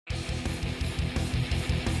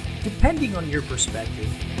Depending on your perspective,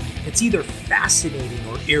 it's either fascinating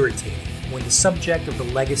or irritating when the subject of the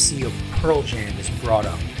legacy of Pearl Jam is brought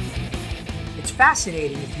up. It's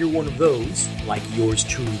fascinating if you're one of those, like yours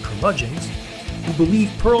truly curmudgeons, who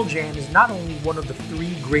believe Pearl Jam is not only one of the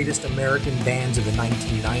three greatest American bands of the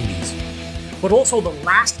 1990s, but also the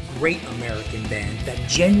last great American band that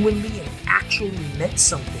genuinely and actually meant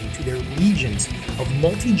something to their legions of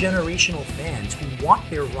multi-generational fans who want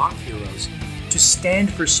their rock heroes to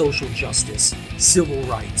stand for social justice, civil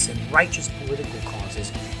rights, and righteous political causes,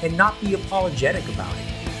 and not be apologetic about it.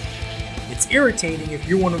 It's irritating if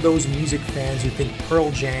you're one of those music fans who think Pearl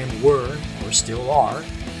Jam were, or still are,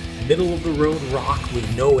 middle-of-the-road rock with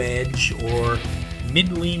no edge, or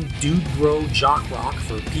middling dude bro jock rock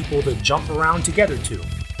for people to jump around together to.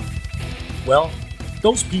 Well,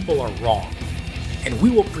 those people are wrong, and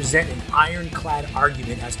we will present an ironclad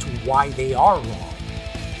argument as to why they are wrong.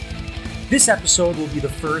 This episode will be the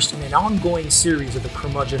first in an ongoing series of the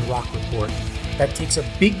Curmudgeon Rock Report that takes a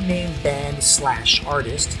big-name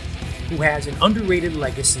band/artist who has an underrated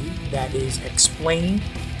legacy that is explained,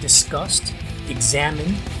 discussed,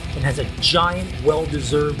 examined, and has a giant,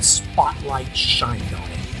 well-deserved spotlight shined on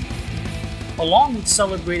it. Along with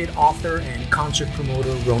celebrated author and concert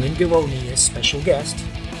promoter Ronen Givony as special guest,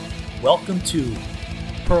 welcome to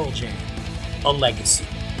Pearl Jam, a Legacy.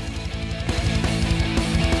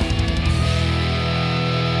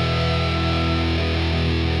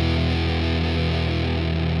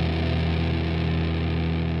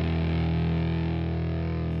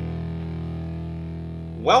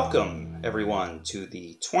 Welcome, everyone, to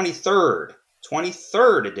the 23rd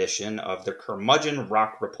edition of the Curmudgeon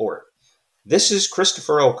Rock Report. This is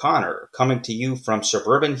Christopher O'Connor coming to you from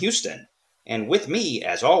suburban Houston, and with me,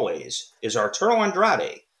 as always, is Arturo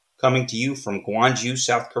Andrade coming to you from Gwangju,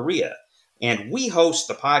 South Korea, and we host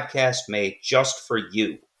the podcast made just for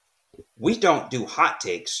you. We don't do hot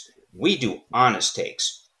takes, we do honest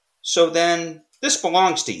takes. So then, this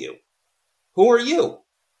belongs to you. Who are you?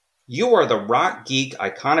 You are the rock geek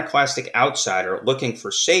iconoclastic outsider looking for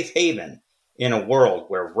safe haven in a world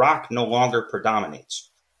where rock no longer predominates.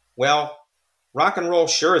 Well, rock and roll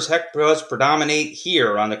sure as heck does predominate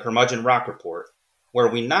here on the Curmudgeon Rock Report, where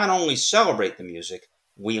we not only celebrate the music,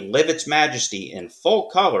 we live its majesty in full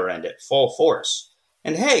color and at full force.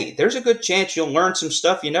 And hey, there's a good chance you'll learn some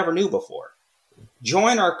stuff you never knew before.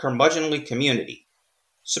 Join our curmudgeonly community.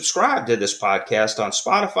 Subscribe to this podcast on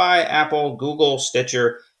Spotify, Apple, Google,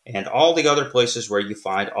 Stitcher, and all the other places where you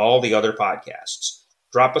find all the other podcasts.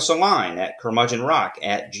 Drop us a line at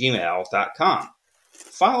curmudgeonrock@gmail.com.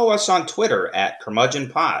 Follow us on Twitter at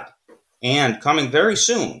curmudgeonpod. And coming very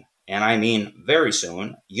soon, and I mean very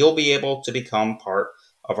soon, you'll be able to become part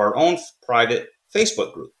of our own private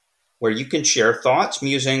Facebook group, where you can share thoughts,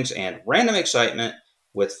 musings, and random excitement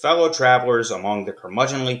with fellow travelers along the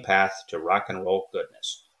curmudgeonly path to rock and roll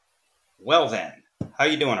goodness. Well then, how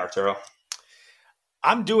you doing, Arturo?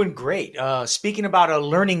 I'm doing great. Speaking about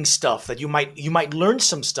learning stuff that you might learn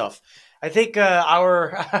some stuff. I think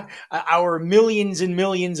our millions and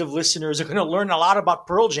millions of listeners are going to learn a lot about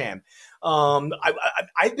Pearl Jam.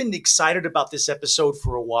 I've been excited about this episode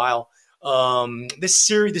for a while. This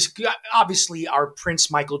series, obviously our Prince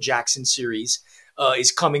Michael Jackson series,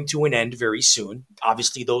 is coming to an end very soon.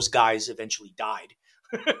 Obviously, those guys eventually died.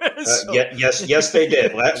 Yes, they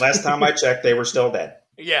did. Last time I checked, they were still dead.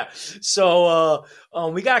 Yeah. So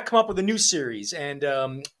we got to come up with a new series. And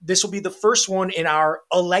this will be the first one in our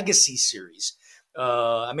A Legacy series.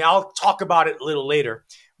 I'll talk about it a little later.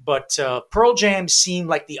 But Pearl Jam seemed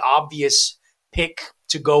like the obvious pick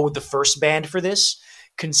to go with the first band for this,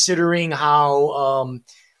 considering how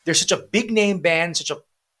they're such a big name band, such a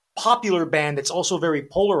popular band that's also very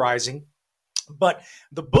polarizing. But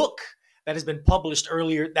the book that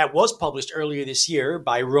was published earlier this year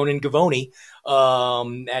by Ronen Givony,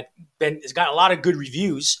 has got a lot of good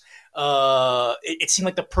reviews. It seemed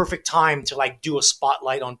like the perfect time to do a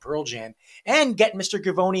spotlight on Pearl Jam and get Mr.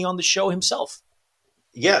 Givony on the show himself.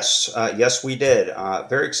 Yes, we did.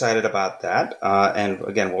 Very excited about that. And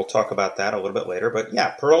again, we'll talk about that a little bit later. But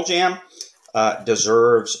yeah, Pearl Jam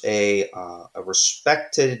deserves a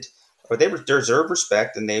respected, or they deserve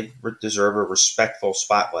respect, and they deserve a respectful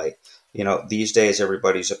spotlight. You know, these days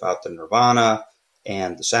everybody's about the Nirvana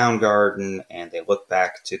and the Soundgarden, and they look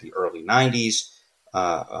back to the early 90s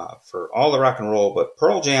for all the rock and roll. But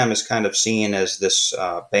Pearl Jam is kind of seen as this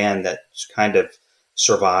band that's kind of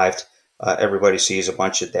survived. Everybody sees a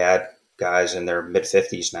bunch of dad guys in their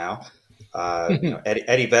mid-50s now.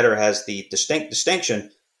 Eddie Vedder has the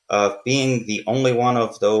distinction of being the only one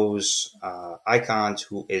of those icons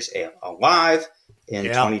who is alive in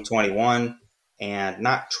 2021. and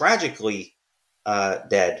not tragically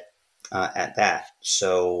dead at that.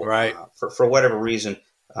 So Right. For whatever reason,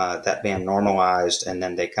 that band normalized, and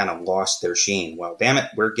then they kind of lost their sheen. Well, damn it,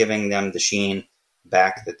 we're giving them the sheen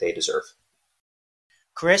back that they deserve.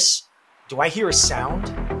 Chris, do I hear a sound?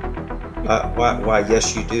 Why,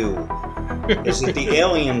 yes, you do. Is it the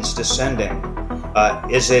aliens descending?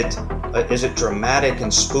 Is it dramatic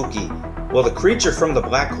and spooky? Will the creature from the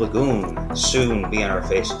Black Lagoon soon be in our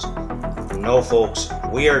faces? No, folks,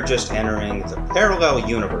 we are just entering the parallel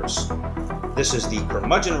universe. This is the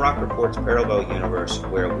Curmudgeon Rock Report's parallel universe,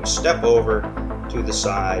 where we step over to the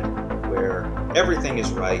side, where everything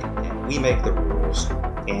is right, and we make the rules,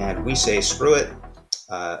 and we say screw it,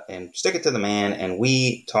 and stick it to the man, and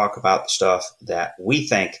we talk about the stuff that we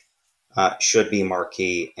think should be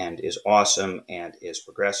marquee and is awesome and is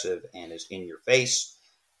progressive and is in your face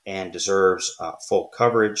and deserves full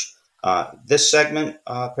coverage. This segment,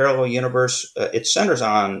 Parallel Universe, it centers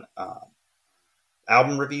on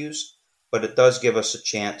album reviews, but it does give us a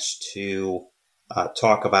chance to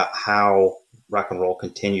talk about how rock and roll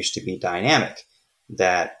continues to be dynamic,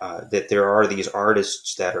 that there are these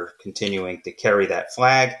artists that are continuing to carry that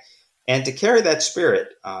flag and to carry that spirit.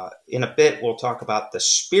 In a bit, we'll talk about the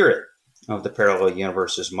spirit of the Parallel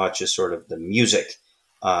Universe as much as sort of the music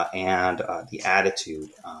and the attitude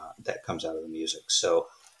that comes out of the music. So,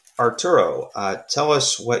 Arturo, tell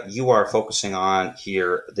us what you are focusing on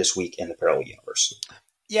here this week in the Parallel Universe.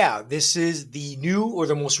 Yeah, this is the new or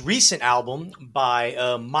the most recent album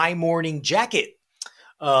by My Morning Jacket.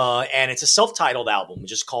 And it's a self-titled album,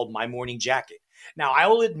 just called My Morning Jacket. Now, I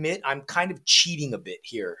will admit I'm kind of cheating a bit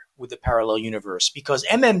here with the Parallel Universe because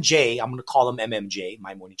MMJ, I'm going to call them MMJ,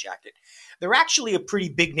 My Morning Jacket, they're actually a pretty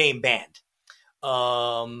big name band.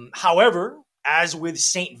 However, as with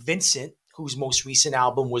St. Vincent, whose most recent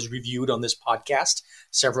album was reviewed on this podcast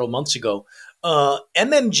several months ago,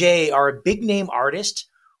 MMJ are a big name artist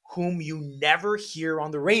whom you never hear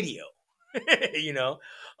on the radio,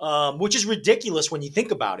 which is ridiculous when you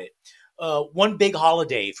think about it. One Big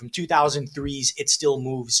Holiday from 2003's It Still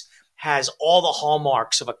Moves has all the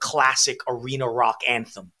hallmarks of a classic arena rock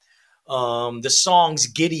anthem. The songs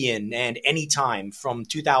Gideon and Anytime from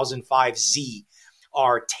 2005's Z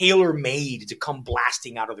are tailor-made to come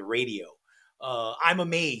blasting out of the radio. I'm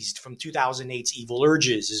Amazed from 2008's Evil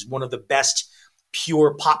Urges is one of the best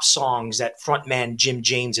pure pop songs that frontman Jim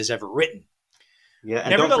James has ever written. Yeah,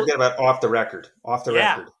 and don't forget about Off the Record.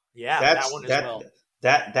 Record. Yeah, that one as well.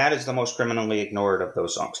 That is the most criminally ignored of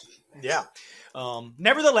those songs. Yeah.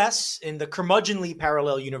 Nevertheless, in the curmudgeonly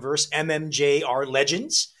parallel universe, MMJ are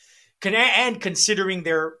legends. And considering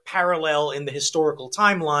their parallel in the historical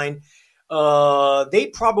timeline, they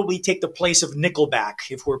probably take the place of Nickelback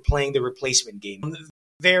if we're playing the replacement game.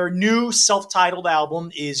 Their new self-titled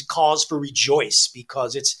album is Cause for Rejoice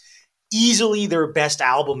because it's easily their best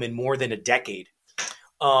album in more than a decade.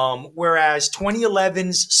 Whereas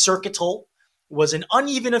 2011's Circuital was an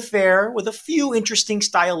uneven affair with a few interesting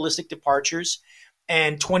stylistic departures,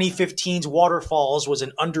 and 2015's Waterfalls was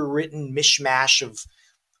an underwritten mishmash of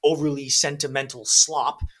overly sentimental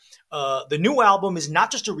slop. The new album is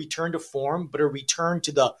not just a return to form, but a return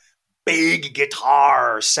to the big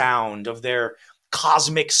guitar sound of their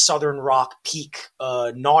cosmic southern rock peak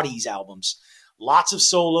Naughties albums. Lots of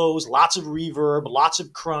solos, lots of reverb, lots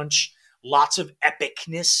of crunch, lots of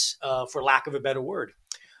epicness, for lack of a better word.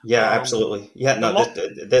 Yeah, absolutely. Yeah, no,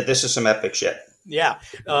 this is some epic shit. Yeah.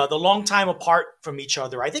 The long time apart from each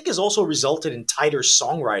other, I think, has also resulted in tighter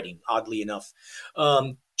songwriting, oddly enough.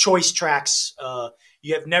 Choice tracks,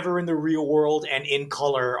 You Have Never in the Real World and In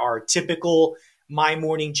Color are typical My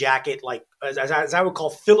Morning Jacket, like as I would call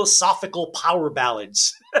philosophical power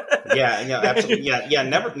ballads. Yeah, absolutely. Yeah.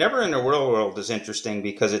 Never in the Real World is interesting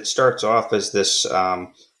because it starts off as this,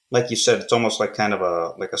 like you said, it's almost like kind of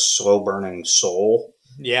a slow burning soul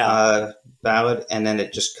ballad, and then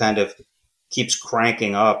it just kind of keeps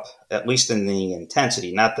cranking up, at least in the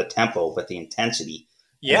intensity, not the tempo, but the intensity.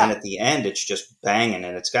 Yeah. And then at the end, it's just banging,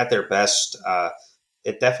 and it's got their best.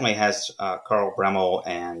 It definitely has Carl Bremmel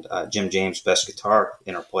and Jim James' best guitar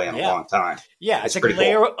interplay in a long time. Yeah, it's like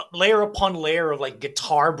layer upon layer of like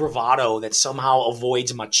guitar bravado that somehow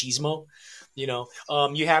avoids machismo. You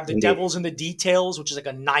have The Devils in the Details, which is like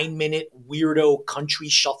a 9-minute weirdo country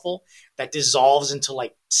shuffle that dissolves into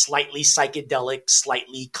like slightly psychedelic,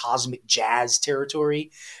 slightly cosmic jazz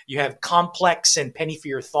territory. You have Complex and Penny for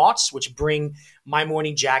Your Thoughts, which bring My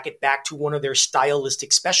Morning Jacket back to one of their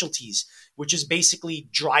stylistic specialties, which is basically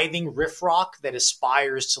driving riff rock that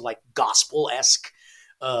aspires to like gospel-esque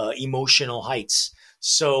emotional heights.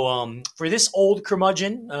 So for this old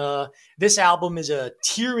curmudgeon, this album is a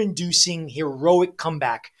tear-inducing, heroic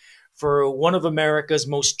comeback for one of America's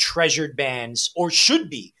most treasured bands, or should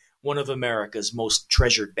be one of America's most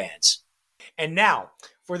treasured bands. And now,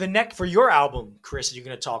 for your album, Chris, that you're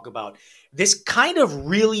going to talk about, this kind of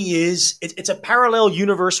really is, it's a parallel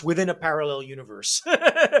universe within a parallel universe.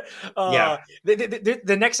 Yeah.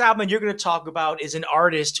 The next album you're going to talk about is an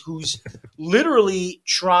artist who's literally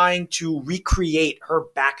trying to recreate her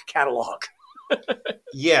back catalog.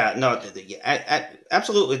 Yeah, no,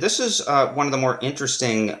 absolutely. This is one of the more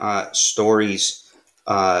interesting stories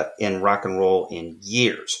in rock and roll in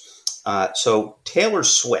years. So Taylor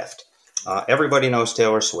Swift. Everybody knows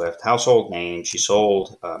Taylor Swift, household name. She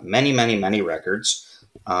sold many, many, many records,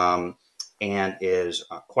 and is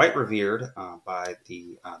quite revered by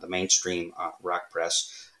the mainstream rock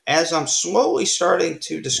press, as I'm slowly starting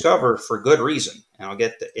to discover for good reason. And I'll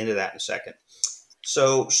get into that in a second.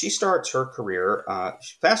 So she starts her career.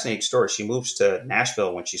 Fascinating story. She moves to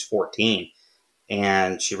Nashville when she's 14,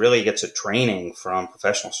 and she really gets a training from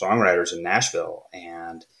professional songwriters in Nashville,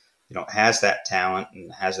 and has that talent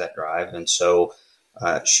and has that drive. And so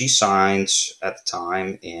she signs at the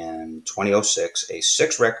time in 2006 a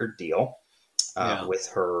 6-record deal with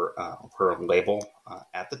her label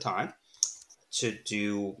at the time to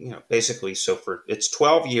do, basically, so it's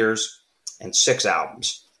 12 years and 6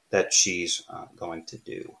 albums that she's going to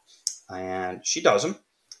do. And she does them.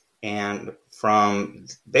 And from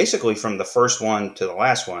the first one to the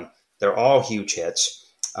last one, they're all huge hits.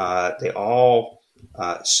 They all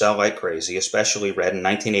sell like crazy, especially Red in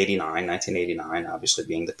 1989, obviously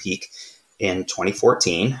being the peak in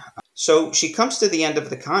 2014. So she comes to the end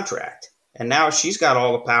of the contract, and now she's got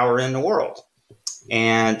all the power in the world.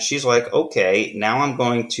 And she's like, okay, now I'm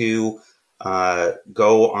going to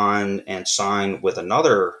go on and sign with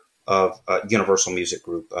another of Universal Music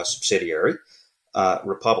Group subsidiary,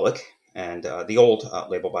 Republic. And the old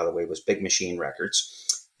label, by the way, was Big Machine Records.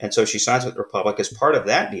 And so she signs with Republic. As part of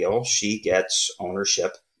that deal, she gets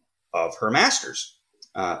ownership of her masters,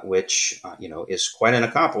 which, is quite an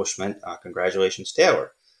accomplishment. Congratulations,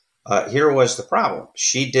 Taylor. Here was the problem.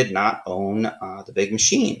 She did not own the Big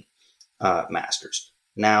Machine masters.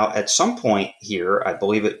 Now, at some point here, I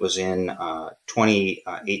believe it was in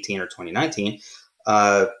 2018 or 2019,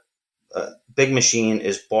 Big Machine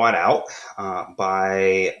is bought out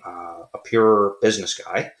by a pure business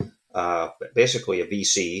guy. Basically a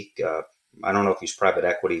VC. I don't know if he's private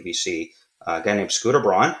equity VC. A guy named Scooter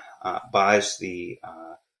Braun buys the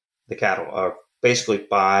catalog. Basically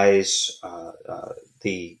buys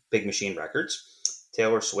the Big Machine records.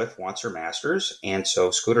 Taylor Swift wants her masters, and so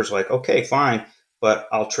Scooter's like, okay, fine, but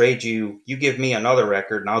I'll trade you. You give me another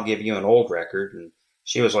record, and I'll give you an old record. And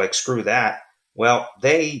she was like, screw that. Well,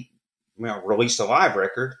 they released a live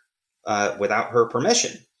record without her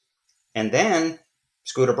permission, and then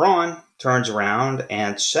Scooter Braun turns around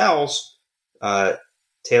and sells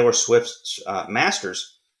Taylor Swift's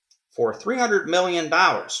masters for $300 million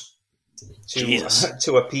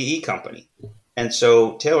to a PE company. And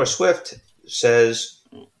so Taylor Swift says,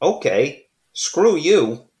 okay, screw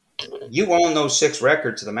you. You own those 6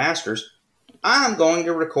 records of the masters. I'm going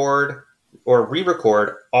to record or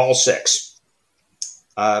re-record all 6.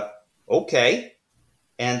 Okay.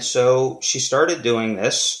 And so she started doing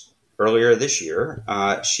this. Earlier this year,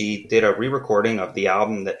 she did a re-recording of the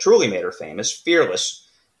album that truly made her famous, Fearless,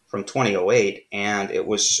 from 2008, and it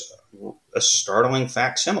was a startling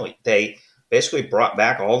facsimile. They basically brought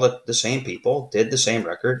back all the same people, did the same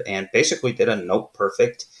record, and basically did a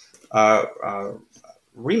note-perfect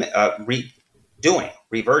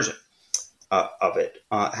reversion of it.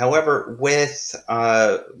 However, with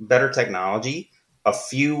better technology, a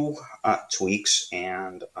few tweaks,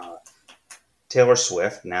 and Taylor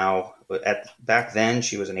Swift, now back then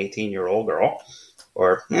she was an 18-year-old girl,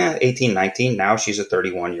 or 18, 19. Now she's a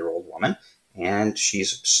 31-year-old woman, and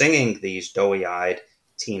she's singing these doughy-eyed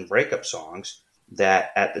teen breakup songs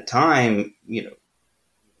that at the time,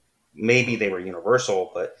 maybe they were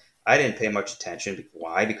universal, but I didn't pay much attention.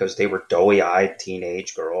 Why? Because they were doughy-eyed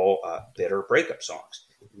teenage girl bitter breakup songs.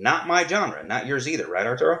 Not my genre, not yours either, right,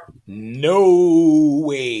 Arturo? No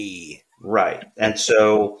way. Right, and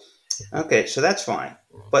so... Okay, so that's fine.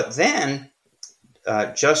 But then,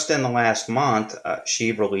 just in the last month,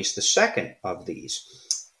 she released the second of these.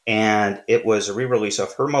 And it was a re-release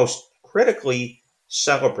of her most critically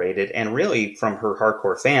celebrated and really, from her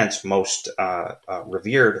hardcore fans, most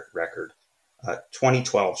revered record,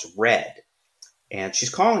 2012's Red. And she's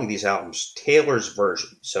calling these albums Taylor's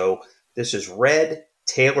Version. So this is Red,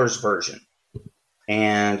 Taylor's Version.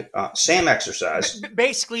 And same exercise.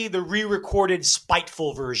 Basically, the re-recorded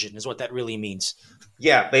spiteful version is what that really means.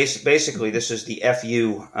 Yeah, basically, this is the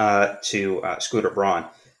FU to Scooter Braun.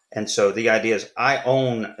 And so the idea is I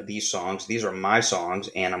own these songs. These are my songs,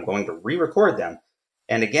 and I'm going to re-record them.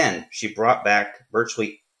 And again, she brought back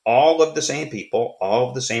virtually all of the same people, all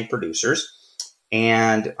of the same producers,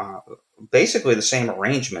 and basically the same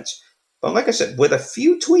arrangements. But like I said, with a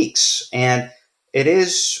few tweaks. And it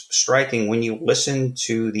is striking when you listen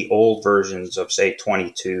to the old versions of, say,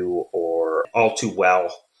 22 or All Too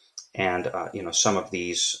Well. And, some of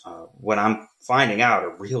these, what I'm finding out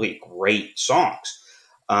are really great songs.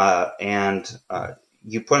 And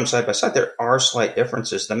you put them side by side, there are slight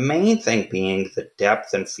differences. The main thing being the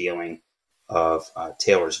depth and feeling of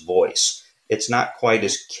Taylor's voice. It's not quite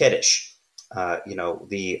as kiddish. The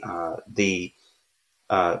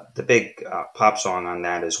big pop song on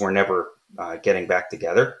that is "We're Never Getting Back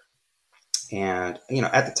Together," and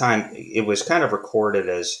at the time it was kind of recorded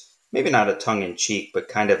as maybe not a tongue in cheek, but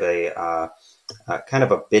kind of a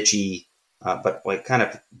bitchy, but like kind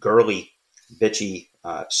of girly, bitchy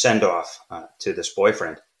send off to this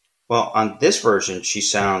boyfriend. Well, on this version, she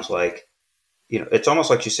sounds like, it's almost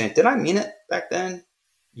like she's saying, "Did I mean it back then?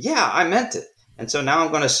 Yeah, I meant it." And so now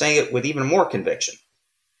I'm going to say it with even more conviction.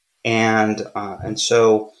 And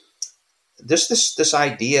so this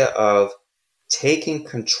idea of taking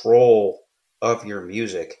control of your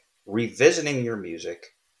music, revisiting your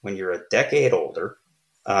music when you're a decade older,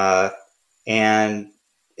 and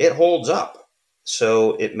it holds up.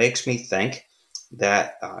 So it makes me think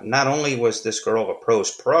that not only was this girl a pro's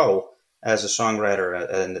pro as a songwriter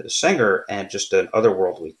and a singer and just an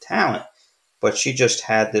otherworldly talent, but she just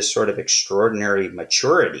had this sort of extraordinary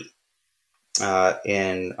maturity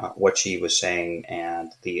in what she was saying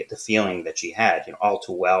and the feeling that she had. All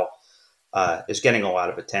Too Well is getting a lot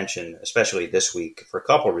of attention, especially this week, for a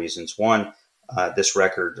couple of reasons. One, this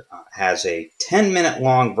record has a 10-minute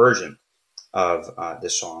long version of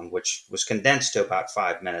this song, which was condensed to about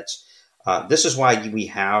 5 minutes. This is why we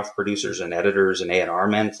have producers and editors and A&R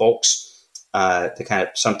men, folks, to kind of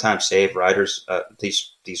sometimes save writers,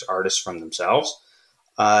 these artists from themselves.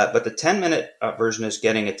 But the 10-minute version is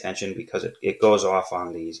getting attention because it goes off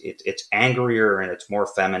on these. It's angrier and it's more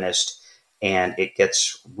feminist, and it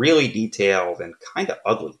gets really detailed and kind of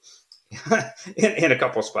ugly in a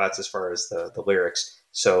couple of spots as far as the lyrics.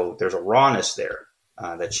 So there's a rawness there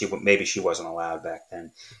that she wasn't allowed back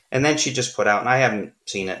then. And then she just put out, and I haven't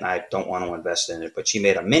seen it and I don't want to invest in it, but she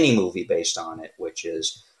made a mini movie based on it, which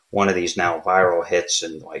is one of these now viral hits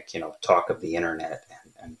and talk of the internet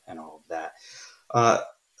and all of that.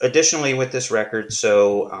 Additionally, with this record,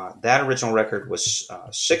 so that original record was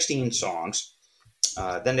 16 songs.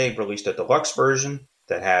 Then they released a deluxe version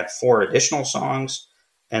that had 4 additional songs.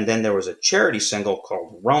 And then there was a charity single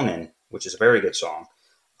called Ronen, which is a very good song.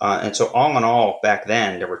 And so all in all, back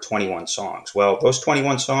then, there were 21 songs. Well, those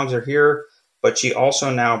 21 songs are here, but she also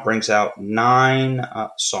now brings out 9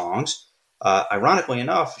 songs. Ironically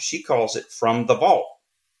enough, she calls it From the Vault.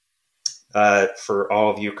 For all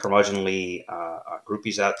of you curmudgeonly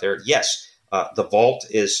groupies out there, yes, the vault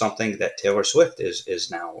is something that Taylor Swift is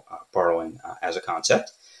now borrowing as a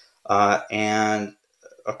concept. And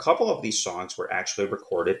a couple of these songs were actually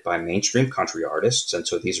recorded by mainstream country artists, and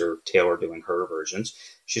so these are Taylor doing her versions.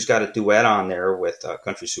 She's got a duet on there with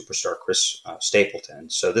country superstar Chris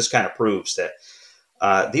Stapleton. So this kind of proves that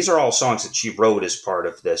these are all songs that she wrote as part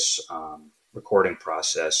of this recording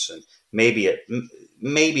process. And maybe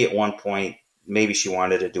at one point, maybe she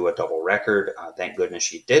wanted to do a double record. Thank goodness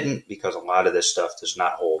she didn't, because a lot of this stuff does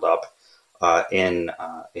not hold up in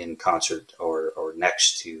concert or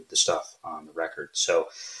next to the stuff on the record. So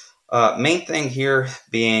main thing here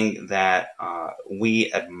being that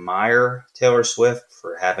we admire Taylor Swift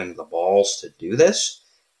for having the balls to do this,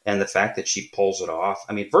 and the fact that she pulls it off.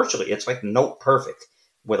 I mean, virtually, it's like note perfect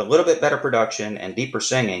with a little bit better production and deeper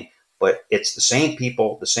singing, but it's the same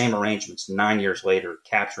people, the same arrangements 9 years later,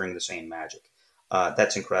 capturing the same magic.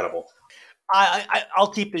 That's incredible.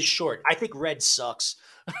 I'll keep this short. I think Red sucks.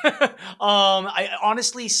 I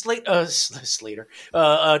honestly, Slater,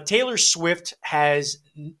 Taylor Swift has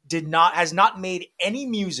not made any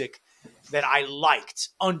music that I liked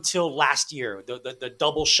until last year. The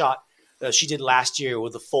double shot she did last year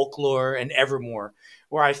with the Folklore and Evermore,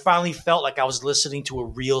 where I finally felt like I was listening to a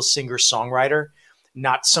real singer-songwriter,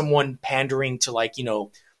 not someone pandering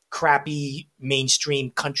to crappy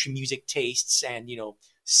mainstream country music tastes and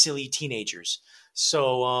silly teenagers.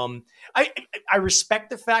 So I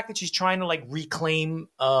respect the fact that she's trying to reclaim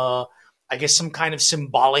I guess some kind of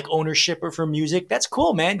symbolic ownership of her music. That's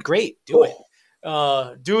cool, man. Great. Do it.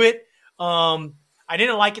 Do it. I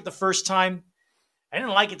didn't like it the first time. I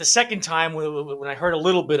didn't like it the second time when I heard a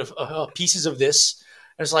little bit of pieces of this.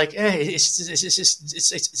 I was like,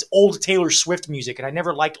 it's old Taylor Swift music, and I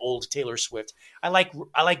never liked old Taylor Swift. I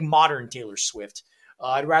like modern Taylor Swift.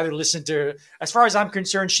 I'd rather listen to, as far as I'm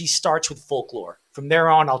concerned, she starts with folklore. From there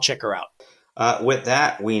on, I'll check her out. With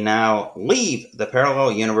that, we now leave the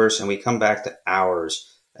parallel universe and we come back to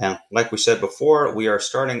ours. And like we said before, we are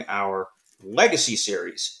starting our Legacy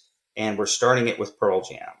series, and we're starting it with Pearl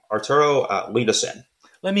Jam. Arturo, lead us in.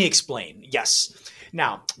 Let me explain. Yes.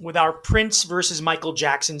 Now, with our Prince versus Michael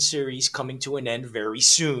Jackson series coming to an end very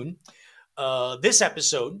soon, this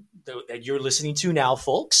episode that you're listening to now,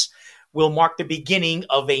 folks, will mark the beginning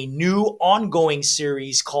of a new ongoing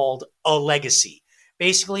series called A Legacy.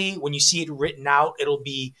 Basically, when you see it written out, it'll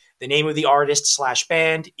be the name of the artist /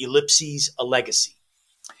 band, ellipses, A Legacy.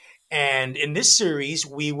 And in this series,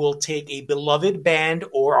 we will take a beloved band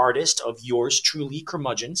or artist of yours truly,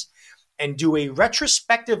 Curmudgeons, and do a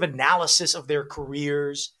retrospective analysis of their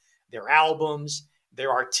careers, their albums, their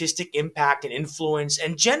artistic impact and influence,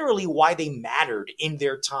 and generally why they mattered in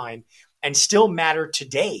their time and still matter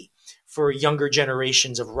today for younger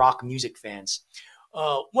generations of rock music fans.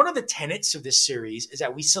 One of the tenets of this series is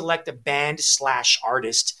that we select a band /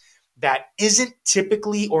 artist that isn't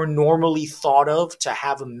typically or normally thought of to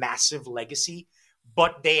have a massive legacy,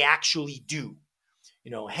 but they actually do.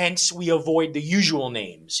 Hence we avoid the usual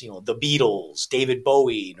names, the Beatles, David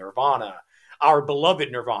Bowie, Nirvana, our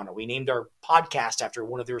beloved Nirvana. We named our podcast after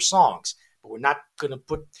one of their songs, but we're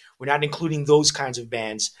not including those kinds of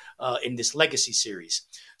bands in this Legacy series.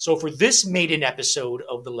 So for this maiden episode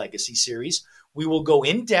of the Legacy series, we will go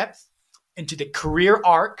in depth into the career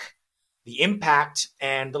arc, the impact,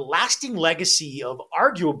 and the lasting legacy of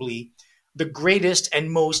arguably the greatest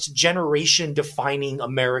and most generation-defining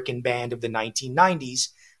American band of the 1990s,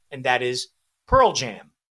 and that is Pearl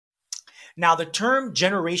Jam. Now, the term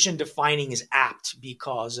generation-defining is apt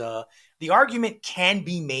because the argument can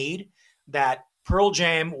be made that Pearl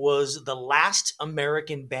Jam was the last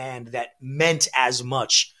American band that meant as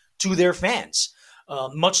much to their fans.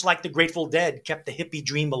 Much like the Grateful Dead kept the hippie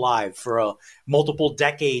dream alive for multiple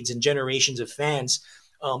decades and generations of fans,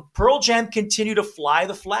 Pearl Jam continued to fly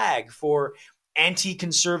the flag for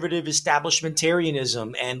anti-conservative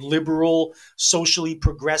establishmentarianism and liberal, socially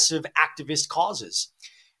progressive activist causes.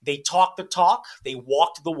 They talked the talk, they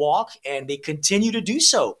walked the walk, and they continue to do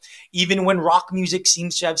so, even when rock music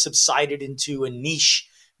seems to have subsided into a niche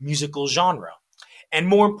musical genre. And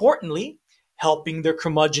more importantly, helping their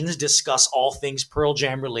curmudgeons discuss all things Pearl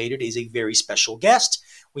Jam related is a very special guest.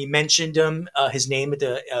 We mentioned his name at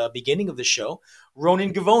the beginning of the show.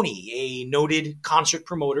 Ronen Givony, a noted concert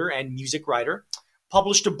promoter and music writer,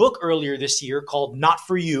 published a book earlier this year called Not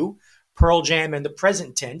For You, Pearl Jam and the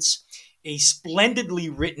Present Tense, a splendidly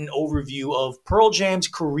written overview of Pearl Jam's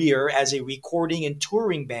career as a recording and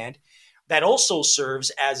touring band that also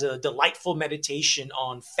serves as a delightful meditation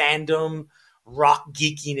on fandom, rock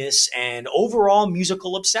geekiness, and overall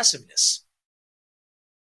musical obsessiveness.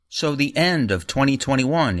 So the end of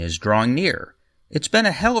 2021 is drawing near. It's been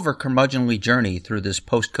a hell of a curmudgeonly journey through this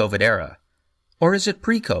post-COVID era. Or is it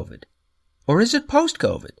pre-COVID? Or is it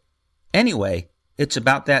post-COVID? Anyway, it's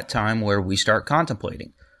about that time where we start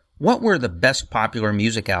contemplating. What were the best popular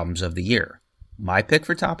music albums of the year? My pick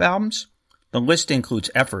for top albums? The list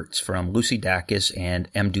includes efforts from Lucy Dacus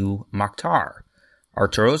and Mdou Moctar.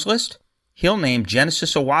 Arturo's list? He'll name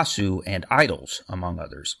Genesis Owasu and Idols, among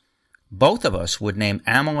others. Both of us would name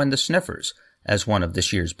Amyl and the Sniffers as one of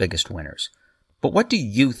this year's biggest winners. But what do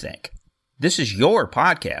you think? This is your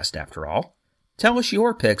podcast, after all. Tell us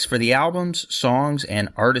your picks for the albums, songs, and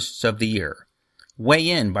artists of the year. Weigh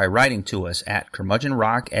in by writing to us at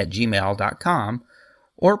curmudgeonrock@gmail.com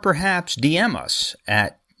or perhaps DM us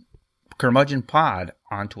at curmudgeonpod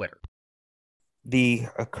on Twitter. The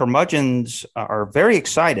curmudgeons are very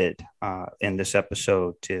excited in this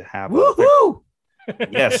episode to have Woohoo!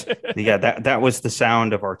 Yes, yeah, that was the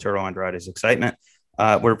sound of Arturo Andrade's excitement.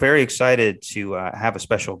 We're very excited to have a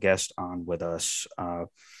special guest on with us.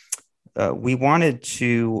 We wanted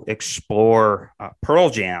to explore Pearl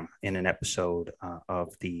Jam in an episode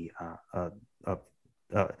of the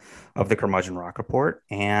Curmudgeon Rock Report,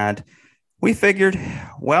 and we figured,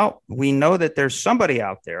 well, we know that there's somebody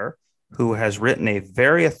out there who has written a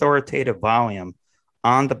very authoritative volume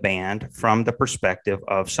on the band from the perspective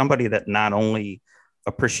of somebody that not only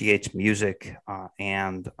appreciates music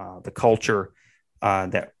and the culture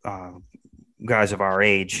that guys of our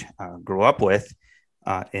age grew up with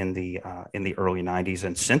in the early 90s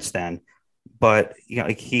and since then, but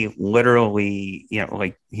he literally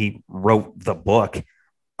he wrote the book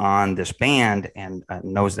on this band and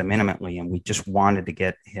knows them intimately, and we just wanted to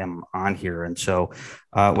get him on here. And so,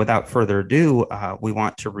 without further ado, we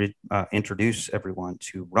want to introduce everyone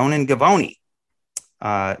to Ronen Givony,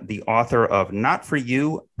 the author of Not For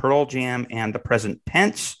You, Pearl Jam, and the Present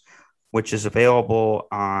Tense, which is available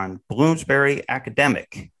on Bloomsbury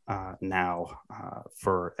Academic now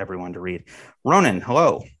for everyone to read. Ronen,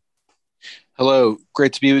 hello. Hello.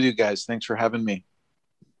 Great to be with you guys. Thanks for having me.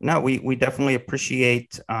 No, we definitely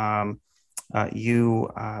appreciate you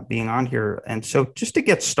being on here. And so just to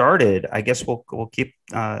get started, I guess we'll keep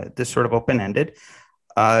this sort of open-ended.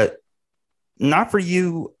 Not For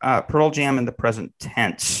You, Pearl Jam in the Present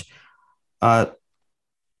Tense.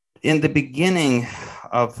 In the beginning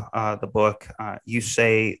of the book, you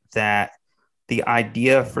say that the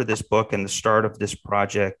idea for this book and the start of this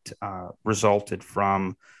project resulted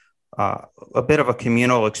from a bit of a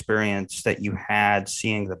communal experience that you had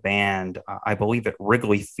seeing the band, I believe at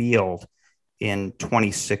Wrigley Field in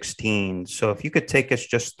 2016. So if you could take us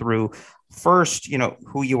just through first,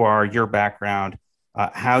 who you are, your background,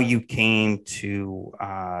 how you came to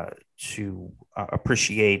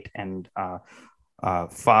appreciate and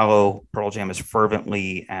follow Pearl Jam as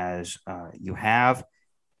fervently as you have,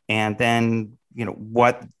 and then,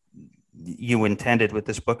 what you intended with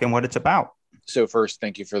this book and what it's about. So first,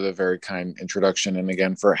 thank you for the very kind introduction, and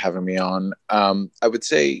again for having me on. I would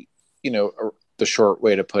say, the short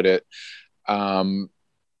way to put it, I'm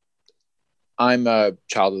a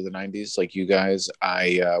child of the 90s, like you guys.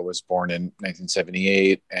 I was born in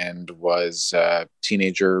 1978 and was a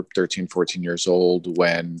teenager, 13, 14 years old,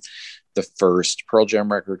 when the first Pearl Jam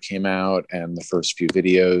record came out and the first few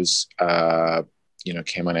videos,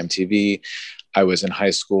 came on MTV. I was in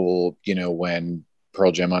high school, when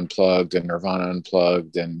Pearl Jam Unplugged and Nirvana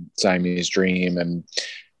Unplugged and Siamese Dream and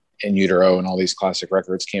In Utero and all these classic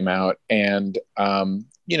records came out. And, I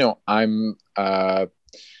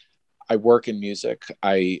work in music.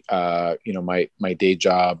 My day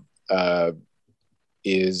job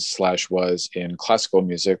was in classical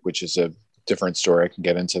music, which is a different story. I can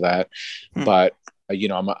get into that. But,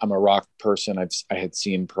 I'm a rock person. I had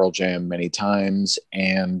seen Pearl Jam many times.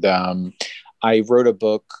 And I wrote a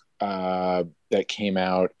book that came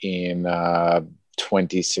out in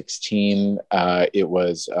 2016. It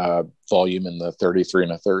was a volume in the 33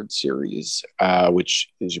 1/3 series, which,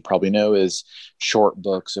 as you probably know, is short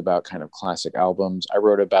books about kind of classic albums. I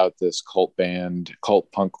wrote about this cult punk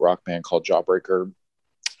rock band called Jawbreaker.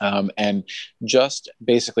 And just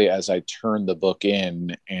basically as I turned the book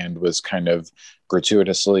in and was kind of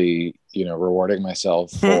gratuitously, rewarding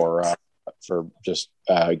myself for just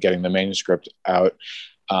getting the manuscript out,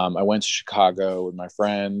 I went to Chicago with my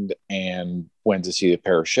friend and went to see a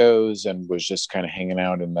pair of shows and was just kind of hanging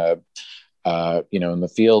out in the, in the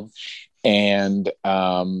field. And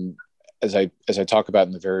as I talk about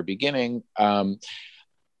in the very beginning, I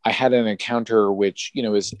had an encounter which,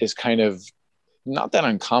 is kind of not that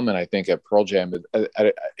uncommon, I think, at Pearl Jam,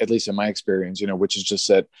 at least in my experience, which is just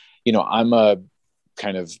that, I'm a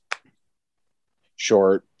kind of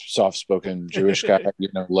short, soft-spoken Jewish guy,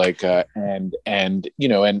 and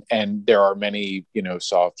there are many,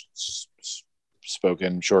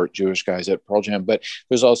 soft-spoken, short Jewish guys at Pearl Jam, but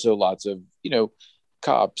there's also lots of,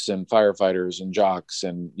 cops and firefighters and jocks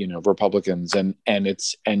and, Republicans. And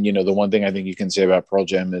the one thing I think you can say about Pearl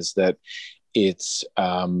Jam is that it's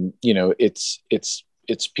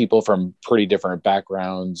people from pretty different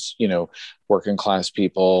backgrounds, working class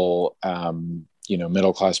people,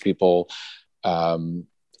 middle class people,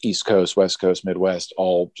 East Coast, West Coast, Midwest,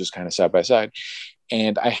 all just kind of side by side.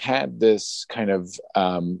 And I had this kind of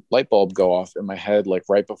light bulb go off in my head, like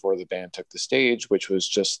right before the band took the stage, which was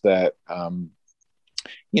just that,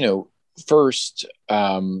 first,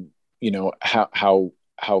 how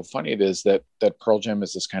funny it is that Pearl Jam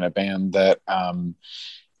is this kind of band that,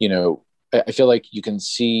 I feel like you can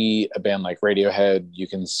see a band like Radiohead, you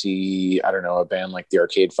can see, a band like the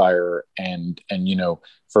Arcade Fire, and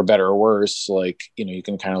for better or worse, like, you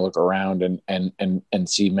can kind of look around and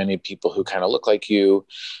see many people who kind of look like you.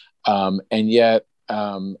 And yet,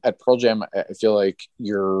 at Pearl Jam, I feel like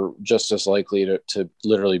you're just as likely to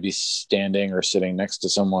literally be standing or sitting next to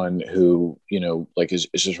someone who, is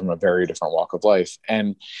just from a very different walk of life.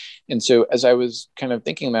 And so as I was kind of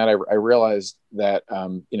thinking that, I realized that,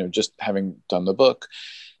 just having done the book,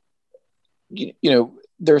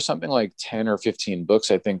 there's something like 10 or 15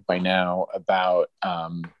 books, I think by now, about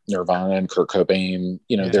Nirvana and Kurt Cobain.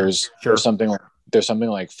 There's something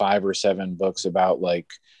like 5 or 7 books about, like,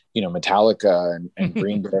 Metallica and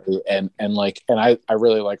Green Day and I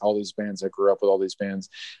really like all these bands. I grew up with all these bands,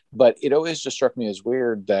 but it always just struck me as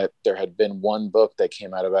weird that there had been one book that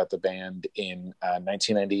came out about the band in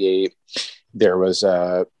 1998. There was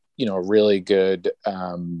a really good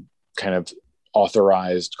kind of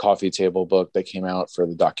authorized coffee table book that came out for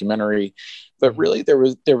the documentary, but really there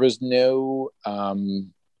was no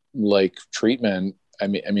like treatment.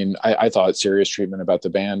 I thought serious treatment about the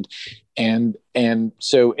band. And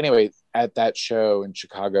so anyway, at that show in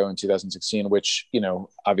Chicago in 2016, which,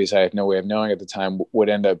 obviously I had no way of knowing at the time, would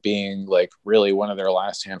end up being like really one of their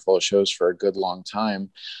last handful of shows for a good long time.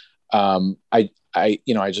 I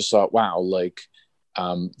just thought, wow, like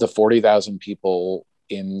the 40,000 people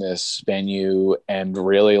in this venue and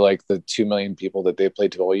really like the 2 million people that they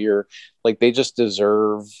played to all year, like they just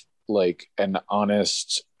deserve like an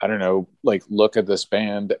honest, I don't know, like look at this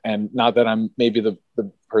band. And not that I'm maybe the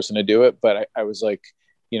person to do it, but I was like,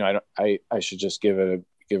 I should just give it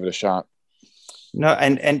a shot. No,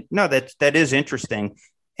 and no, that is interesting.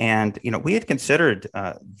 And, we had considered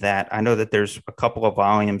that. I know that there's a couple of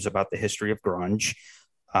volumes about the history of grunge.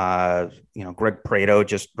 Greg Prato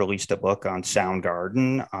just released a book on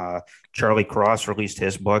Soundgarden. Charlie Cross released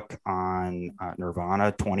his book on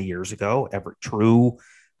Nirvana 20 years ago. Everett True,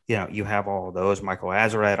 you have all of those, Michael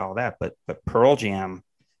Azerrad, all that, but Pearl Jam,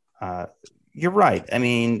 you're right. I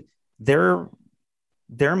mean, their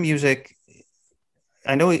music,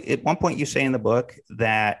 I know at one point you say in the book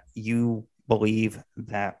that you believe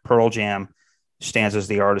that Pearl Jam stands as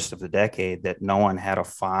the artist of the decade, that no one had a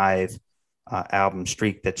 5 album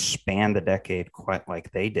streak that spanned the decade quite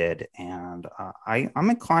like they did. And I'm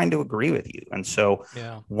inclined to agree with you. And so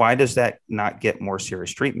why does that not get more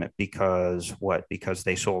serious treatment? Because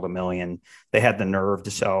they sold 1 million. They had the nerve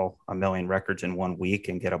to sell 1 million records in 1 week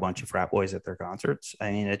and get a bunch of frat boys at their concerts.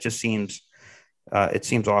 I mean, it just seems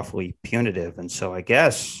awfully punitive. And so I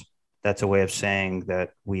guess that's a way of saying that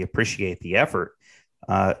we appreciate the effort.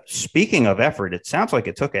 Speaking of effort, it sounds like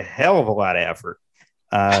it took a hell of a lot of effort.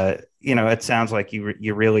 It sounds like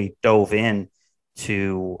you really dove in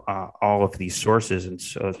to all of these sources. And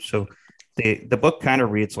so the book kind of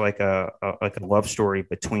reads like a love story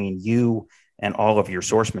between you and all of your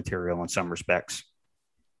source material in some respects.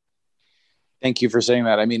 Thank you for saying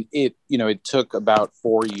that. I mean, it took about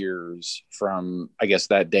 4 years from, I guess,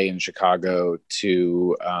 that day in Chicago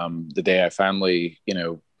to the day I finally,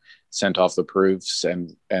 sent off the proofs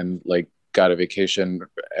and like got a vacation.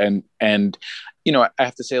 And I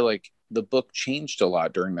have to say, like, the book changed a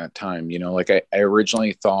lot during that time. Like I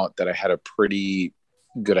originally thought that I had a pretty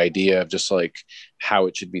good idea of just like how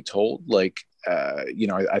it should be told. Like,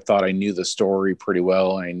 I thought I knew the story pretty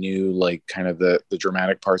well. I knew like kind of the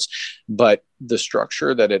dramatic parts, but the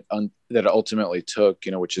structure that it ultimately took,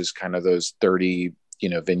 which is kind of those 30,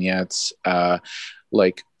 vignettes,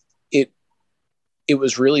 like it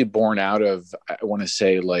was really born out of, I want to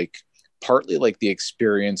say, like partly like the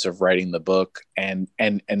experience of writing the book and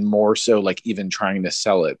more so like even trying to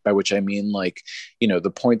sell it, by which I mean, like,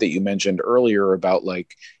 the point that you mentioned earlier about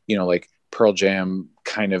like, like Pearl Jam,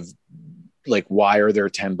 kind of like, why are there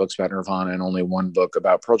 10 books about Nirvana and only 1 book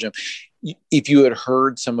about Pearl Jam? If you had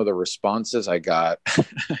heard some of the responses I got,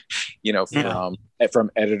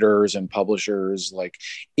 from editors and publishers, like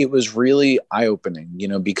it was really eye-opening,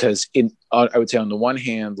 because I would say on the one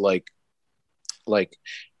hand, like,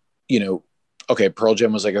 okay, Pearl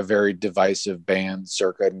Jam was like a very divisive band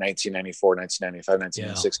circa 1994, 1995,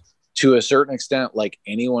 1996. Yeah. To a certain extent, like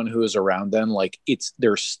anyone who is around them, like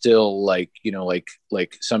they're still like,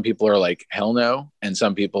 like some people are like, hell no. And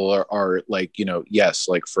some people are like, yes,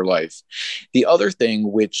 like for life. The other thing,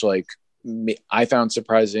 which like I found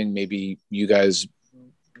surprising, maybe you guys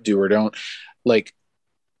do or don't, like,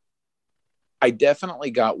 I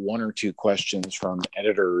definitely got 1 or 2 questions from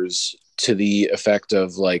editors to the effect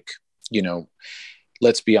of like,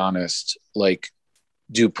 let's be honest, like,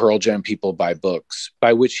 do Pearl Jam people buy books?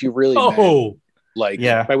 By which he really meant, like,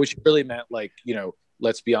 by which he really meant, like,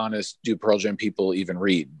 let's be honest, do Pearl Jam people even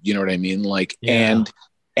read? You know what I mean? Like, and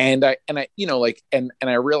I, like, and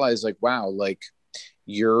I realized, like, wow, like,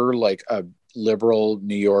 you're like a liberal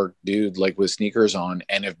New York dude, like with sneakers on.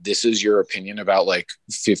 And if this is your opinion about like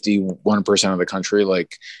 51% of the country,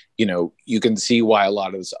 like, you can see why a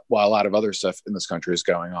lot of other stuff in this country is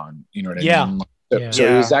going on. You know what I mean? So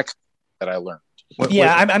it was that I learned.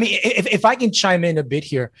 I mean, if I can chime in a bit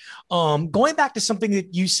here, going back to something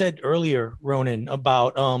that you said earlier, Ronen,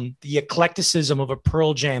 about the eclecticism of a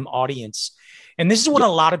Pearl Jam audience. And this is what a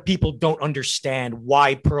lot of people don't understand,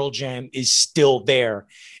 why Pearl Jam is still there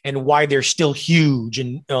and why they're still huge.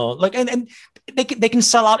 And and they can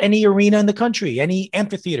sell out any arena in the country, any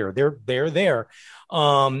amphitheater. They're there.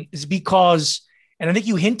 Is because, and I think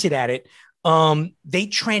you hinted at it, they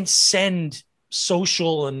transcend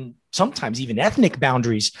social and sometimes even ethnic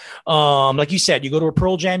boundaries. Like you said, you go to a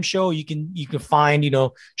Pearl Jam show, you can find,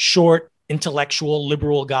 short, intellectual,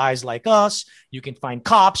 liberal guys like us. You can find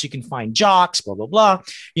cops, you can find jocks, blah, blah, blah.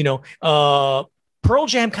 Pearl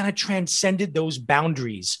Jam kind of transcended those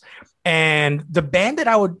boundaries. And the band that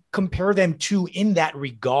I would compare them to in that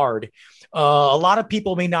regard, a lot of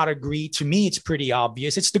people may not agree. To me, it's pretty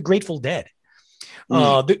obvious. It's the Grateful Dead.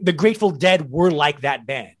 The Grateful Dead were like that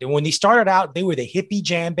band. And when they started out, they were the hippie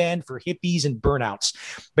jam band for hippies and burnouts.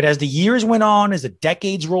 But as the years went on, as the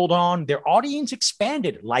decades rolled on, their audience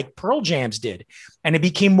expanded like Pearl Jam's did. And it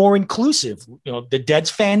became more inclusive. The Dead's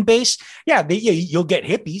fan base, you'll get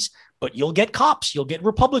hippies, but you'll get cops, you'll get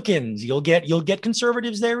Republicans, you'll get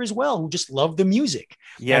conservatives there as well who just love the music.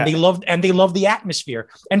 Yeah. And they love the atmosphere.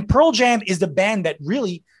 And Pearl Jam is the band that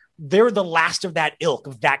really, they're the last of that ilk,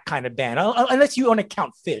 of that kind of band, unless you want to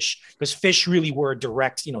count Fish, because Fish really were a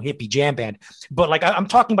direct, hippie jam band. But like I'm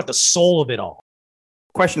talking about the soul of it all.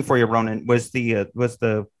 Question for you, Ronen: was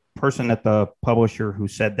the person at the publisher who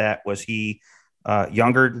said that, was he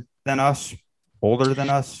younger than us, older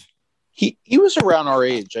than us? He was around our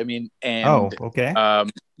age. I mean, and okay,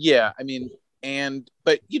 yeah, I mean,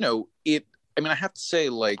 but I have to say,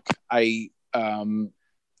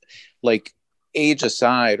 age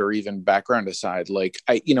aside, or even background aside,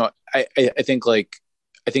 I think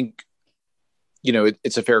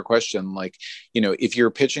it's a fair question. If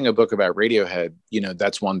you're pitching a book about Radiohead,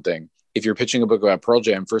 that's one thing. If you're pitching a book about Pearl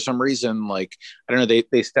Jam, for some reason, I don't know,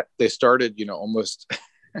 they started, almost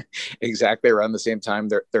exactly around the same time.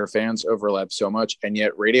 Their fans overlap so much, and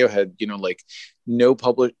yet Radiohead,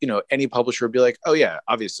 any publisher would be like, oh yeah,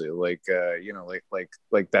 obviously,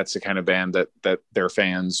 that's the kind of band that their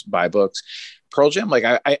fans buy books. Pearl Jam,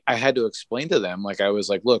 I had to explain to them, I was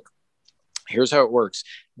like, look, here's how it works.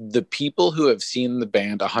 The people who have seen the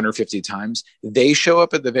band 150 times, they show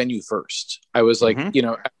up at the venue first. I was like,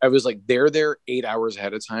 they're there 8 hours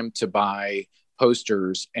ahead of time to buy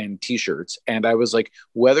posters and t-shirts. And I was like,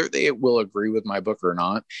 whether they will agree with my book or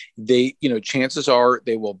not, they, chances are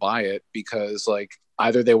they will buy it because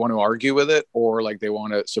either they want to argue with it or they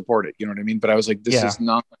want to support it. You know what I mean? But I was like, this is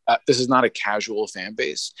not a casual fan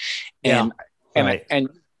base. And,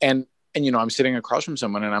 I'm sitting across from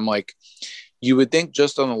someone and I'm like, you would think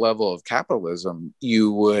just on the level of capitalism,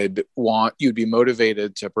 you'd be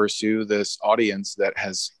motivated to pursue this audience that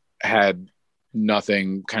has had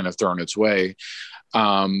nothing kind of thrown its way.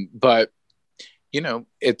 But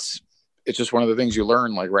it's just one of the things you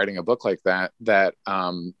learn, writing a book like that,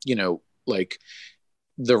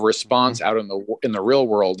 the response out in the real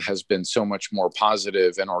world has been so much more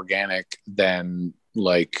positive and organic than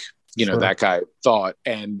sure. that guy thought.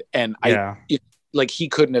 And he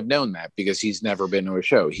couldn't have known that because he's never been to a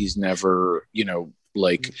show. He's never,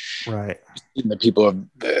 right. The people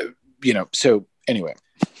have, so anyway.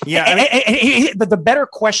 Yeah. But the better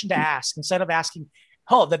question to ask, instead of asking,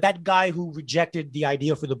 that guy who rejected the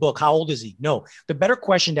idea for the book, how old is he? No, the better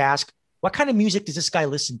question to ask, what kind of music does this guy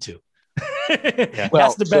listen to? Yeah.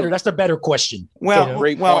 That's the better question. Well,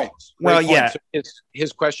 great point. Yeah. So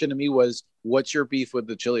his question to me was, what's your beef with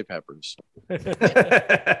the Chili Peppers?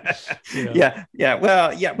 Yeah.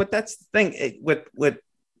 Well, yeah, but that's the thing with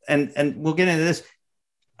and we'll get into this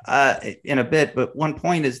in a bit. But one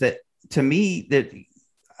point is that, to me, that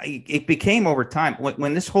it became over time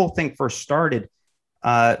when this whole thing first started.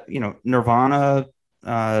 Nirvana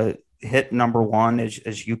hit number one,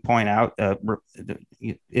 as you point out.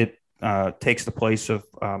 It takes the place of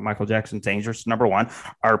Michael Jackson's Dangerous, number one.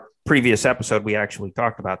 Our previous episode, we actually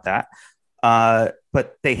talked about that.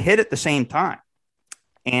 But they hit at the same time.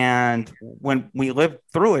 And when we lived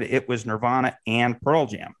through it, it was Nirvana and Pearl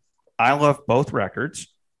Jam. I love both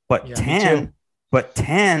records, but 10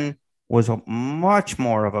 was much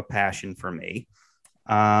more of a passion for me.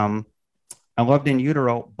 I loved In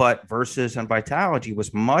Utero, but Versus and Vitalogy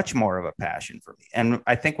was much more of a passion for me. And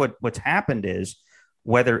I think what's happened is,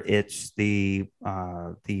 whether it's the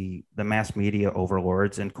mass media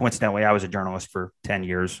overlords, and coincidentally, I was a journalist for 10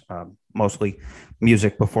 years, mostly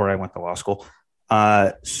music before I went to law school.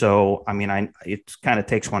 So, I mean, it kind of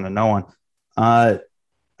takes one to know one.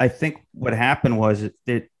 I think what happened was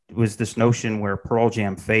it was this notion where Pearl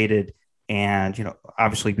Jam faded, and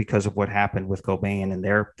obviously because of what happened with Cobain and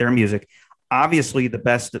their music, obviously the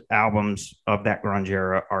best albums of that grunge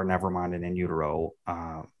era are Nevermind and In Utero.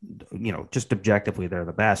 Just objectively, they're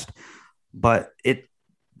the best. But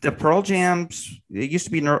the Pearl Jams, it used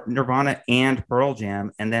to be Nirvana and Pearl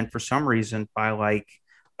Jam, and then for some reason, by like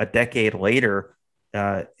a decade later,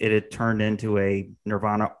 it had turned into a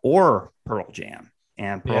Nirvana or Pearl Jam,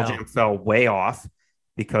 and Pearl Jam fell way off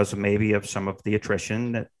because of some of the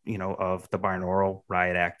attrition that of the binaural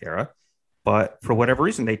riot act era. But for whatever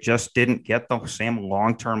reason, they just didn't get the same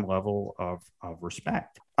long-term level of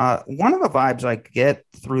respect. One of the vibes I get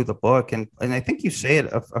through the book, and I think you say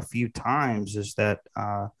it a few times, is that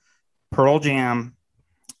Pearl Jam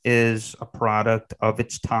is a product of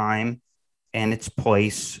its time and its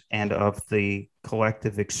place and of the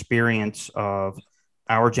collective experience of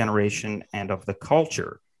our generation and of the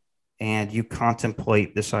culture. And you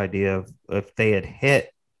contemplate this idea of if they had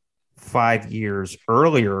hit 5 years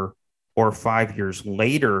earlier or 5 years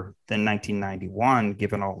later than 1991,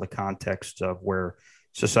 given all the context of where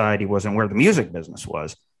society was and where the music business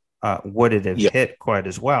was, would it have hit quite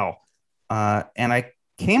as well? And I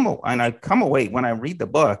come away when I read the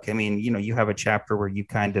book. I mean, you have a chapter where you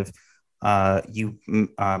kind of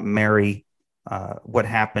marry what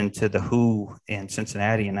happened to the Who in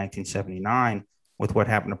Cincinnati in 1979 with what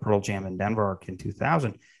happened to Pearl Jam in Denver in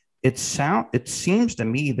 2000. It seems to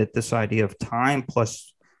me that this idea of time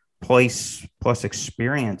plus place plus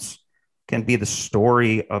experience can be the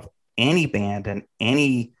story of any band and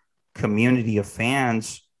any community of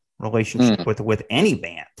fans relationship with any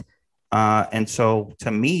band. And so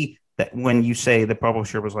to me, that when you say the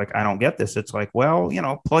publisher was like, I don't get this, it's like, well,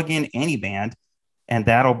 plug in any band and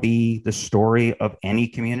that'll be the story of any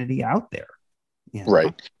community out there.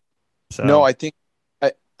 Right. So no, I think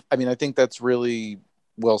that's really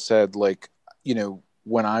well said. Like,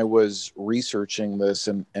 when I was researching this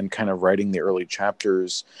and kind of writing the early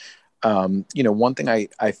chapters, one thing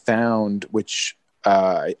I found, which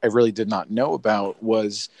I really did not know about,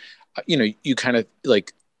 was, you kind of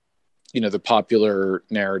like, the popular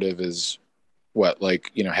narrative is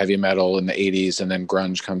heavy metal in the 80s, and then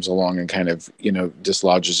grunge comes along and kind of,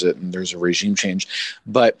 dislodges it, and there's a regime change.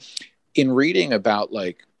 But in reading about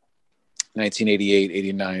 1988,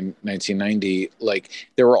 89, 1990,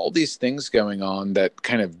 there were all these things going on that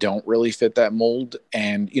kind of don't really fit that mold.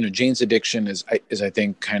 And, Jane's Addiction is I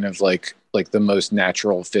think kind of like the most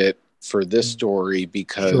natural fit for this story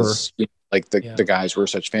because the guys were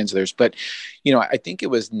such fans of theirs. But, I think it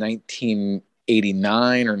was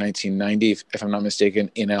 1989 or 1990, if I'm not mistaken,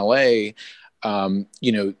 in LA,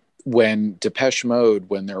 when Depeche Mode,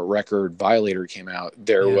 when their record Violator came out,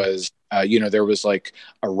 there was there was like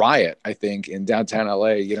a riot, I think, in downtown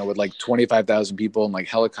LA, with like 25,000 people and like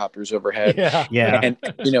helicopters overhead. And,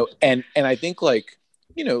 and I think I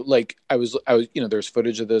was, there's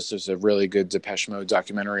footage of this. There's a really good Depeche Mode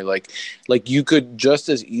documentary. Like you could just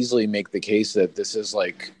as easily make the case that this is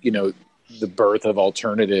the birth of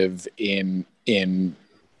alternative in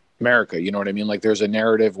America. You know what I mean? Like there's a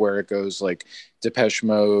narrative where it goes like Depeche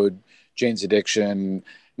Mode, Jane's Addiction,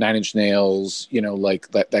 Nine Inch Nails,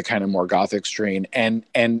 that kind of more gothic strain. And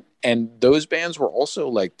those bands were also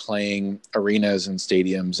like playing arenas and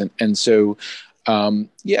stadiums. And so,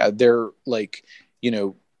 they're like,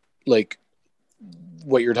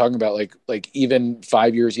 what you're talking about, like even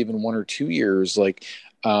 5 years, even 1 or 2 years,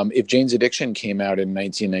 if Jane's Addiction came out in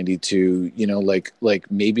 1992,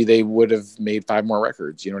 maybe they would have made 5 more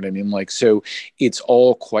records. You know what I mean? So it's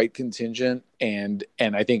all quite contingent. And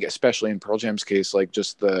I think especially in Pearl Jam's case,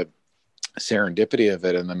 just the serendipity of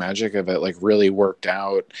it and the magic of it, really worked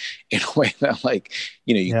out in a way that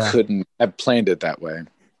you couldn't have planned it that way.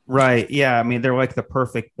 Right. Yeah. I mean, they're like the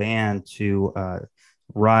perfect band to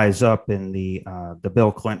rise up in the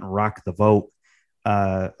Bill Clinton rock the vote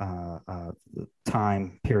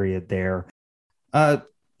time period there.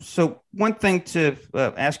 So one thing to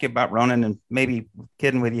ask you about Ronen, and maybe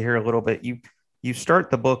kidding with you here a little bit, you start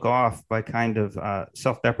the book off by kind of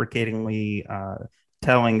self-deprecatingly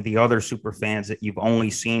telling the other super fans that you've only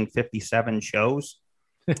seen 57 shows.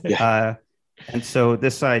 And so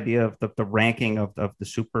this idea of the ranking of the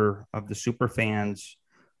super fans,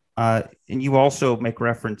 and you also make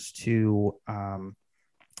reference to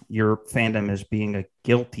your fandom as being a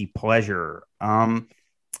guilty pleasure.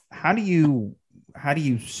 How do you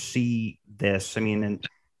see this? I mean,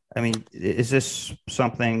 is this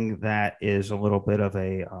something that is a little bit of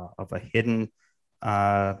a hidden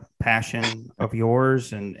passion of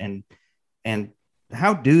yours? And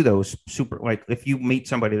how do those super, if you meet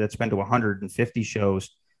somebody that's been to 150 shows,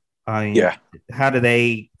 how have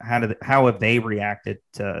they reacted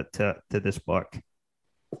to this book?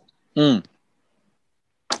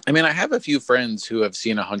 I mean, I have a few friends who have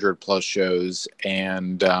seen 100+ shows,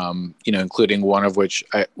 and including one of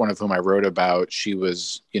whom I wrote about. She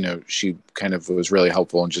was, she kind of was really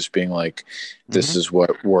helpful in just being like, "This is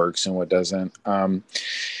what works and what doesn't." I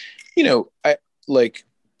like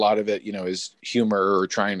a lot of it, is humor or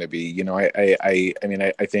trying to be.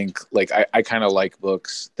 I think like I kind of like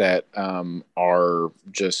books that are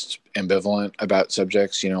just ambivalent about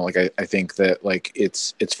subjects. Like I think that like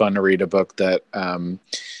it's fun to read a book that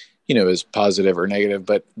is positive or negative,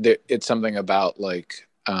 but it's something about like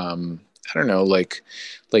I don't know, like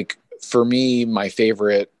for me, my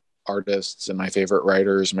favorite artists and my favorite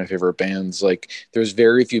writers and my favorite bands, like there's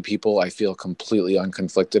very few people I feel completely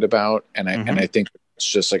unconflicted about, and I think it's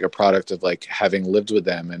just like a product of like having lived with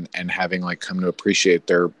them and having like come to appreciate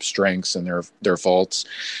their strengths and their faults.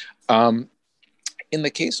 In the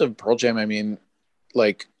case of Pearl Jam, I mean,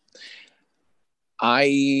 like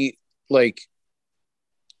I like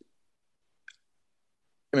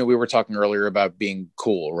I mean, we were talking earlier about being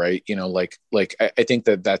cool, right? I think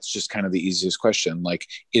that that's just kind of the easiest question. Like,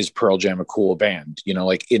 is Pearl Jam a cool band? In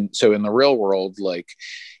the real world, like,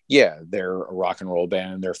 yeah, they're a rock and roll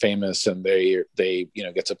band. They're famous, and they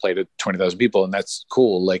get to play to 20,000 people, and that's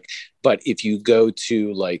cool. Like, but if you go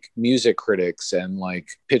to like music critics and like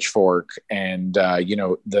Pitchfork and I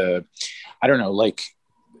don't know, like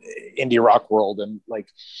indie rock world, and like,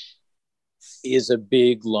 is a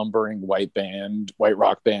big lumbering white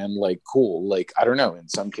rock band like cool? Like, I don't know, in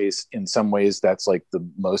some ways that's like the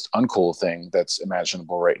most uncool thing that's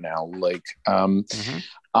imaginable right now. Like I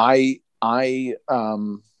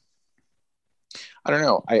don't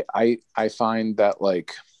know, I find that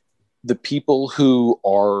like the people who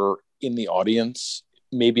are in the audience,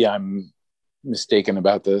 maybe I'm mistaken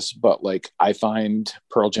about this, but like I find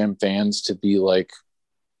Pearl Jam fans to be like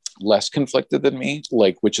less conflicted than me,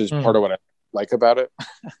 like, which is part of what I like about it.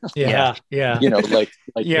 Yeah. Like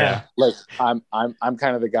I'm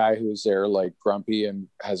kind of the guy who's there like grumpy and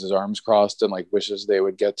has his arms crossed and like wishes they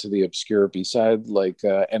would get to the obscure B-side, like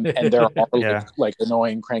and there are like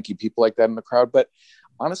annoying cranky people like that in the crowd, but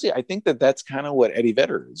honestly I think that that's kind of what Eddie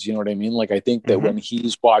Vedder is, you know what I mean? Like I think that when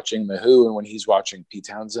he's watching The Who and when he's watching Pete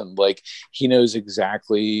Townsend, like he knows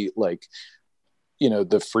exactly like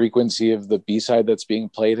the frequency of the B-side that's being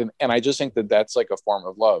played, and I just think that that's like a form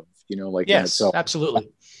of love, like yes, in itself. Absolutely.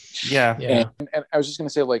 And I was just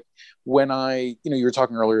gonna say, like, when I you were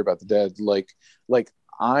talking earlier about the Dead, like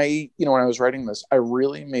I when I was writing this, I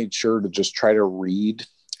really made sure to just try to read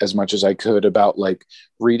as much as I could about like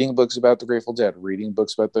reading books about the Grateful Dead, reading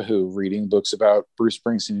books about the Who, reading books about Bruce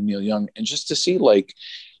Springsteen and Neil Young, and just to see like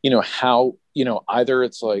how either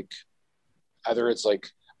it's like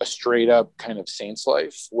a straight up kind of saint's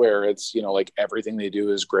life where it's like everything they do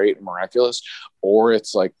is great and miraculous, or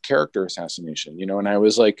it's like character assassination, and I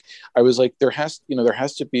was like there has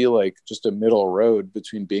to be like just a middle road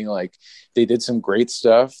between being like they did some great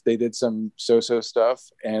stuff, they did some so-so stuff,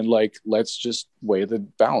 and like let's just weigh the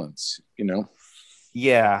balance. I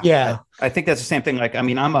think that's the same thing. Like, I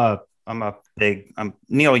mean,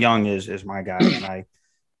 Neil Young is my guy,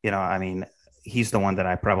 and I mean, he's the one that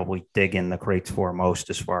I probably dig in the crates for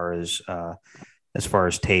most as far as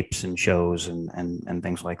tapes and shows and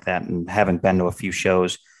things like that. And having been to a few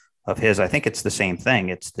shows of his, I think it's the same thing.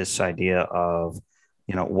 It's this idea of,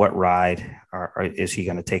 what ride is he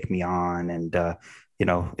going to take me on? And,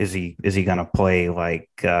 is he going to play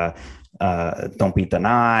like Don't Be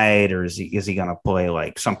Denied, or is he going to play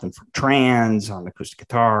like something from Trans on acoustic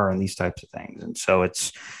guitar and these types of things? And so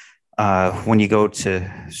it's, when you go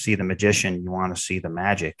to see the magician, you want to see the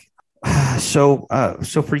magic. So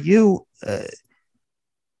for you,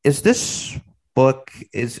 is this book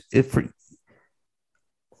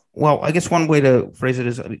well, I guess one way to phrase it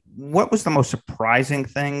is, what was the most surprising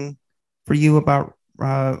thing for you about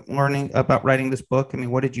learning about writing this book? I mean,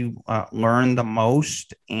 what did you learn the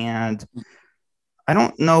most? And I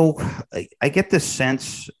don't know, I get this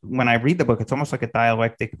sense when I read the book, it's almost like a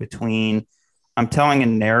dialectic between I'm telling a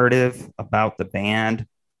narrative about the band,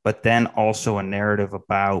 but then also a narrative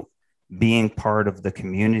about being part of the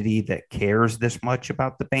community that cares this much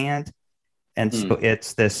about the band. And so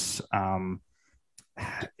it's this,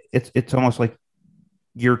 it's almost like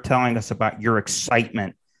you're telling us about your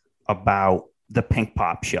excitement about the Pink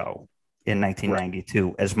Pop show in 1992,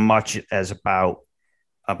 right, as much as about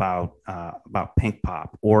Pink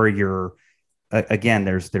Pop, or your, again,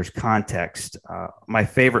 there's context. My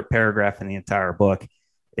favorite paragraph in the entire book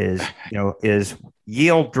is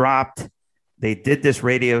Yield dropped. They did this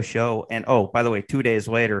radio show, and oh, by the way, 2 days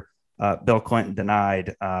later, Bill Clinton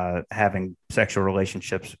denied having sexual relations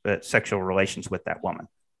with that woman.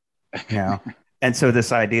 And so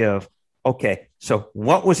this idea of, okay, so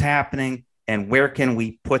what was happening and where can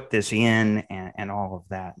we put this in, and all of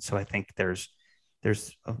that. So I think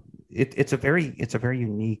it's a very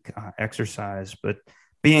unique exercise. But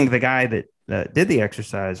being the guy that did the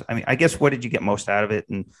exercise, I mean, I guess, what did you get most out of it,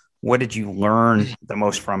 and what did you learn the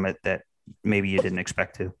most from it that maybe you didn't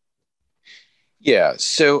expect to? Yeah,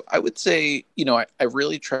 so I would say, I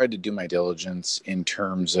really tried to do my diligence in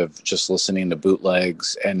terms of just listening to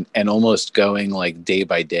bootlegs and almost going like day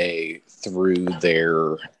by day through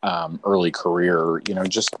their early career,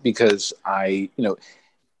 just because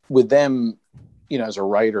with them, as a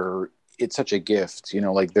writer, it's such a gift,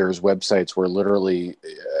 like there's websites where literally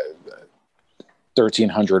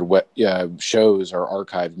 1,300 shows are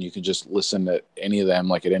archived and you can just listen to any of them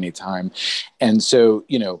like at any time. And so,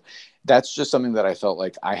 that's just something that I felt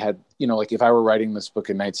like I had, like if I were writing this book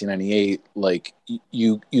in 1998, like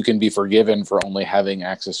you can be forgiven for only having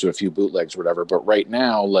access to a few bootlegs or whatever. But right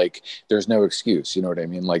now, like there's no excuse, you know what I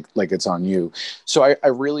mean? Like it's on you. So I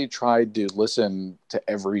really tried to listen to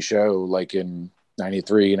every show, like in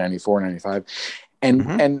 93, 94, 95. And,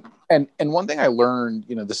 Mm-hmm. and one thing I learned,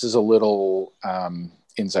 this is a little,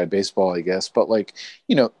 inside baseball, I guess, but like,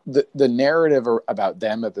 the narrative about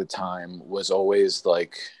them at the time was always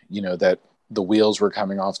like, that the wheels were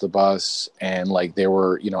coming off the bus and like they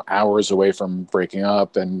were, hours away from breaking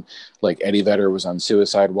up, and like Eddie Vedder was on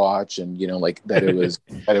suicide watch, and, like that it was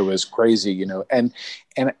crazy, and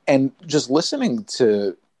just listening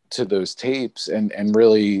to those tapes and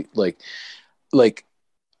really like,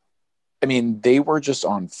 I mean, they were just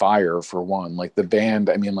on fire for one. Like the band,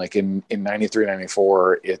 I mean, like in 93,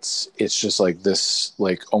 94, it's just like this,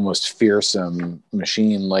 like almost fearsome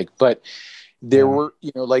machine. Like, but there were,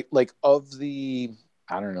 like of the,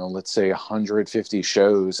 I don't know, let's say 150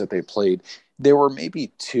 shows that they played, there were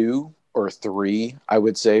maybe 2 or 3, I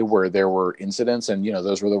would say, where there were incidents. And,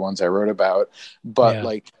 those were the ones I wrote about. But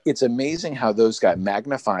like, it's amazing how those got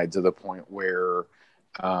magnified to the point where,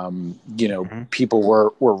 Mm-hmm. people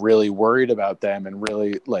were really worried about them and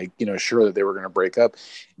really like, sure that they were going to break up.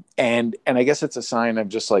 And I guess it's a sign of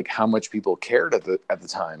just like how much people cared at the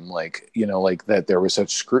time, like, like that there was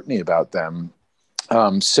such scrutiny about them.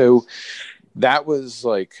 So that was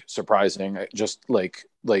like surprising. Just like,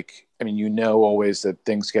 I mean, always that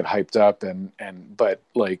things get hyped up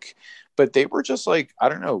but they were just like, I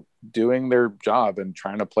don't know, doing their job and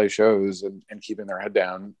trying to play shows and keeping their head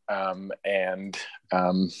down. And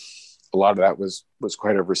a lot of that was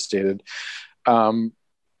quite overstated. The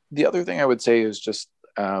other thing I would say is just,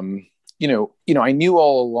 I knew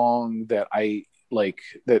all along that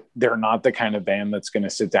that they're not the kind of band that's going to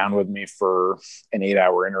sit down with me for an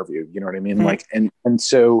 8-hour interview. You know what I mean? Mm-hmm. Like, and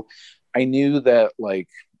so I knew that like,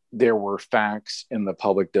 there were facts in the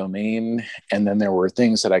public domain, and then there were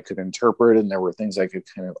things that I could interpret, and there were things I could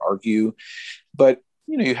kind of argue. But,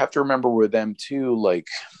 you have to remember with them too, like,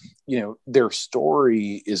 their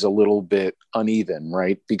story is a little bit uneven,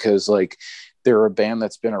 right? Because like they're a band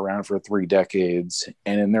that's been around for 3 decades.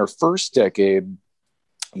 And in their first decade,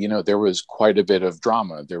 there was quite a bit of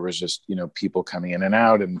drama. There was just, people coming in and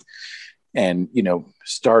out and,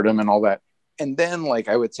 stardom and all that. And then like,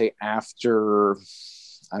 I would say after,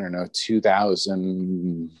 I don't know,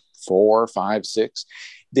 2004, 5, 6,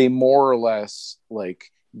 they more or less like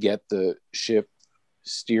get the ship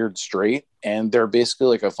steered straight, and they're basically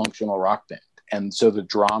like a functional rock band. And so the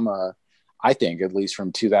drama, I think, at least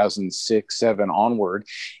from 2006, 7 onward,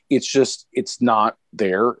 it's not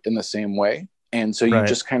there in the same way. And so you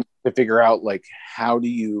just kind of have to figure out like, how do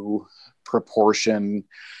you proportion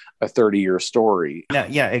a 30-year story?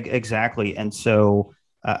 Yeah, exactly. And so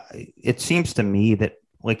it seems to me that,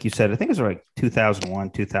 like you said, I think it was like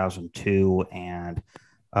 2001, 2002, and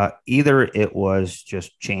either it was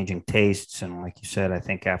just changing tastes, and like you said, I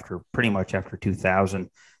think pretty much after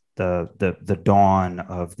 2000, the dawn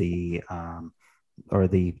of the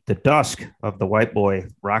dusk of the white boy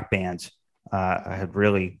rock bands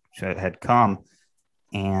had come,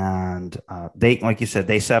 and they, like you said,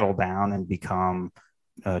 they settle down and become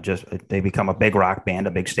they become a big rock band,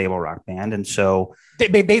 a big stable rock band. And so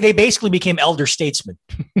they basically became elder statesmen.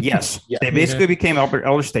 Yes. Yeah. They basically became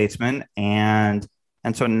elder statesmen. And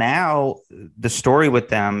so now the story with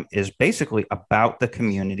them is basically about the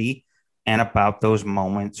community and about those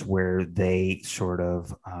moments where they sort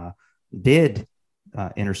of did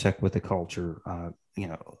intersect with the culture,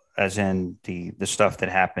 as in the stuff that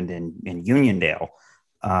happened in Uniondale,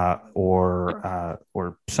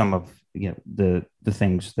 or some of the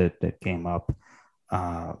things that came up,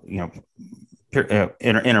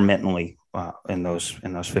 intermittently in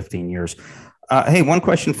those 15 years. Hey, one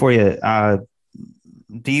question for you.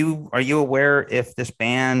 are you aware if this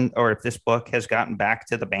band or if this book has gotten back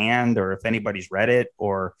to the band, or if anybody's read it,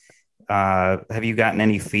 or have you gotten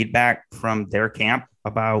any feedback from their camp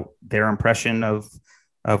about their impression of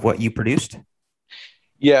what you produced?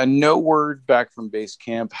 Yeah, no word back from base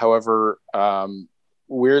camp. However,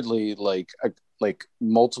 weirdly, like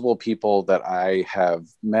multiple people that I have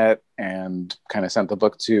met and kind of sent the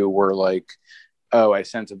book to were like, "Oh, I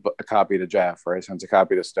sent a copy to Jeff, or I sent a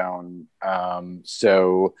copy to Stone."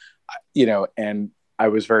 So, and I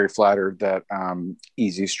was very flattered that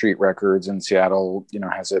Easy Street Records in Seattle,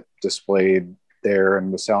 has it displayed there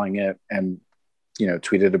and was selling it, and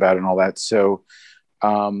tweeted about it and all that. So,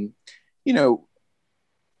 you know,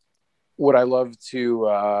 would I love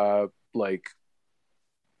to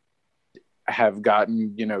have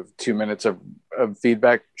gotten 2 minutes of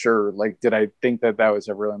feedback? Sure. Like, did I think that was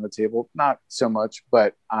ever on the table? Not so much,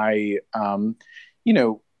 but I at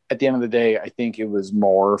the end of the day, I think it was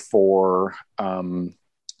more for I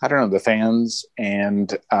don't know, the fans,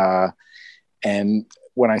 and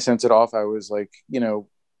when I sent it off, I was like,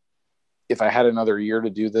 if I had another year to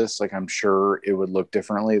do this, like, I'm sure it would look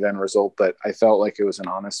differently than result, but I felt like it was an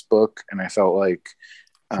honest book, and I felt like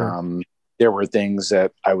sure. There were things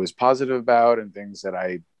that I was positive about and things that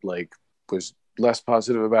I was less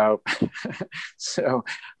positive about. So,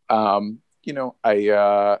 I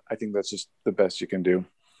think that's just the best you can do.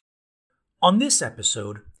 On this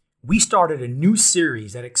episode, we started a new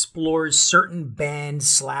series that explores certain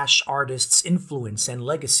bands/artists' influence and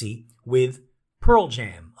legacy with Pearl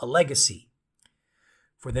Jam, a legacy.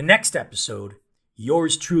 For the next episode,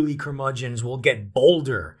 yours truly, curmudgeons, will get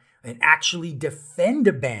bolder and actually defend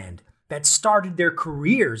a band that started their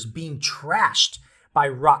careers being trashed by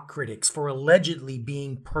rock critics for allegedly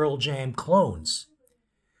being Pearl Jam clones.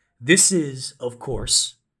 This is, of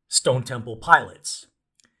course, Stone Temple Pilots.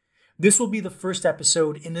 This will be the first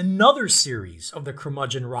episode in another series of the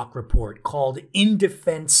Curmudgeon Rock Report called In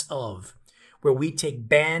Defense Of, where we take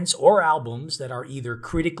bands or albums that are either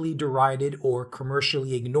critically derided or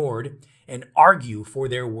commercially ignored and argue for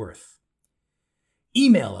their worth.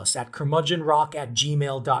 Email us at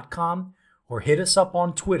curmudgeonrock@gmail.com or hit us up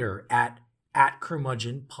on Twitter at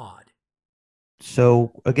curmudgeonpod.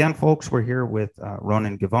 So again, folks, we're here with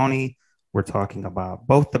Ronen Givony. We're talking about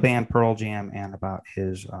both the band Pearl Jam and about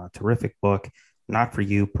his terrific book, Not For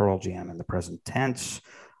You, Pearl Jam in the Present Tense.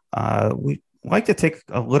 We like to take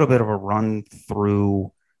a little bit of a run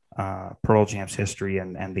through Pearl Jam's history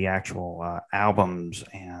and the actual albums.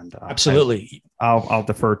 And absolutely, I'll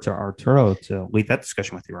defer to Arturo to lead that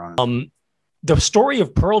discussion with you, Ronen. The story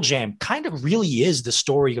of Pearl Jam kind of really is the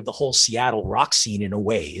story of the whole Seattle rock scene in a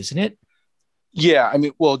way, isn't it? Yeah, I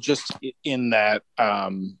mean, well, just in that,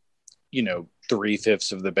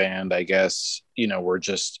 3/5 of the band, I guess, were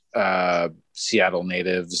just Seattle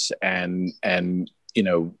natives, and I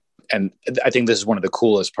think this is one of the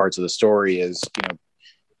coolest parts of the story is,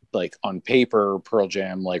 like, on paper, Pearl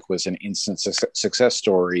Jam was an instant success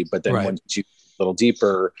story, but then once you a little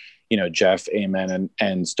deeper, Jeff Amen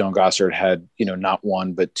and Stone Gossard had, not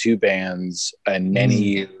one, but two bands and many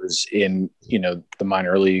years in, the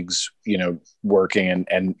minor leagues, working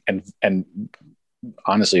and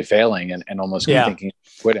honestly failing and almost thinking of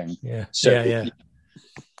quitting. Yeah. So, I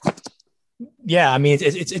mean,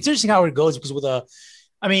 it's interesting how it goes, because with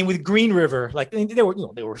Green River,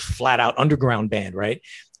 they were flat out underground band. Right.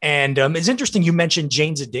 And it's interesting. You mentioned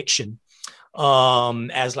Jane's Addiction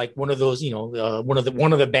as one of those, one of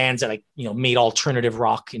the bands that made alternative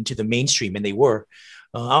rock into the mainstream. And they were,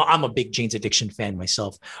 I'm a big Jane's Addiction fan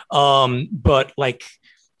myself. But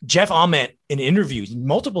Jeff Ament in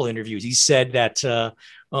multiple interviews, he said that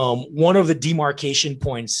one of the demarcation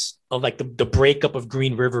points of the breakup of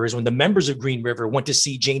Green River is when the members of Green River went to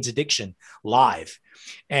see Jane's Addiction live,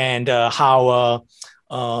 and how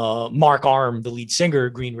Mark Arm, the lead singer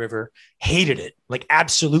of Green River, hated it,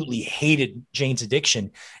 absolutely hated Jane's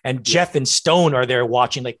Addiction. And Jeff and Stone are there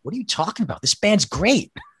watching, what are you talking about? This band's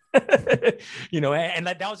great. And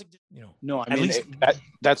that was, no, I mean,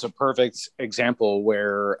 that's a perfect example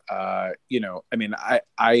where, I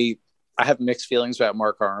have mixed feelings about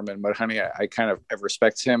Mark Arm and Mudhoney. I kind of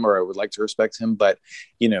respect him, or I would like to respect him, but,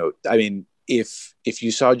 I mean, if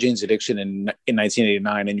you saw Jane's Addiction in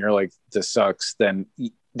 1989 and you're like, this sucks, then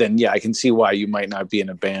yeah, I can see why you might not be in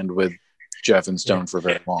a band with Jeff and Stone for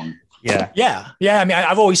very long. Yeah. I mean,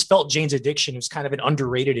 I've always felt Jane's Addiction was kind of an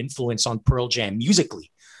underrated influence on Pearl Jam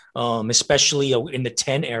musically, especially in the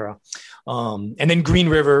 10 era. And then Green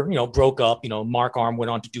River, broke up. Mark Arm went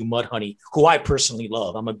on to do Mudhoney, who I personally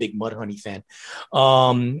love. I'm a big Mudhoney fan.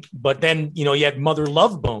 But then, you had Mother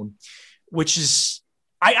Love Bone, which is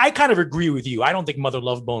I kind of agree with you. I don't think Mother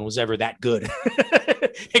Love Bone was ever that good,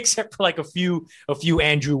 except for like a few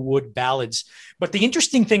Andrew Wood ballads. But the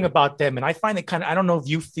interesting thing about them, and I find it kind of, I don't know if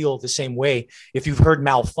you feel the same way, if you've heard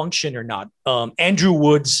Malfunction or not. Andrew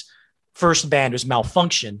Wood's first band was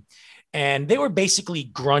Malfunction, and they were basically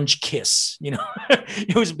grunge Kiss.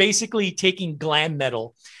 It was basically taking glam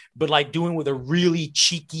metal, but like doing with a really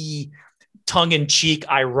cheeky, tongue-in-cheek,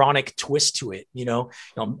 ironic twist to it.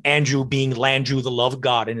 Andrew being Landrew, the love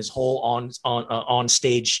god, and his whole on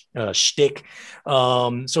stage shtick.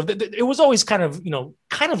 It was always kind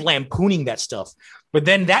of lampooning that stuff. But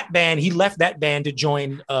then that band, he left that band to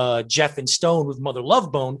join Jeff and Stone with Mother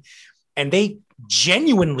Love Bone, and they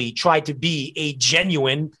genuinely tried to be a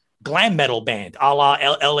genuine glam metal band, a la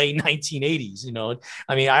LA 1980s.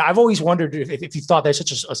 I mean, I've always wondered if you thought there's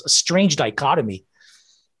such a strange dichotomy.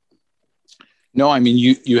 No, I mean,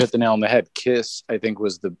 you hit the nail on the head. Kiss, I think,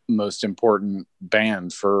 was the most important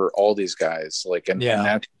band for all these guys. Like, and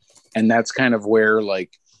that's kind of where,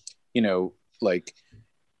 like, I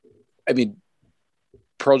mean,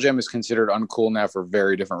 Pearl Jam is considered uncool now for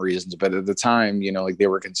very different reasons, but at the time, like they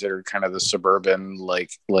were considered kind of the suburban,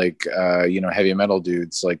 heavy metal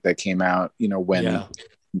dudes, like that came out, when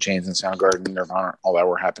Chains and Soundgarden and Nirvana, all that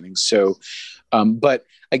were happening. So, but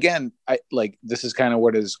again, this is kind of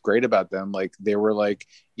what is great about them. Like they were like,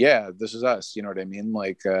 yeah, this is us. You know what I mean?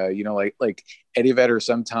 Like, like Eddie Vedder,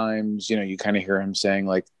 sometimes, you kind of hear him saying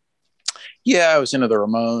like, yeah, I was into the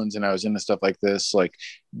Ramones and I was into stuff like this. Like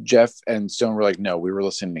Jeff and Stone were like, no, we were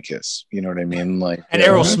listening to Kiss. You know what I mean? Like, and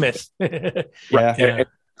Aerosmith. Right.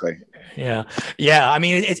 Yeah. I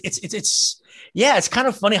mean, it's kind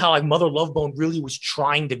of funny how like Mother Love Bone really was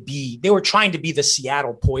trying to be the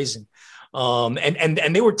Seattle Poison.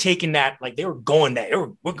 And they were taking that, like they were going that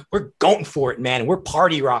we're going for it, man. And we're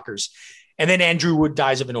party rockers. And then Andrew Wood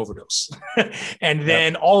dies of an overdose. And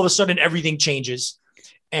then all of a sudden everything changes.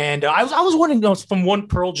 And I was wondering, from one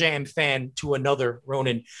Pearl Jam fan to another,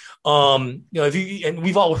 Ronen, and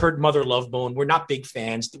we've all heard Mother Love Bone. We're not big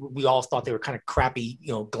fans. We all thought they were kind of crappy,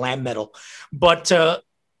 glam metal. But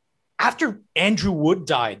after Andrew Wood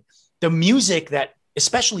died, the music that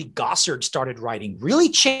especially Gossard started writing really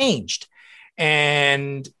changed.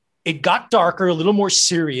 And it got darker, a little more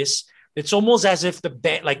serious. It's almost as if the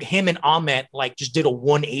band, like him and Ahmet, like just did a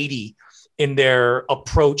 180 in their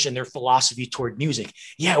approach and their philosophy toward music.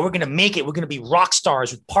 Yeah, we're going to make it. We're going to be rock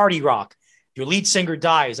stars with party rock. Your lead singer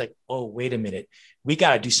dies. Like, oh, wait a minute. We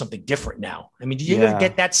got to do something different now. I mean, do you ever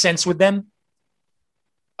get that sense with them?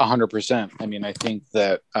 100%. I mean, I think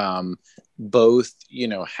that both,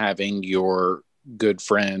 having your good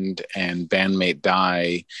friend and bandmate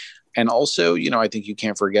die, and also, I think you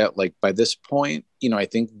can't forget, like by this point, I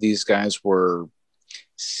think these guys were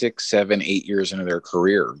 6, 7, 8 years into their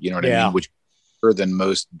career, you know what I mean? Which are than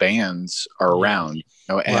most bands are around,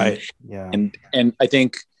 and and I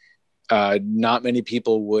think not many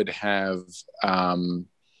people would have,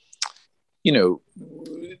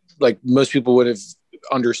 like most people would have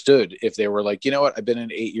understood if they were like, you know what, I've been in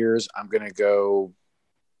 8 years, I'm gonna go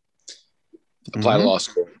apply to law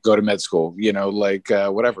school, go to med school,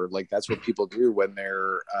 whatever. Like that's what people do when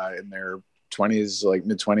they're in their 20s, like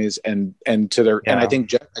mid 20s, and and I think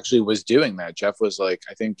Jeff actually was doing that. Jeff was like,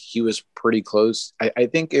 I think he was pretty close. I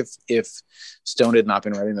think if Stone had not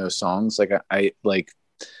been writing those songs, like I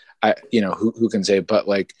who can say, but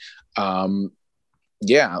like like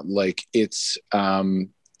it's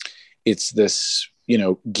this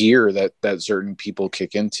gear that certain people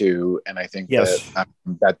kick into, and I think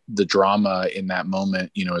that the drama in that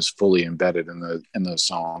moment is fully embedded in those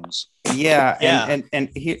songs. And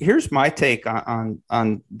here's my take on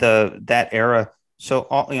that era. So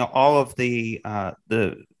all of the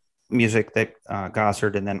music that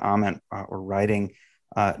Gossard and then Ament were writing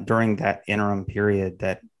during that interim period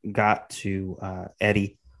that got to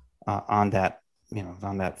Eddie on that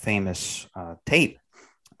famous tape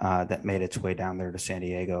that made its way down there to San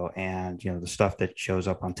Diego, and the stuff that shows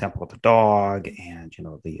up on Temple of the Dog, and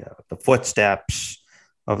the Footsteps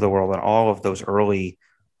of the World, and all of those early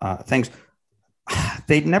things,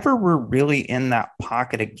 they never were really in that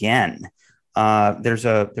pocket again. There's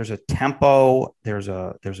a tempo, there's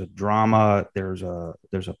a drama, there's a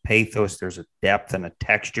pathos, there's a depth and a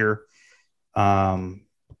texture,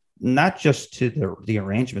 not just to the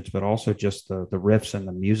arrangements, but also just the riffs and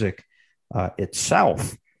the music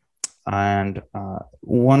itself. And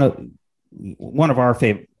one of our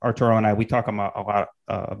favorite, Arturo and I, we talk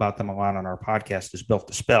about them a lot on our podcast, is Built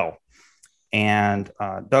to Spill. And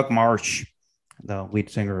Doug Marsh, the lead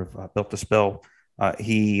singer of Built to Spill,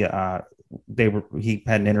 he had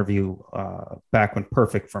an interview back when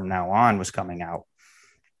Perfect From Now On was coming out,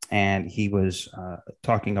 and he was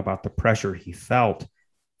talking about the pressure he felt,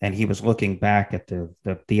 and he was looking back at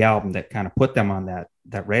the album that kind of put them on that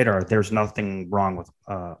radar. There's nothing wrong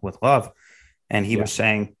with love, and he was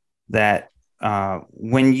saying that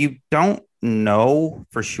when you don't know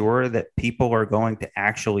for sure that people are going to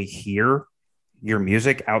actually hear your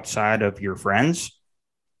music outside of your friends,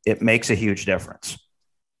 it makes a huge difference.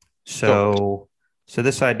 So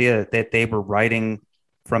this idea that they were writing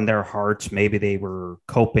from their hearts, maybe they were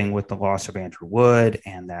coping with the loss of Andrew Wood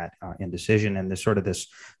and that indecision, and this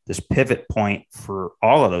pivot point for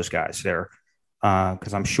all of those guys there.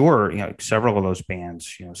 Because I'm sure, several of those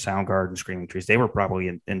bands, Soundgarden, Screaming Trees, they were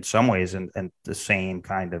probably in some ways in the same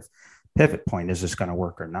kind of pivot point. Is this going to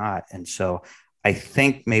work or not? And so I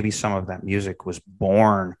think maybe some of that music was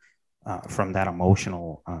born from that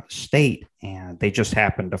emotional state, and they just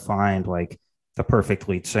happened to find like the perfect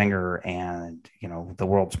lead singer, and the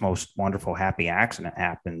world's most wonderful happy accident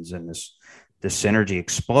happens, and this synergy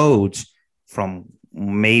explodes from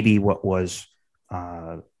maybe what was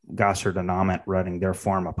Gossard and Ament running their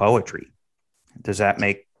form of poetry. Does that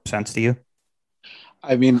make sense to you?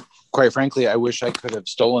 I mean, quite frankly, I wish I could have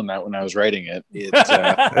stolen that when I was writing it.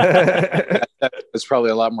 It's probably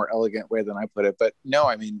a lot more elegant way than I put it. But no,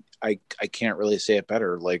 I mean, I can't really say it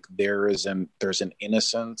better. Like there's an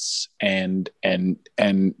innocence and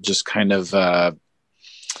just kind of a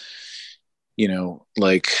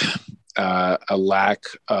lack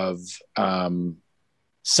of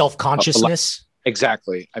self-consciousness.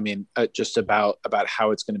 Exactly. I mean, just about how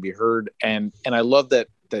it's going to be heard, and I love that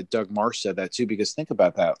Doug Marsh said that too, because think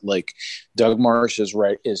about that. Like Doug Marsh is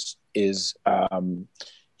right.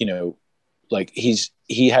 Like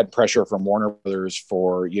he had pressure from Warner Brothers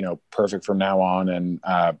for Perfect from Now On and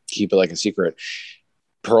Keep It Like a Secret.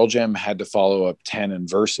 Pearl Jam had to follow up 10 and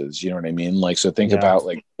Verses. You know what I mean? Like so, think about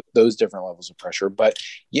like those different levels of pressure. But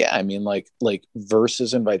yeah, I mean, like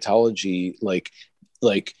Verses and Vitalogy, like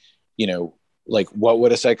what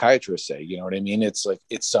would a psychiatrist say? You know what I mean? It's like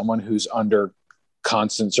it's someone who's under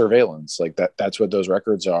constant surveillance. Like that's what those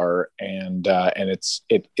records are, and it's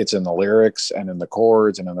in the lyrics and in the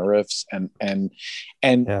chords and in the riffs and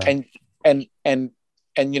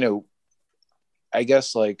I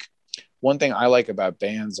guess like one thing I like about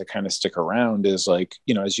bands that kind of stick around is like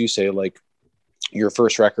as you say, like your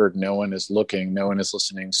first record, no one is looking, no one is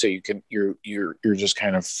listening, so you're just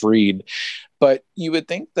kind of freed. But you would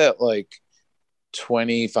think that like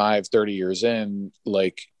 25-30 years in,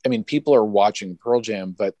 like I mean people are watching Pearl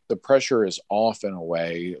Jam, but the pressure is off in a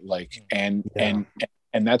way, like and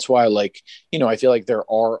that's why like I feel like there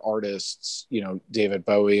are artists, David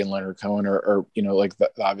Bowie and Leonard Cohen are like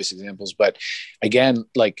the obvious examples, but again,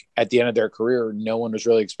 like at the end of their career, no one was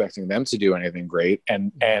really expecting them to do anything great,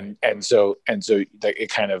 and so it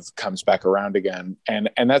kind of comes back around again, and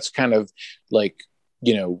that's kind of like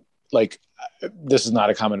like this is not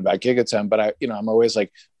a comment about Gigaton, but I'm always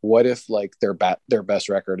like, what if like their best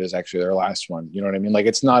record is actually their last one? You know what I mean? Like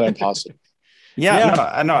it's not impossible. No,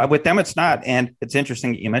 I know with them it's not, and it's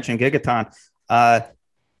interesting you mentioned Gigaton.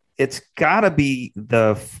 It's got to be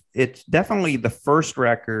it's definitely the first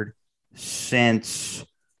record since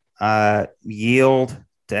Yield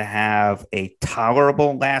to have a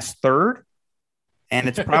tolerable last third, and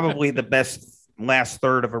it's probably the best last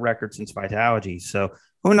third of a record since Vitalogy. So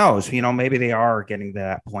who knows? Maybe they are getting to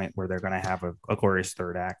that point where they're going to have a glorious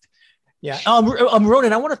third act. Yeah.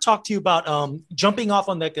 Ronen, I want to talk to you about jumping off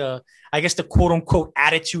on like I guess the quote unquote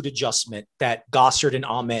attitude adjustment that Gossard and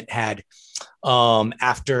Ament had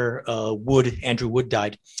after Andrew Wood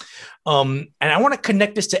died. And I want to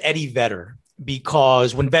connect this to Eddie Vedder,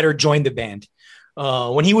 because when Vedder joined the band,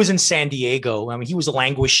 when he was in San Diego, I mean, he was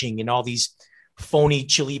languishing in all these phony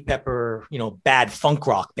Chili Pepper, bad funk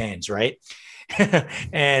rock bands, right?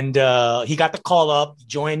 And he got the call up, he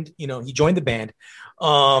joined the band.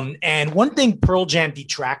 And one thing Pearl Jam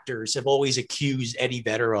detractors have always accused Eddie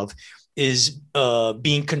Vedder of is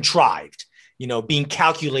being contrived, being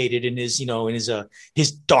calculated in his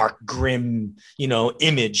dark, grim,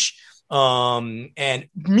 image. And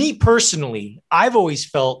me personally, I've always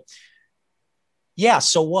felt, yeah,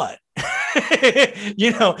 so what?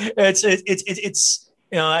 Yes.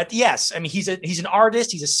 I mean, he's an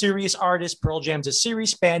artist. He's a serious artist. Pearl Jam's a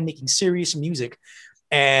serious band making serious music,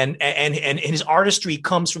 and his artistry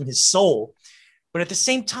comes from his soul. But at the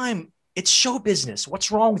same time, it's show business.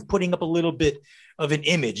 What's wrong with putting up a little bit of an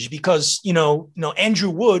image? Because Andrew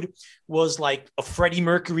Wood was like a Freddie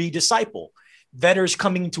Mercury disciple. Vedder's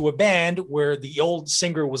coming into a band where the old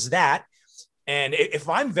singer was that. And if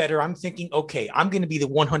I'm Vedder, I'm thinking, okay, I'm going to be the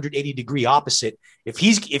 180 degree opposite. If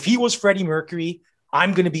he was Freddie Mercury,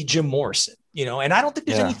 I'm going to be Jim Morrison. And I don't think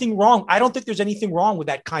there's anything wrong. I don't think there's anything wrong with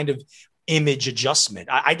that kind of image adjustment.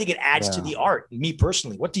 I think it adds to the art. Me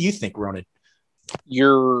personally, what do you think, Ronen?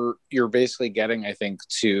 You're basically getting, I think,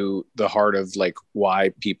 to the heart of like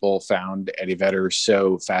why people found Eddie Vedder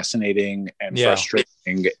so fascinating and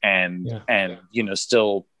frustrating and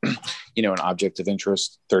still an object of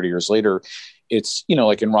interest 30 years later. It's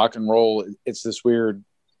like in rock and roll, it's this weird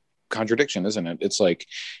contradiction, isn't it? It's like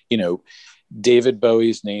David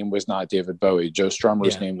Bowie's name was not David Bowie, Joe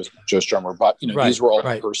Strummer's name was Joe Strummer, but these were all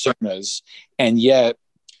personas, and yet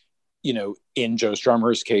in Joe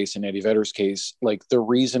Strummer's case and Eddie Vedder's case, like the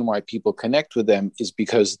reason why people connect with them is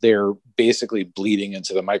because they're basically bleeding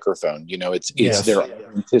into the microphone. It's their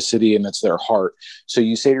authenticity and it's their heart. So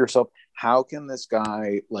you say to yourself, how can this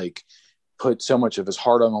guy like put so much of his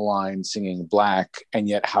heart on the line singing Black, and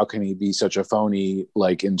yet how can he be such a phony,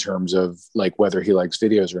 like in terms of like whether he likes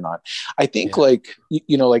videos or not? I think like I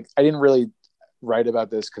didn't really write about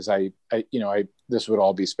this because I this would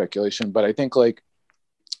all be speculation, but I think like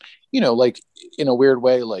like in a weird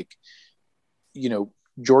way, like,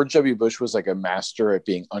 George W. Bush was like a master at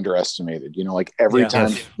being underestimated, like every time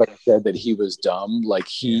somebody said that he was dumb, like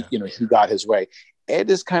he got his way. Ed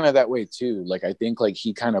is kind of that way too. Like, I think like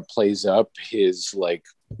he kind of plays up his like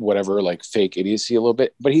whatever, like fake idiocy a little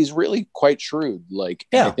bit, but he's really quite shrewd. Like,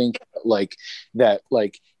 I think like that,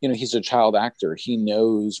 like, he's a child actor. He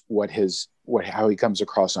knows how he comes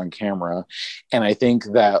across on camera. And I think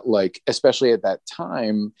that like, especially at that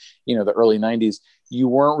time, the early 90s, you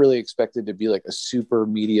weren't really expected to be like a super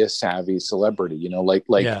media savvy celebrity,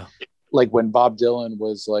 like when Bob Dylan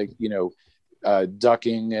was like,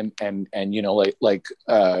 ducking and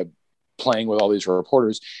playing with all these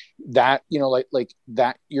reporters, that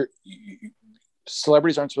that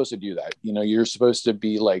celebrities aren't supposed to do that. You're supposed to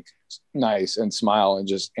be like nice and smile and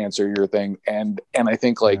just answer your thing, and I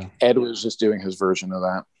think like Ed was just doing his version of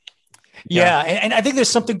that. And I think there's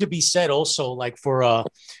something to be said also, like for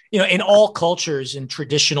in all cultures in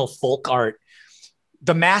traditional folk art,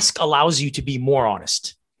 the mask allows you to be more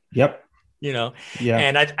honest.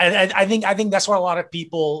 And I think that's what a lot of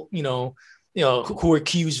people, who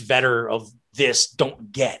accuse Vedder of this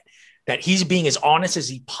don't get, that he's being as honest as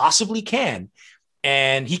he possibly can.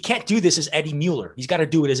 And he can't do this as Eddie Mueller. He's got to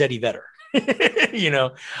do it as Eddie Vedder, but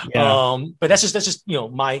that's just,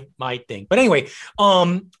 my thing. But anyway,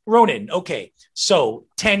 Ronen. Okay. So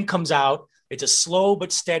 10 comes out. It's a slow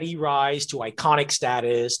but steady rise to iconic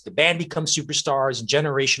status. The band becomes superstars and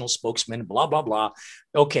generational spokesmen, blah, blah, blah.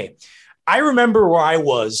 Okay. I remember where I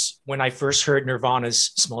was when I first heard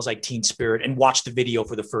Nirvana's Smells Like Teen Spirit and watched the video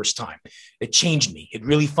for the first time. It changed me. It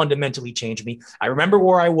really fundamentally changed me. I remember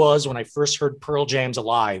where I was when I first heard Pearl Jam's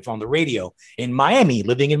Alive on the radio in Miami,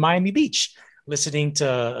 living in Miami Beach, listening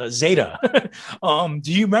to Zeta. Do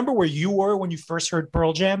you remember where you were when you first heard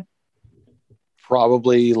Pearl Jam?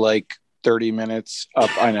 Probably like 30 minutes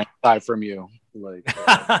up on side from you. Like,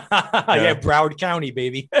 Broward County,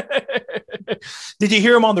 baby. Did you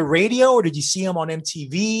hear him on the radio, or did you see him on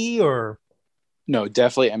MTV? Or no,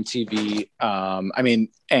 definitely MTV. I mean,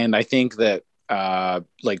 and I think that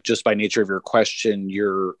like just by nature of your question,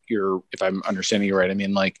 you're if I'm understanding you right, I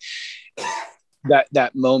mean like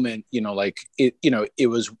that moment, like it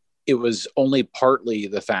was only partly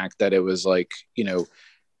the fact that it was like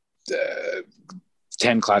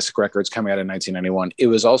 10 classic records coming out in 1991. It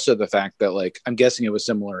was also the fact that, like, I'm guessing it was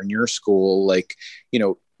similar in your school, like,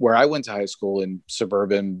 where I went to high school in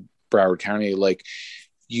suburban Broward County, like,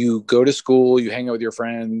 you go to school, you hang out with your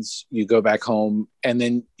friends, you go back home, and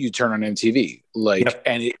then you turn on MTV. Like,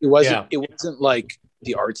 and it wasn't like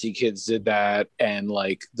the artsy kids did that and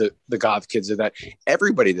like the goth kids did that.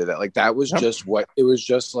 Everybody did that. Like, that was just what it was,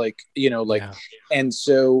 just like, and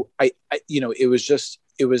so I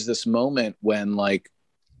it was this moment when like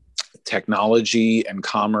technology and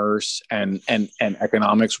commerce and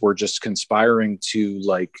economics were just conspiring to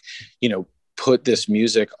like, put this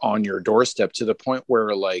music on your doorstep to the point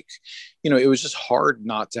where like, it was just hard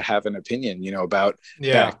not to have an opinion, about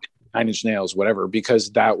back 9 Inch Nails, whatever,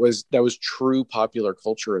 because that was true popular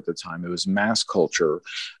culture at the time. It was mass culture.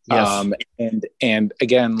 And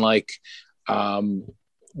again, like,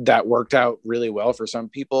 that worked out really well for some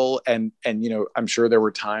people. And, I'm sure there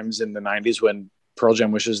were times in the 90s when Pearl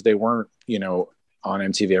Jam wishes they weren't, on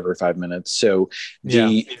MTV every 5 minutes. So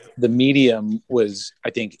the medium was,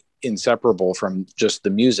 I think, inseparable from just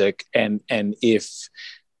the music. And if,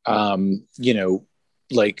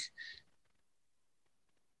 like,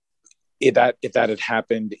 if that had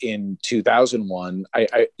happened in 2001,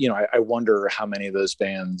 I wonder how many of those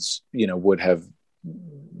bands, would have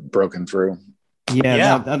broken through. Yeah,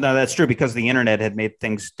 Yeah. no, that's true because the internet had made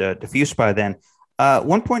things diffuse by then.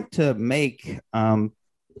 One point to make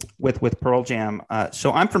with Pearl Jam.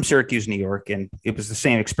 So I'm from Syracuse, New York, and it was the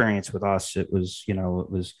same experience with us. It was,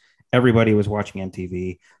 everybody was watching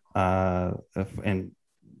MTV,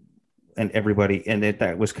 and everybody, and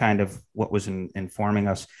that was kind of what was informing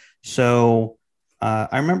us. So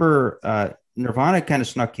I remember Nirvana kind of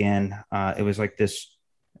snuck in. It was like this,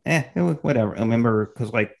 it was whatever. I remember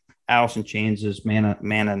because like Alice in Chains' Man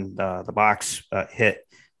in the Box hit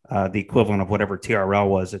the equivalent of whatever TRL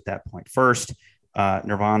was at that point. First,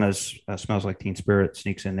 Nirvana's Smells Like Teen Spirit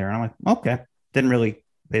sneaks in there, and I'm like, okay, didn't really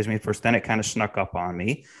phase me at first. Then it kind of snuck up on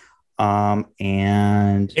me.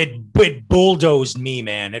 And it bulldozed me,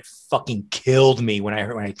 man. It fucking killed me when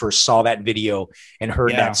I first saw that video and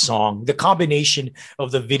heard that song. The combination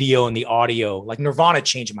of the video and the audio, like Nirvana,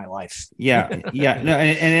 changed my life. No, and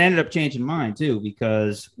it ended up changing mine too,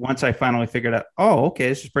 because once I finally figured out, oh, okay,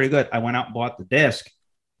 this is pretty good, I went out and bought the disc.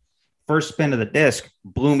 First spin of the disc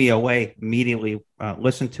blew me away. Immediately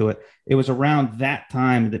listened to it. It was around that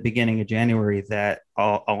time, the beginning of January, that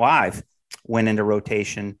Alive went into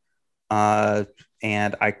rotation. And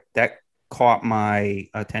that caught my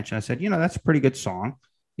attention. I said, that's a pretty good song.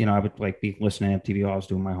 I would like be listening to MTV while I was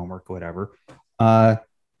doing my homework or whatever.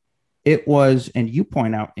 It was, and you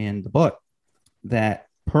point out in the book that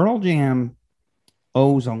Pearl Jam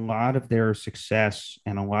owes a lot of their success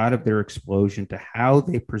and a lot of their explosion to how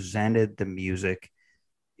they presented the music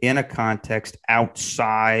in a context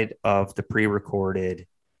outside of the pre-recorded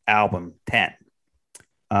album 10.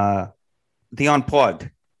 The Unplugged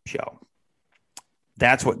show.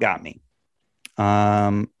 That's what got me.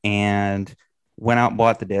 And went out and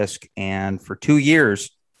bought the disc. And for 2 years,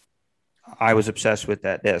 I was obsessed with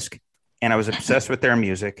that disc. And I was obsessed with their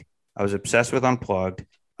music. I was obsessed with Unplugged.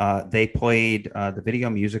 They played the Video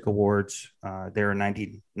Music Awards there in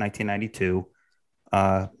 1992.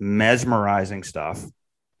 Mesmerizing stuff.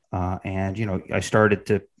 And, I started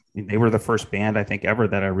to, they were the first band, I think, ever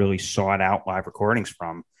that I really sought out live recordings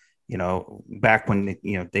from. Back when,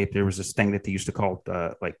 there was this thing that they used to call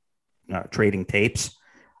trading tapes.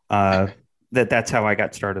 That's how I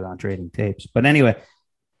got started on trading tapes. But anyway,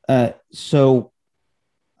 so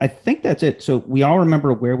I think that's it. So we all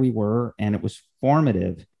remember where we were, and it was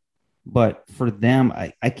formative. But for them,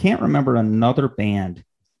 I can't remember another band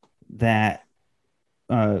that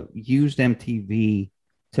used MTV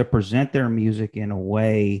to present their music in a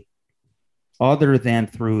way other than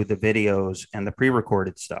through the videos and the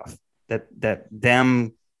pre-recorded stuff. That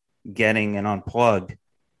them getting an Unplugged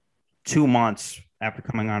 2 months after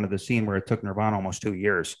coming onto the scene, where it took Nirvana almost 2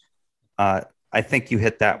 years. I think you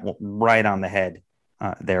hit that right on the head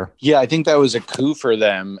there. Yeah, I think that was a coup for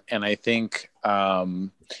them. And I think,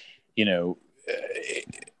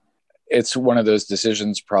 it's one of those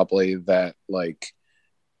decisions probably that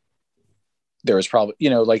there was probably,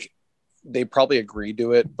 they probably agreed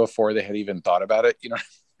to it before they had even thought about it.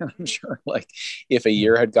 I'm sure if a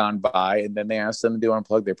year had gone by and then they asked them to do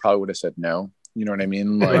Unplugged, they probably would have said no. You know what I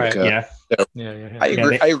mean? Right. So I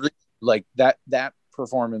agree. I agree. That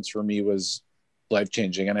performance for me was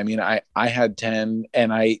life-changing. And I mean, I had 10,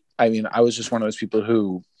 and I was just one of those people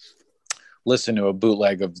who listened to a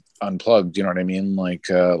bootleg of Unplugged. You know what I mean?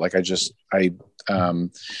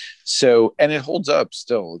 So, and it holds up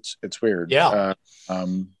still. It's weird. Yeah.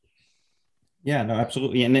 Yeah, no,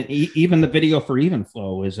 absolutely. And then even the video for Even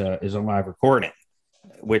Flow is a live recording,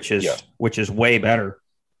 which is way better.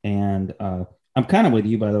 And I'm kind of with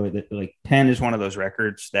you, by the way, that 10 is one of those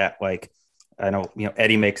records that I know,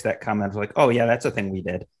 Eddie makes that comment like, oh yeah, that's a thing we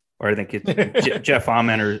did. Or I think it's Jeff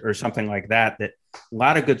Amen or something like that, that a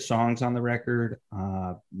lot of good songs on the record.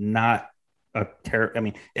 Not a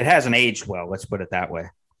it hasn't aged well. Let's put it that way.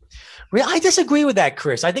 I disagree with that,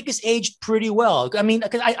 Chris. I think it's aged pretty well. I mean,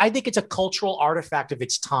 because I think it's a cultural artifact of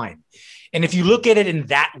its time. And if you look at it in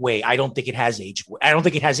that way, I don't think it has aged. I don't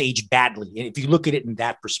think it has aged badly. And if you look at it in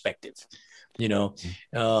that perspective,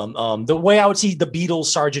 the way I would see the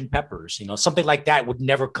Beatles, Sgt. Pepper's, something like that would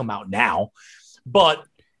never come out now, but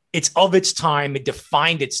it's of its time. It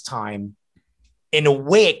defined its time. In a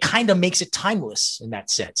way, it kind of makes it timeless in that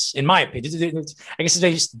sense, in my opinion. I guess it's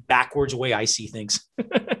just backwards way I see things.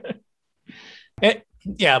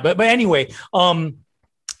 Yeah, but anyway,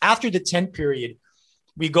 after the 10 period,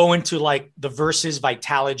 we go into the Versus,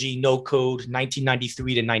 Vitalogy, No Code,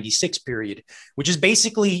 1993 to 96 period, which is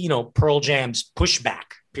basically, Pearl Jam's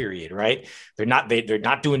pushback period, right? They're not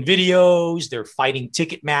doing videos. They're fighting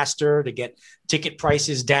Ticketmaster to get ticket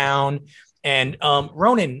prices down. And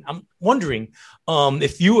Ronen, I'm wondering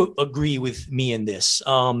if you agree with me in this.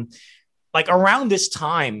 Around this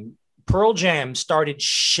time, Pearl Jam started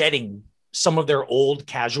shedding some of their old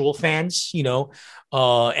casual fans,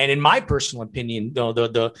 and in my personal opinion,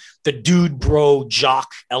 the dude bro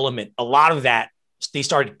jock element, a lot of that they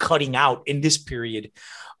started cutting out in this period,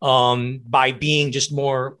 by being just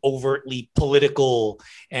more overtly political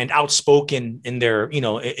and outspoken in their,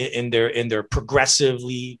 in their progressive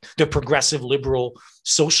liberal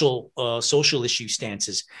social issue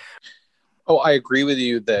stances. Oh, I agree with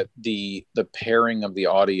you that the pairing of the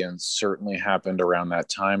audience certainly happened around that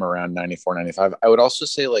time, around 94, 95. I would also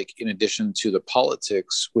say, like, in addition to the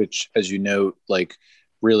politics, which, as you know, like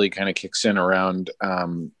really kind of kicks in around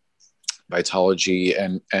Vitology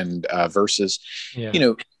and Versus,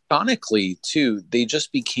 sonically too, they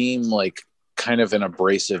just became like kind of an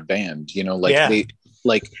abrasive band, they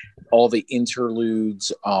like all the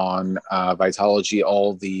interludes on Vitology,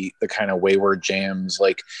 all the kind of wayward jams,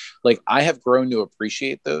 like I have grown to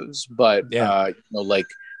appreciate those, but like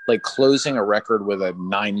closing a record with a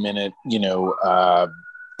 9-minute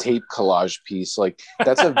tape collage piece, like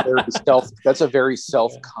that's a very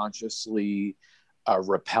self-consciously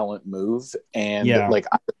repellent move, and like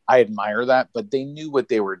I admire that, but they knew what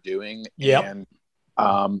they were doing, and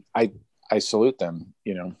I salute them.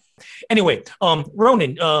 Anyway,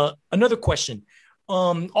 Ronen, another question.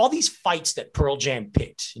 All these fights that Pearl Jam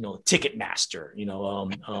picked, Ticketmaster,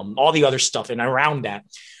 all the other stuff, and around that,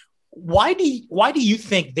 why do you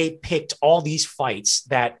think they picked all these fights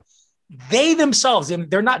that they themselves,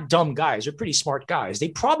 and they're not dumb guys, they're pretty smart guys, they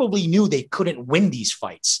probably knew they couldn't win these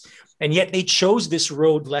fights, and yet they chose this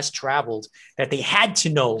road less traveled that they had to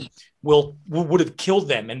know would have killed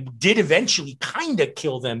them, and did eventually kind of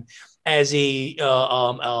kill them as a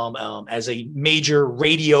major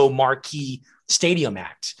radio marquee stadium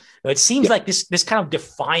act. It seems like this kind of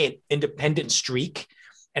defiant independent streak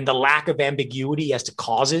and the lack of ambiguity as to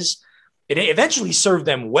causes, it eventually served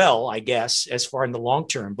them well, I guess, as far in the long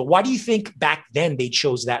term. But why do you think back then they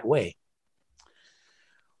chose that way?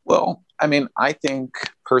 Well, I mean, I think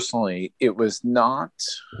personally it was not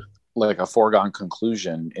like a foregone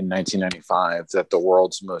conclusion in 1995 that the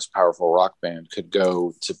world's most powerful rock band could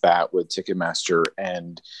go to bat with Ticketmaster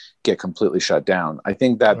and get completely shut down. I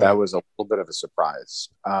think that that was a little bit of a surprise.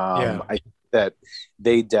 I think that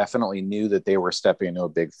they definitely knew that they were stepping into a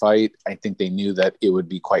big fight. I think they knew that it would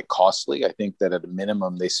be quite costly. I think that at a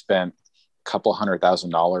minimum they spent a couple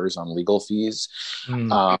 $100,000 on legal fees.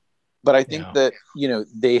 But I think that,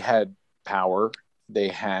 they had power. They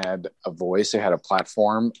had a voice, they had a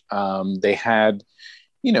platform. They had,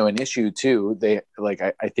 an issue too.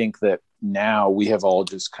 I think that now we have all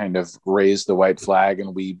just kind of raised the white flag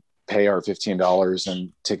and we pay our $15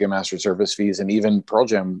 in Ticketmaster service fees, and even Pearl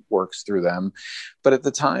Jam works through them. But at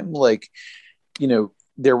the time,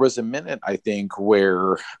 there was a minute, I think,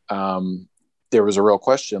 where there was a real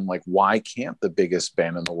question, like, why can't the biggest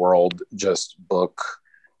band in the world just book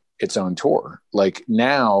its own tour? Like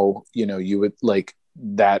now, you would like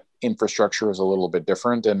that infrastructure is a little bit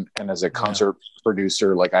different. And as a concert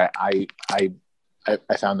producer, like I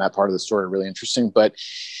found that part of the story really interesting, but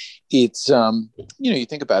it's, you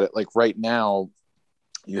think about it, like right now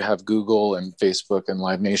you have Google and Facebook and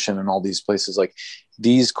Live Nation and all these places, like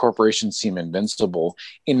these corporations seem invincible.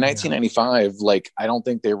 In 1995, like, I don't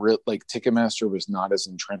think like Ticketmaster was not as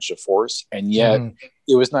entrenched a force, and yet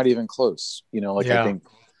it was not even close, I think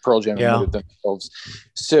Pearl Jam admitted themselves.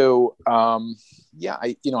 So,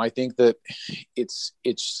 I think that it's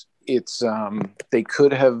they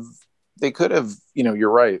could have, you're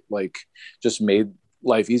right, like just made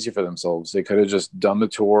life easy for themselves. They could have just done the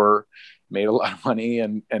tour, made a lot of money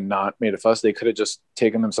and not made a fuss. They could have just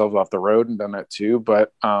taken themselves off the road and done that too.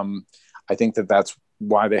 But I think that that's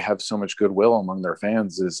why they have so much goodwill among their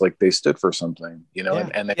fans, is like they stood for something,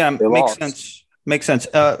 and they makes lost. sense. Makes sense.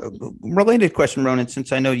 Related question, Ronen,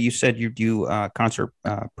 since I know you said you do concert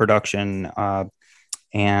production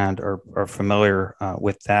and are familiar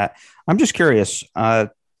with that, I'm just curious.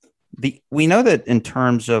 We know that in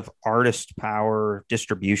terms of artist power,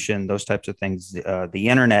 distribution, those types of things, the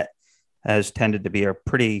internet has tended to be a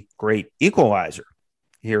pretty great equalizer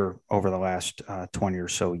here over the last 20 or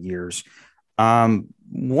so years.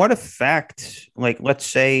 What effect, like, let's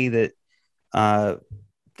say that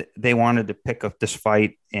they wanted to pick up this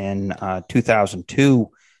fight in 2002,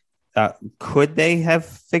 could they have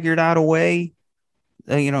figured out a way,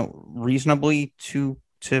 reasonably to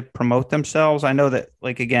promote themselves? I know that,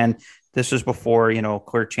 like, again, this is before,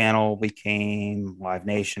 Clear Channel became Live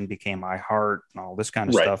Nation, became iHeart and all this kind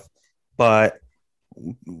of stuff. But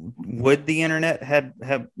would the internet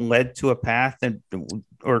have led to a path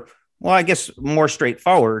or Well, I guess more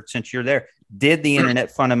straightforward since you're there. Did the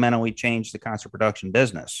internet fundamentally change the concert production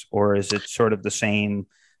business, or is it sort of the same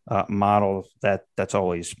model that's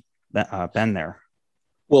always been there?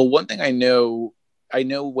 Well, one thing I know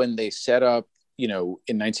when they set up, in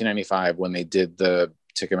 1995, when they did the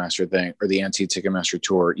Ticketmaster thing or the anti-Ticketmaster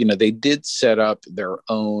tour, they did set up their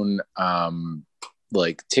own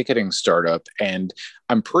like ticketing startup, and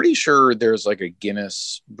I'm pretty sure there's like a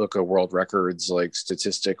Guinness Book of World Records like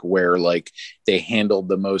statistic where like they handled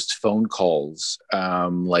the most phone calls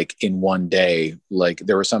like in one day. Like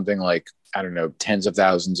there was something like, I don't know, tens of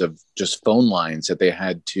thousands of just phone lines that they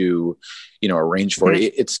had to arrange for.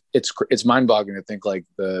 It's mind-boggling to think like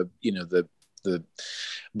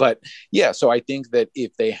but yeah, so I think that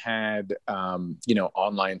if they had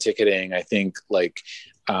online ticketing, I think like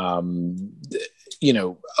a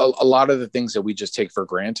lot of the things that we just take for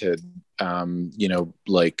granted,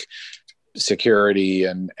 like security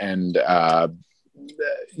and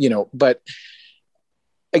but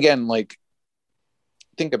again, like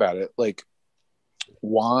think about it, like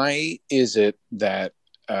why is it that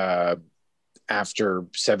after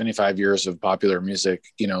 75 years of popular music,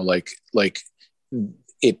 like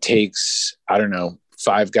it takes, I don't know,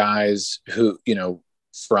 five guys who,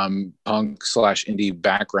 from punk / indie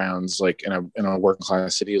backgrounds, like in a working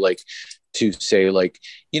class city, like to say like,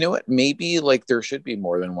 what, maybe like there should be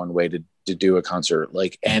more than one way to do a concert.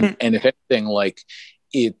 Like, and if anything, like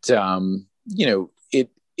it,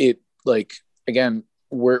 it like, again,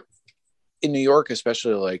 we're in New York,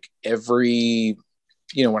 especially like every,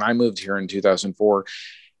 when I moved here in 2004,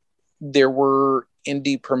 there were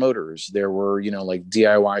indie promoters, there were like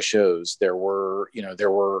DIY shows, there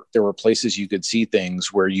were places you could see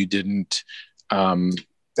things where you didn't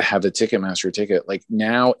have a Ticketmaster ticket. Like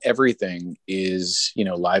now everything is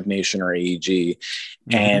Live Nation or AEG.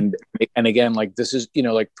 And again, like this is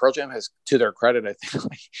like Pearl Jam has, to their credit, I think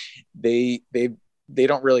like they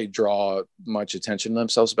don't really draw much attention to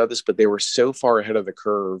themselves about this, but they were so far ahead of the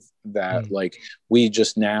curve that like we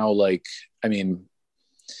just now, like, I mean,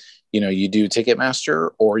 you do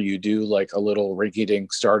Ticketmaster or you do like a little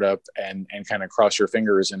rinky-dink startup and kind of cross your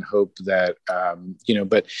fingers and hope that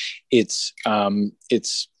but it's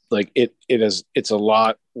like it's a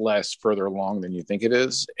lot less further along than you think it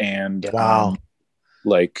is. And wow.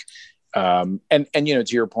 And to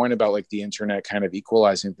your point about like the internet kind of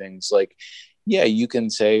equalizing things, like yeah, you can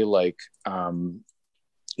say like a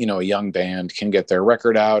young band can get their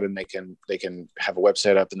record out and they can have a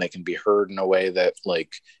website up and they can be heard in a way that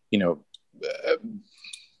like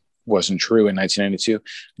wasn't true in 1992.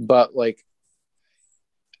 But like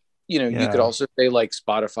you could also say like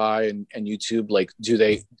Spotify and YouTube, like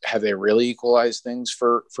have they really equalized things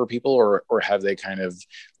for people, or have they kind of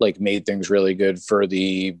like made things really good for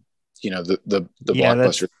the the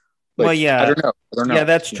blockbuster? Like, I don't know. Yeah,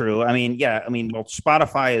 that's true. I mean, well,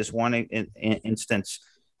 Spotify is one instance.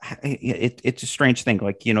 It's a strange thing.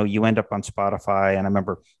 Like, you end up on Spotify, and I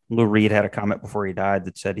remember Lou Reed had a comment before he died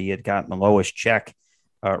that said he had gotten the lowest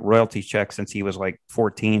royalty check since he was like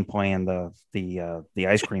 14 playing the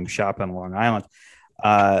ice cream shop in Long Island.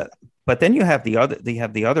 But then you have the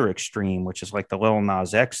other extreme, which is like the Lil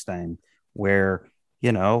Nas X thing, where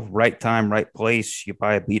right time, right place. You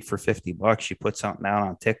buy a beat for $50. You put something out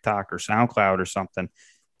on TikTok or SoundCloud or something,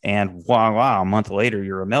 and voila, a month later,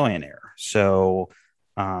 you're a millionaire. So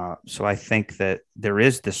I think that there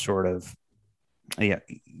is this sort of,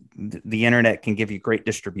 the internet can give you great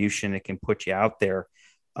distribution. It can put you out there,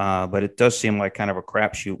 but it does seem like kind of a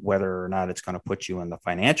crapshoot whether or not it's going to put you in the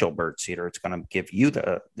financial bird seat or it's going to give you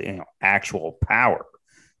the actual power.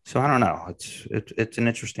 So I don't know. It's an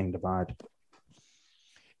interesting divide.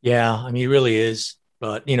 Yeah, I mean, it really is.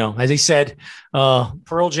 But, as I said,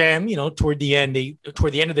 Pearl Jam, toward the end of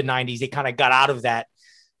the 90s, they kind of got out of that.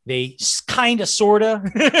 They kind of, sort of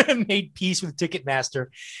made peace with Ticketmaster.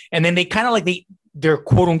 And then they kind of like their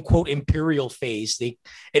quote unquote imperial phase. It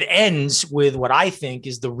ends with what I think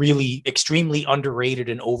is the really extremely underrated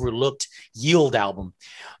and overlooked Yield album.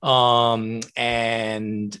 And,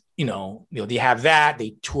 they have that,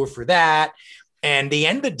 they tour for that, and they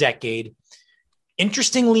end the decade,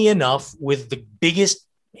 interestingly enough, with the biggest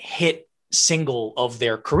hit single of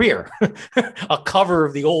their career, a cover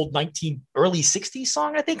of the old early 60s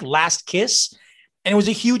song, I think, Last Kiss. And it was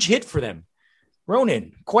a huge hit for them.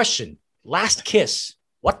 Ronen, question, Last Kiss,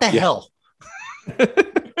 what the hell?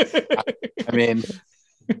 I mean,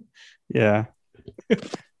 yeah.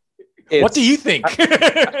 What do you think?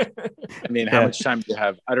 I mean, how much time do you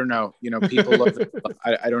have? I don't know. People love it.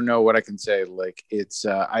 I don't know what I can say. Like it's,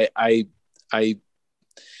 I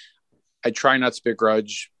try not to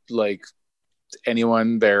begrudge like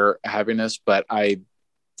anyone their happiness, but I'm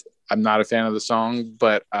not a fan of the song,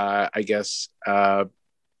 but I guess, to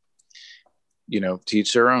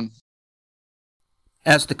each their own.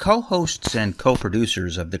 As the co-hosts and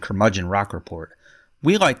co-producers of the Curmudgeon Rock Report,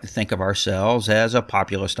 we like to think of ourselves as a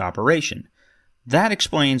populist operation. That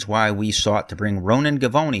explains why we sought to bring Ronen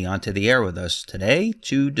Givony onto the air with us today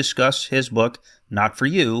to discuss his book, Not For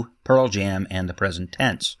You, Pearl Jam and the Present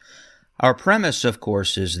Tense. Our premise, of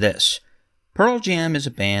course, is this. Pearl Jam is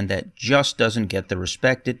a band that just doesn't get the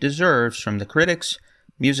respect it deserves from the critics,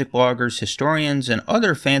 music bloggers, historians, and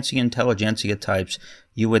other fancy intelligentsia types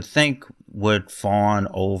you would think would fawn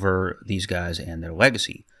over these guys and their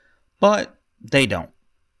legacy. But they don't.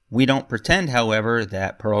 We don't pretend, however,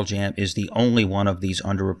 that Pearl Jam is the only one of these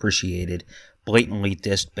underappreciated, blatantly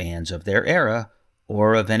dissed bands of their era,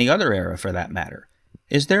 or of any other era for that matter.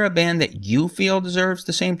 Is there a band that you feel deserves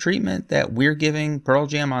the same treatment that we're giving Pearl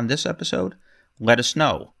Jam on this episode? Let us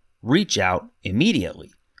know. Reach out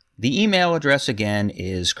immediately. The email address again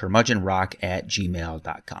is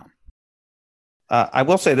curmudgeonrock@gmail.com. I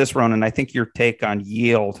will say this, Ronen. I think your take on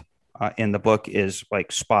Yield in the book is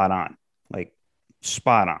spot on.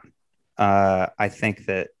 Spot on. I think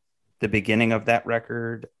that the beginning of that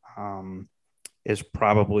record is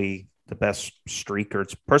probably the best streak, or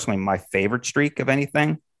it's personally my favorite streak of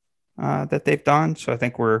anything that they've done. So I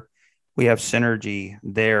think we have synergy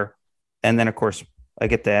there. And then, of course, I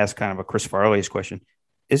get to ask kind of a Chris Farley's question.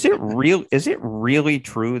 Is it really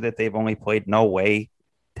true that they've only played No Way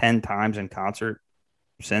 10 times in concert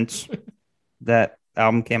since that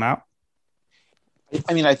album came out?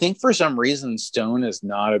 I mean, I think for some reason Stone is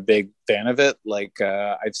not a big fan of it.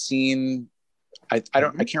 I've seen, I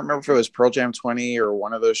can't remember if it was Pearl Jam 20 or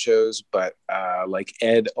one of those shows, but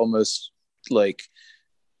Ed almost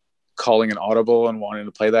calling an audible and wanting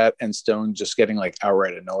to play that, and Stone just getting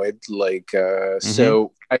outright annoyed.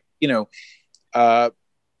 So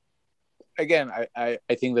again, I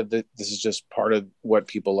think that this is just part of what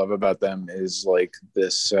people love about them is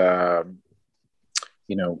this,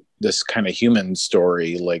 this kind of human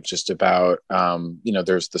story, just about,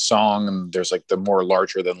 there's the song and there's the more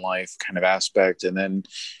larger than life kind of aspect. And then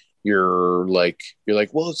you're like,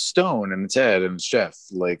 well, it's Stone and it's Ed and it's Jeff,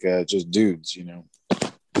 just dudes,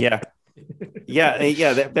 Yeah.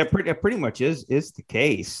 That pretty much is the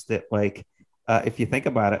case that if you think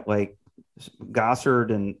about it,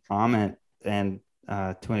 Gossard and Ament and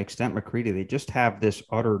to an extent McCready, they just have this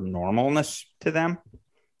utter normalness to them.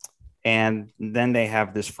 And then they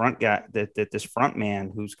have this front guy, this front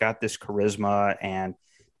man who's got this charisma and,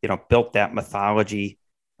 built that mythology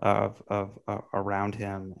of around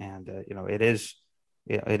him. And, it is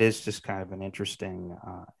just kind of an interesting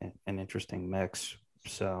mix.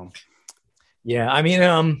 So. Yeah. I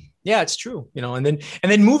mean, yeah, it's true, and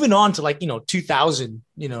then moving on to 2000,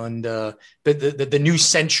 and the new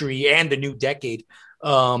century and the new decade.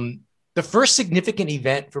 The first significant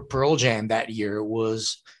event for Pearl Jam that year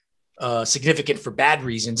was significant for bad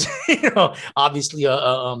reasons. Obviously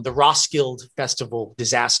the Roskilde Festival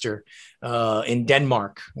disaster in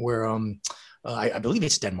Denmark, where I believe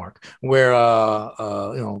it's Denmark, where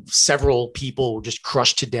several people were just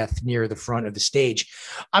crushed to death near the front of the stage.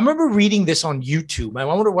 I remember reading this on YouTube. I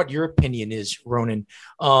wonder what your opinion is, Ronen.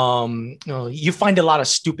 You find a lot of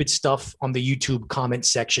stupid stuff on the YouTube comment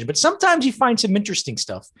section, but sometimes you find some interesting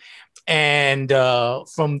stuff. And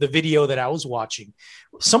from the video that I was watching,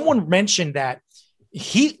 someone mentioned that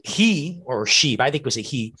he or she, but I think it was a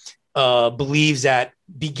he, believes that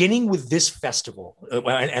beginning with this festival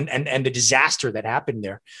and the disaster that happened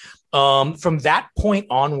there, from that point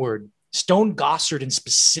onward, Stone Gossard and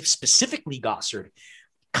specifically Gossard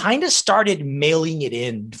kind of started mailing it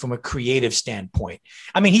in from a creative standpoint.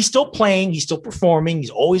 I mean, he's still playing, he's still performing, he's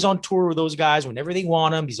always on tour with those guys whenever they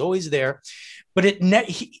want him, he's always there. But it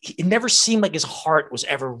never seemed like his heart was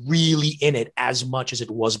ever really in it as much as it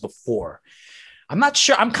was before. I'm not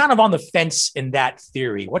sure. I'm kind of on the fence in that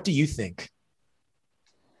theory. What do you think?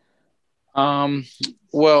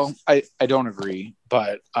 Well, I don't agree,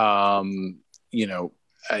 but I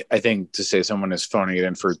think to say someone is phoning it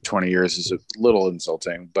in for 20 years is a little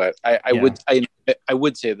insulting, but I would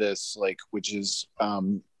say this, which is,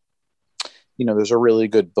 there's a really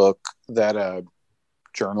good book that a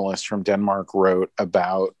journalist from Denmark wrote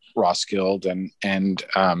about Roskilde, and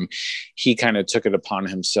he kind of took it upon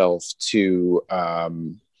himself to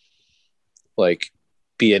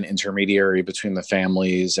be an intermediary between the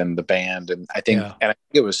families and the band. And I think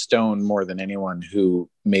it was Stone more than anyone who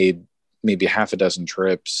made maybe half a dozen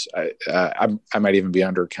trips. I might even be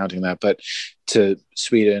undercounting that, but to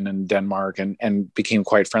Sweden and Denmark and became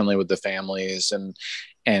quite friendly with the families.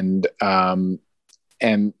 and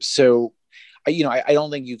so I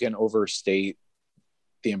don't think you can overstate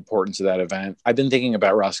the importance of that event. I've been thinking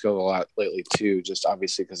about Roscoe a lot lately too, just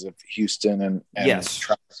obviously because of Houston and Yes.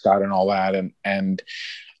 Travis Scott and all that. And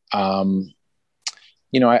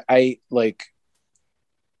I like,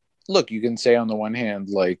 look, you can say on the one hand,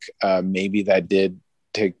 like, maybe that did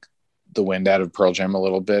take the wind out of Pearl Jam a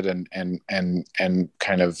little bit and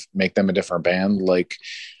kind of make them a different band. Like,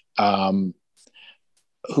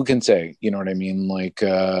 who can say, you know what I mean? Like,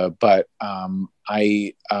 but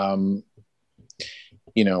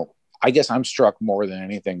I guess I'm struck more than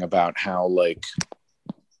anything about how, like,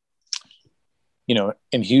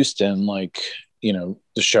 in Houston, like, the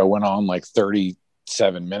show went on like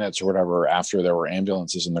 37 minutes or whatever after there were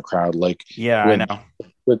ambulances in the crowd. Like, I know.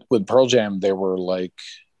 With Pearl Jam, they were like,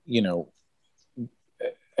 I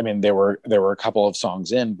mean, there were a couple of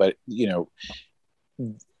songs in, but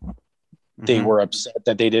they were upset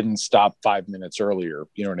that they didn't stop 5 minutes earlier.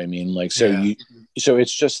 You know what I mean? Like, so so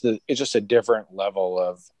it's just a different level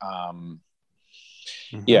of, I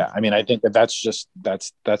mean, I think that's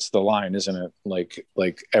the line, isn't it? Like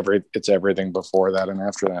it's everything before that and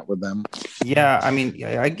after that with them. Yeah. I mean,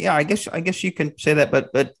 I guess you can say that,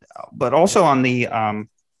 but also on the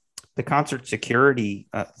concert security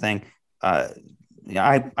thing, I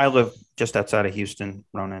live just outside of Houston,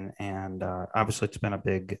 Ronen, and obviously it's been a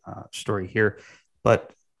big story here.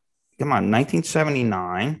 But come on,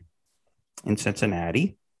 1979 in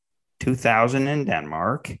Cincinnati, 2000 in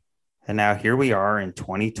Denmark, and now here we are in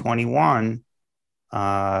 2021,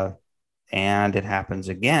 and it happens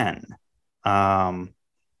again.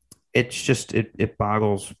 It's just it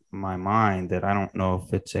boggles my mind that I don't know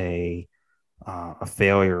if it's a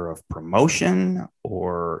failure of promotion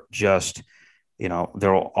or just.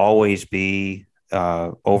 There will always be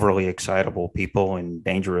overly excitable people in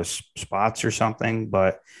dangerous spots or something,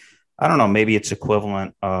 but I don't know, maybe it's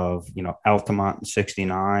equivalent of, Altamont in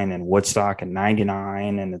 69 and Woodstock in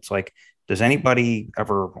 99. And it's like, does anybody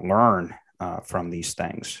ever learn from these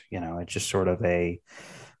things? It's just sort of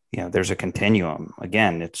there's a continuum.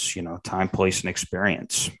 Again, it's, time, place, and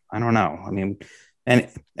experience. I don't know. I mean, and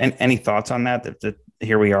any thoughts on that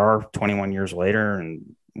here we are 21 years later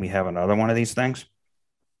and we have another one of these things?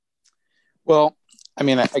 Well, I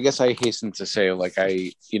mean, I guess I hasten to say, like,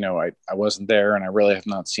 I wasn't there and I really have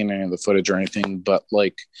not seen any of the footage or anything, but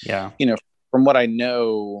like, from what I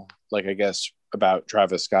know, like, I guess about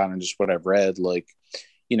Travis Scott and just what I've read, like,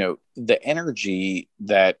 the energy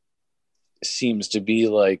that seems to be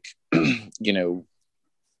like,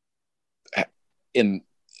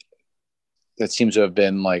 that seems to have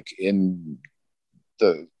been like in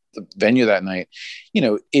the venue that night,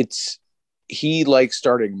 he like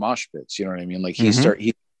starting mosh pits, you know what I mean? Like he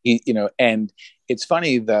and it's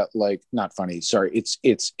funny that, like, not funny, sorry,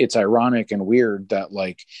 it's ironic and weird that,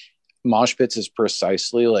 like, mosh pits is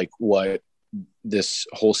precisely like what this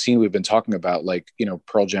whole scene we've been talking about, like,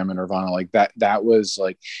 Pearl Jam and Nirvana, like that was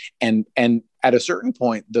like, and at a certain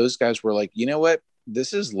point those guys were like, you know what,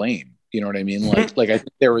 this is lame. You know what I mean? Like I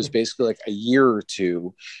think there was basically like a year or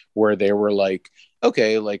two where they were like,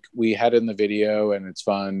 okay, like, we had it in the video and it's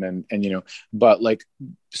fun and but like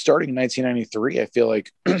starting in 1993, I feel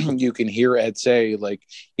like you can hear Ed say, like,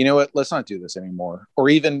 you know what, let's not do this anymore. Or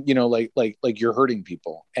even, like you're hurting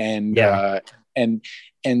people. And and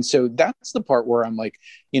so that's the part where I'm like,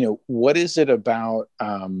 what is it about,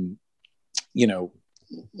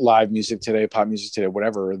 live music today, pop music today,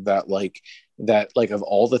 whatever, that of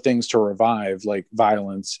all the things to revive, like,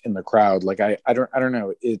 violence in the crowd, like I don't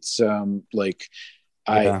know, it's like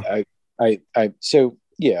but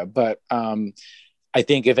I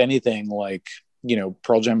think if anything, like,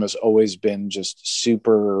 Pearl Jam has always been just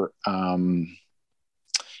super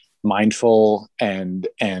mindful and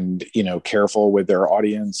careful with their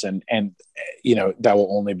audience, and that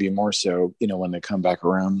will only be more so when they come back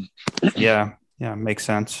around. Makes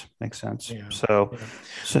sense. Yeah. So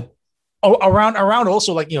around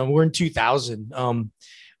also, like, we're in 2000.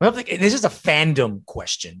 This is a fandom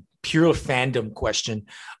question, pure fandom question.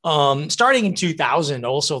 Starting in 2000,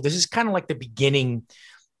 also, this is kind of like the beginning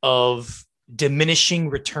of diminishing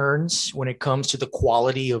returns when it comes to the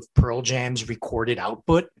quality of Pearl Jam's recorded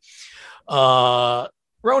output.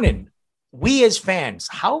 Ronen, we as fans,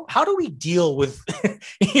 how do we deal with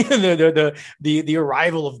the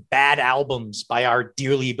arrival of bad albums by our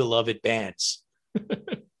dearly beloved bands?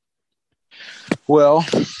 Well,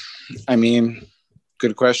 I mean,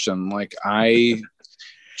 good question. Like, I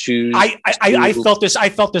choose. I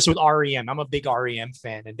felt this with REM. I'm a big REM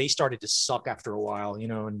fan, and they started to suck after a while,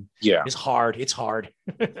 and yeah, it's hard.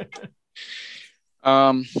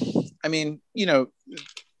 Um, I mean,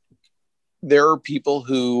 there are people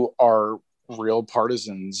who are real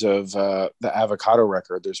partisans of the Avocado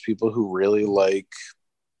record. There's people who really like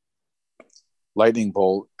Lightning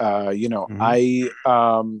Bolt. Mm-hmm.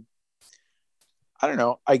 I don't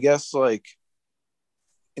know. I guess like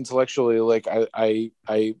intellectually, like I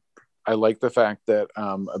like the fact that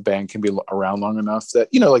a band can be around long enough that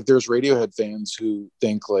like there's Radiohead fans who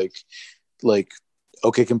think like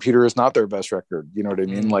OK Computer is not their best record. You know what I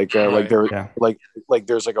mean? Like there Yeah. like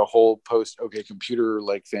there's like a whole post OK Computer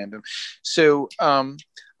like fandom. So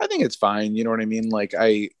I think it's fine. You know what I mean?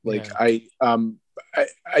 I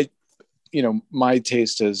my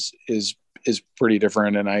taste is pretty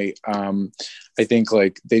different, and I think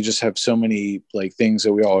like they just have so many like things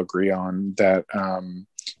that we all agree on that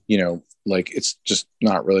like it's just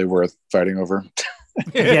not really worth fighting over.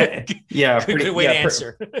 Yeah, Good way to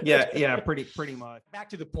answer. pretty much. Back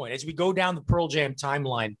to the point, as we go down the Pearl Jam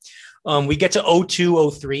timeline, we get to 02,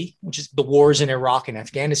 03, which is the wars in Iraq and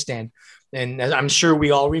Afghanistan. And as I'm sure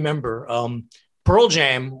we all remember, Pearl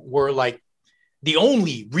Jam were like the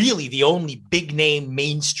only big name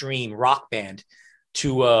mainstream rock band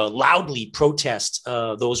to loudly protest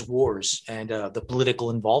those wars and the political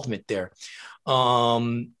involvement there.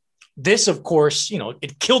 This, of course,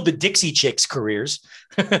 it killed the Dixie Chicks' careers,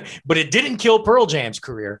 but it didn't kill Pearl Jam's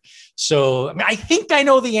career. So, I mean, I think I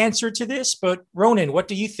know the answer to this, but Ronen, what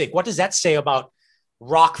do you think? What does that say about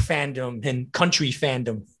rock fandom and country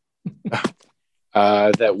fandom?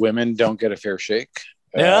 That women don't get a fair shake.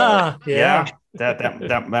 Yeah,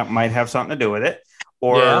 that might have something to do with it,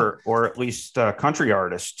 or at least country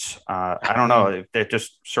artists. I don't know. They're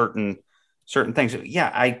just certain things.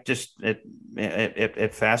 Yeah, I just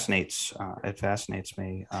it fascinates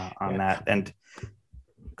me on that. And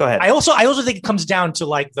go ahead. I also think it comes down to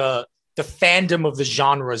like the fandom of the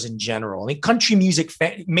genres in general. I mean, country music,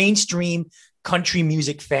 mainstream country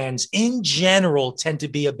music fans in general tend to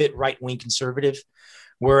be a bit right-wing conservative.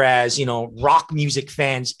 Whereas, rock music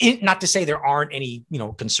fans, not to say there aren't any,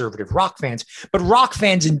 conservative rock fans, but rock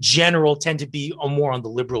fans in general tend to be more on the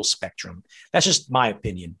liberal spectrum. That's just my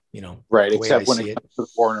opinion, Right. Except when it comes to the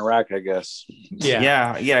war in Iraq, I guess.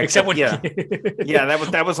 Yeah. Except when,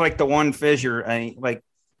 that was like the one fissure. Like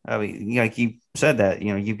you said that,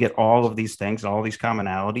 you get all of these things, all these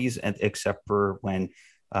commonalities, and except for when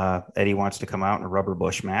Eddie wants to come out in a rubber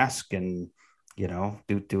bush mask and,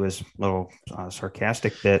 do his little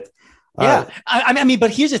sarcastic bit. I mean, but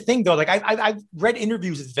here's the thing, though. Like, I've read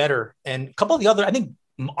interviews with Vedder and a couple of the other, I think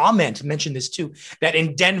Ament mentioned this too, that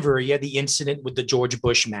in Denver, you had the incident with the George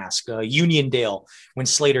Bush mask, Uniondale, when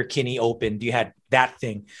Slater Kinney opened, you had that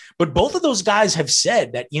thing. But both of those guys have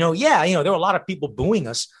said that, there were a lot of people booing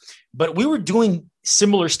us, but we were doing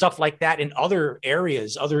similar stuff like that in other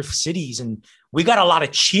areas, other cities, and we got a lot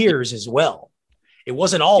of cheers as well. It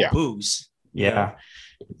wasn't all boos. Yeah.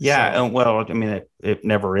 And well, I mean, it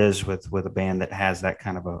never is with a band that has that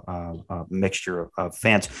kind of a mixture of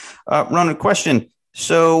fans. Ronen, question.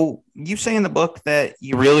 So you say in the book that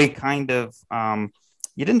you really kind of,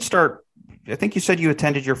 you didn't start, I think you said you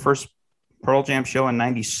attended your first Pearl Jam show in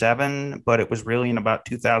 97, but it was really in about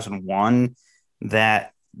 2001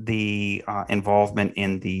 that the involvement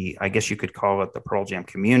in the, I guess you could call it the Pearl Jam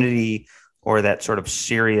community, or that sort of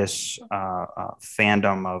serious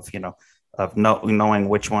fandom of knowing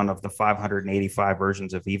which one of the 585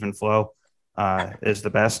 versions of Even Flow is the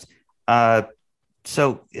best.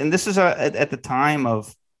 So, and this is at the time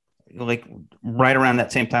of, like, right around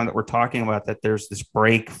that same time that we're talking about, that there's this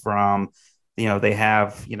break from, they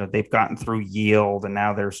have, they've gotten through Yield and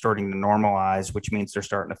now they're starting to normalize, which means they're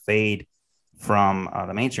starting to fade from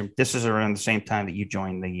the mainstream. This is around the same time that you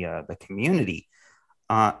joined the community.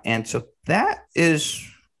 And so that is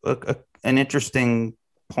an interesting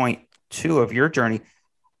point too of your journey.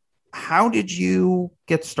 How did you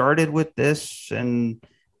get started with this? And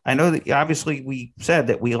I know that obviously we said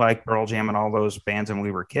that we like Pearl Jam and all those bands when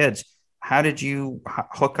we were kids. How did you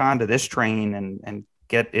hook onto this train and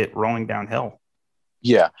get it rolling downhill?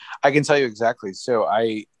 Yeah, I can tell you exactly. So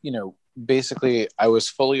basically I was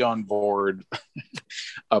fully on board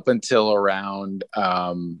up until around,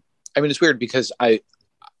 I mean, it's weird because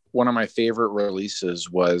one of my favorite releases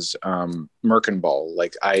was Merkenball.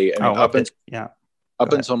 Like up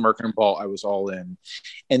until Merkenball, I was all in.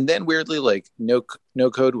 And then weirdly, like No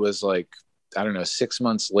Code was like, I don't know, 6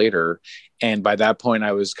 months later. And by that point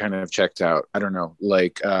I was kind of checked out. I don't know.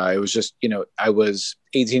 Like it was just, I was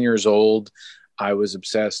 18 years old. I was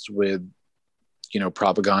obsessed with,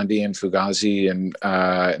 Propaganda and Fugazi and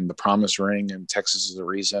The Promise Ring and Texas is the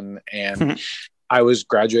Reason. And I was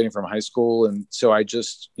graduating from high school, and so I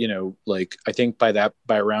just, like, I think by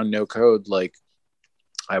around No Code, like,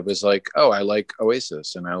 I was like, oh, I like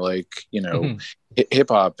Oasis, and I like, hip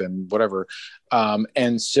hop and whatever.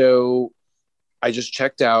 And so I just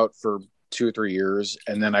checked out for 2 or 3 years,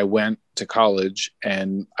 and then I went to college,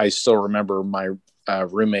 and I still remember my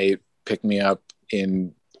roommate picked me up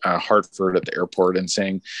in Hartford at the airport and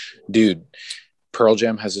saying, dude, Pearl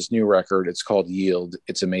Jam has this new record. It's called Yield.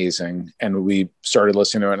 It's amazing. And we started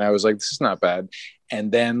listening to it, and I was like, this is not bad.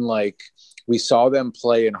 And then, like, we saw them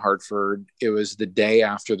play in Hartford. It was the day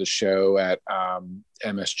after the show at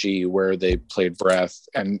MSG where they played Breath,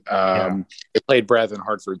 and they played Breath in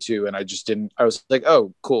Hartford too. And I was like,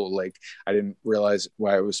 oh, cool. Like, I didn't realize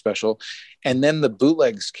why it was special. And then the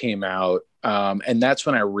bootlegs came out. And that's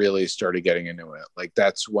when I really started getting into it. Like,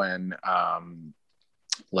 that's when,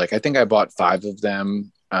 like, I think I bought 5 of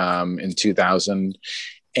them in 2000,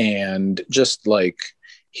 and just like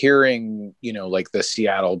hearing, like the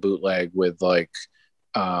Seattle bootleg with like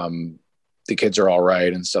The Kids Are All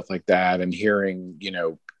Right and stuff like that, and hearing,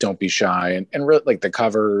 Don't Be Shy, and really, like, the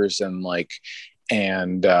covers, and like,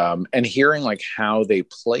 and hearing like how they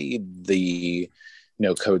played the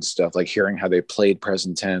No Code stuff, like hearing how they played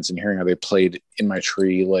Present Tense and hearing how they played In My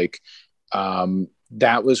Tree, like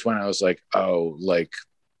that was when I was like, oh, like,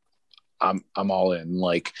 I'm all in.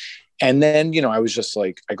 Like, and then, I was just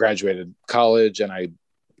like, I graduated college, and I,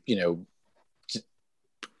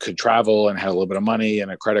 could travel and had a little bit of money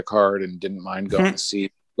and a credit card, and didn't mind going to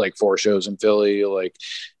see like 4 shows in Philly. Like,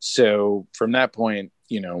 so from that point,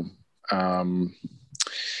 and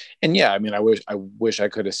yeah, I mean, I wish I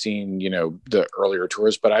could have seen, the earlier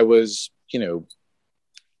tours, but I was,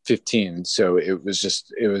 15. So it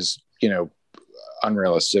was,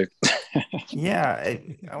 unrealistic. Yeah.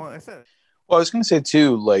 Well, I was going to say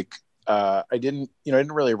too, like, I didn't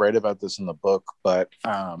really write about this in the book, but,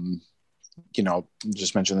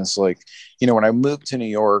 just mention this, like, when I moved to New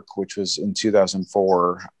York, which was in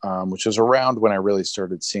 2004, which was around when I really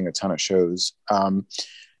started seeing a ton of shows,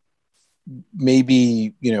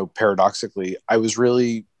 maybe, paradoxically,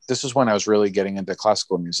 this is when I was really getting into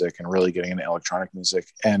classical music and really getting into electronic music.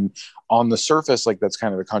 And on the surface, like, that's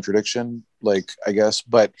kind of a contradiction, like, I guess,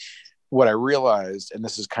 but what I realized, and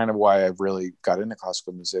this is kind of why I've really got into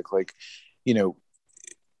classical music, like,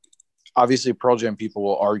 obviously Pearl Jam people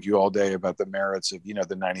will argue all day about the merits of,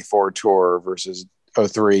 the 94 tour versus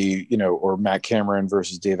 03, or Matt Cameron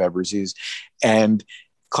versus Dave Abbruzzese. And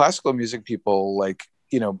classical music people, like,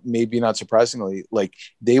 maybe not surprisingly, like,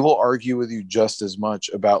 they will argue with you just as much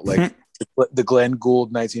about, like, the Glenn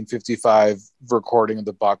Gould 1955 recording of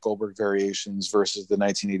the Bach Goldberg variations versus the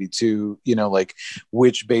 1982, like,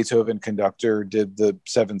 which Beethoven conductor did the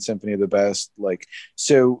Seventh Symphony the best, like,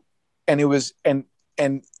 so, and it was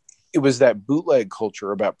that bootleg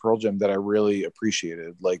culture about Pearl Jam that I really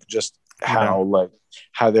appreciated, like, just how, like,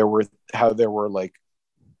 how there were like,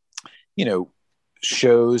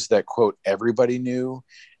 shows that, quote, everybody knew,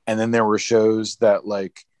 and then there were shows that,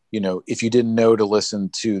 like, if you didn't know to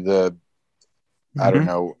listen to the I don't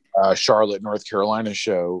know, Charlotte, North Carolina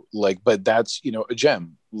show, like, but that's, a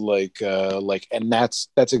gem, like, and that's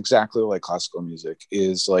exactly like classical music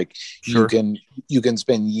is, like, sure. you can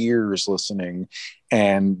spend years listening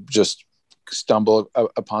and just stumble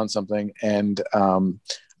upon something. And,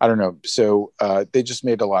 I don't know. So, they just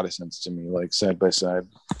made a lot of sense to me, like, side by side.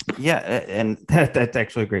 Yeah. And that's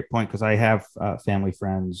actually a great point, because I have family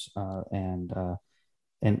friends and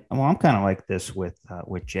well, I'm kind of like this with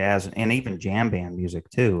jazz and even jam band music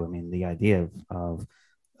too. I mean, the idea of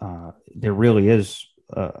there really is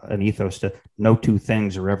an ethos to no two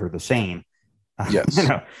things are ever the same. Yes.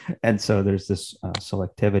 And so there's this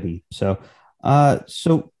selectivity. So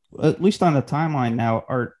at least on the timeline now,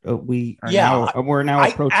 we're now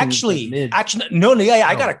approaching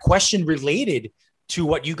I got a question related to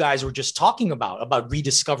what you guys were just talking about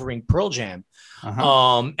rediscovering Pearl Jam.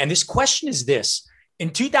 And this question is this. In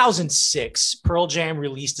 2006, Pearl Jam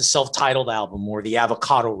released a self-titled album, or the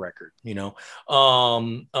Avocado record.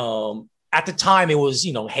 At the time, it was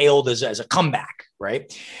hailed as a comeback,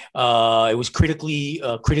 right? It was critically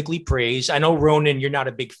praised. I know, Ronen, you're not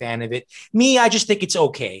a big fan of it. Me, I just think it's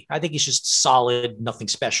okay. I think it's just solid, nothing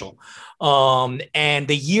special. And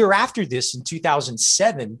the year after this, in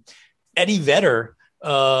 2007, Eddie Vedder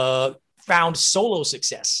found solo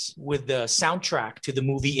success with the soundtrack to the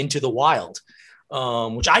movie Into the Wild.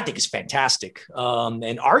 Which I think is fantastic.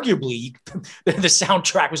 And arguably, the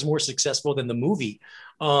soundtrack was more successful than the movie.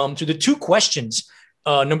 So the two questions,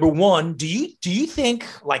 number one, do you think,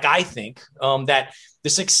 like I think, that the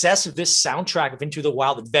success of this soundtrack of Into the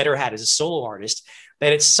Wild that Vedder had as a solo artist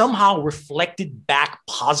that it somehow reflected back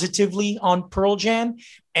positively on Pearl Jam?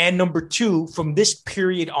 And number two, from this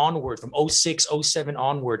period onward, from '06, '07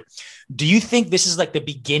 onward, do you think this is like the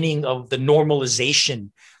beginning of the normalization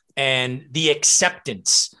and the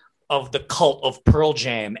acceptance of the cult of Pearl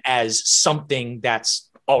Jam as something that's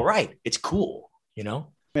all right, it's cool, you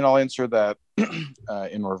know? I mean, I'll answer that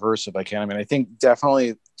in reverse if I can. I mean, I think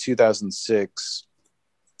definitely 2006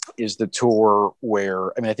 is the tour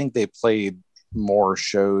where, I mean, I think they played more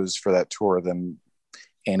shows for that tour than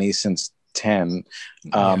any since 10.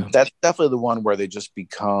 That's definitely the one where they just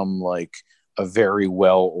become like a very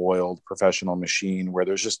well-oiled professional machine where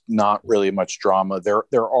there's just not really much drama.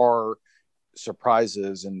 There are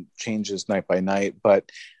surprises and changes night by night, but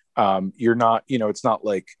you're not, you know, it's not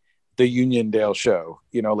like the Uniondale show,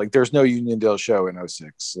 you know, like there's no Uniondale show in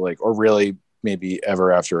 '06, like, or really maybe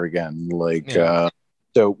ever after again, like,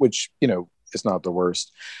 so, which, you know, is not the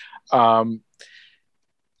worst. To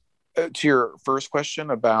your first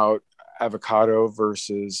question about Avocado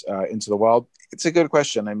versus Into the Wild, it's a good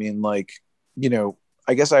question. I mean, like, you know,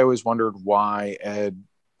 I guess I always wondered why Ed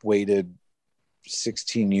waited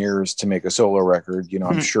 16 years to make a solo record. You know,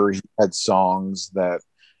 I'm sure he had songs that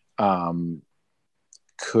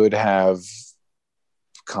could have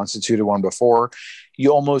constituted one before.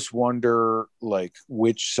 You almost wonder like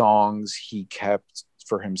which songs he kept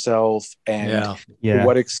for himself and to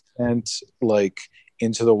what extent like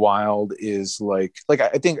Into the Wild is like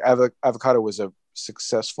I think Avocado was a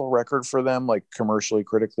successful record for them, like commercially,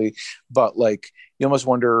 critically, but like you almost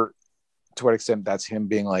wonder to what extent that's him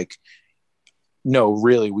being like, no,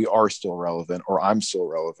 really, we are still relevant, or I'm still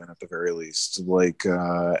relevant at the very least. Like,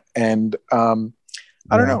 I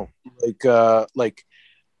don't know, like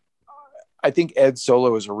I think Ed's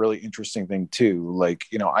solo is a really interesting thing too.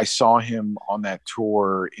 Like, you know, I saw him on that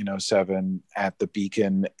tour in '07 at the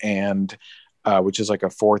Beacon, and which is like a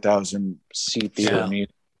 4,000 seat theater,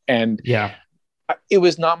 and it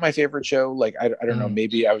was not my favorite show. Like, I don't know,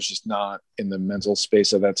 maybe I was just not in the mental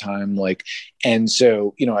space at that time. Like, and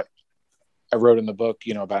so, you know, I wrote in the book,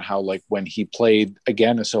 you know, about how like when he played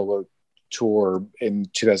again a solo tour in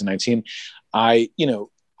 2019, I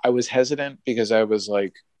was hesitant because I was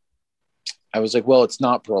like, well, it's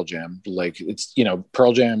not Pearl Jam. Like, it's, you know,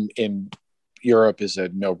 Pearl Jam in Europe is a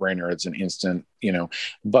no-brainer. It's an instant, you know,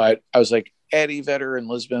 but I was like, Eddie Vedder in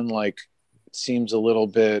Lisbon, like, seems a little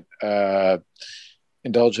bit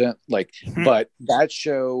indulgent, like, but that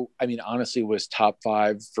show, I mean, honestly was top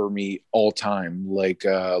 5 for me all time. Like,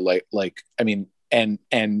 I mean, and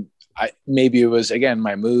I, maybe it was, again,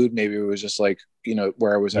 my mood, maybe it was just like, you know,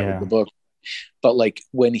 where I was at with the book. But like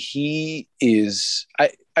when he is, I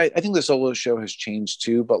think the solo show has changed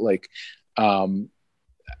too, but like, I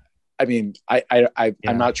mean,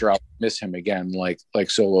 I'm not sure I'll miss him again, like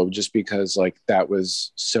solo, just because like that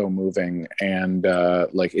was so moving, and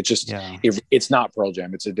like it just it's not Pearl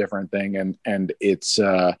Jam, it's a different thing, and it's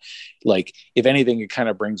like if anything, it kind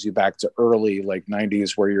of brings you back to early like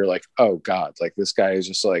 '90s where you're like, oh God, like this guy is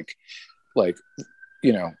just like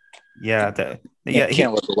you know,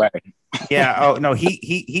 can't look away. Oh no,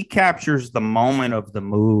 he captures the moment of the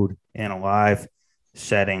mood in a live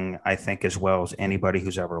setting, I think, as well as anybody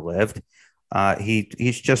who's ever lived.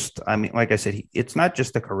 He's just, I mean, like I said, it's not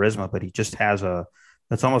just the charisma, but he just has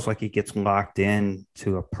it's almost like he gets locked in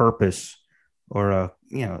to a purpose, or a,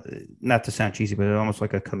 you know, not to sound cheesy, but it's almost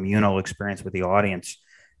like a communal experience with the audience.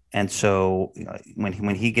 And so, you know,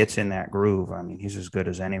 when he gets in that groove, I mean, he's as good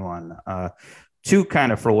as anyone. Two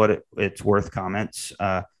kind of, for what it's worth, comments.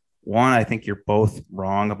 One, I think you're both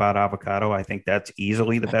wrong about Avocado. I think that's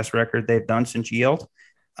easily the best record they've done since Yield.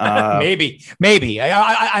 Maybe.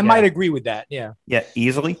 I might agree with that. Yeah,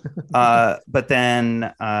 easily. But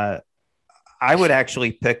then I would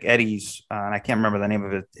actually pick Eddie's, and I can't remember the name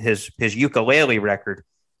of it, his ukulele record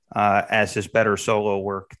as his better solo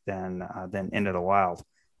work than Into the Wild.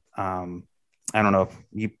 I don't know if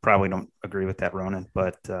you probably don't agree with that, Ronen,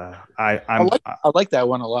 but I like that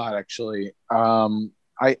one a lot, actually.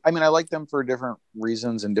 I mean, I like them for different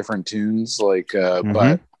reasons and different tunes, like,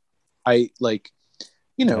 but I like,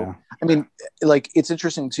 you know, I mean, like, it's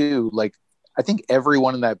interesting too. Like, I think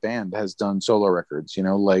everyone in that band has done solo records, you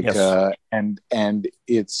know, like, and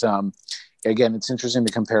it's, again, it's interesting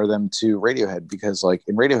to compare them to Radiohead, because like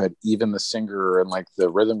in Radiohead, even the singer and like the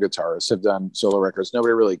rhythm guitarists have done solo records.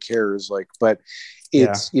 Nobody really cares, like, but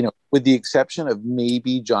it's, you know, with the exception of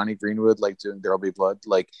maybe Johnny Greenwood, like doing There'll Be Blood,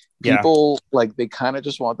 like people like they kind of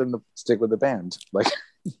just want them to stick with the band. Like,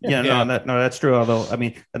 Yeah, Yeah. no, that's true. Although, I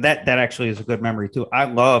mean, that actually is a good memory too. I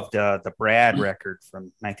loved the Brad record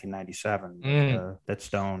from 1997 that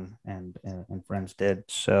Stone and friends did.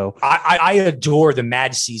 So I adore the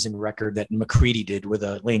Mad Season record that McCready did with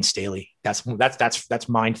Lane Staley. That's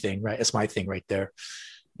my thing, right? That's my thing right there.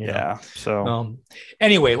 Yeah. So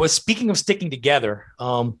anyway, well, speaking of sticking together,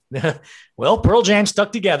 well, Pearl Jam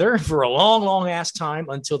stuck together for a long, long ass time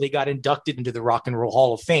until they got inducted into the Rock and Roll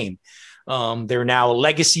Hall of Fame. They're now a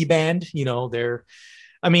legacy band.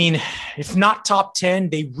 I mean, if not top 10,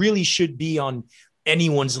 they really should be on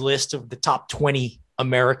anyone's list of the top 20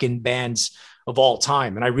 American bands of all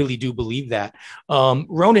time. And I really do believe that.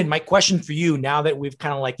 Ronen, my question for you, now that we've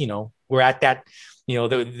kind of like, we're at that,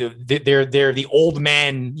 they're the old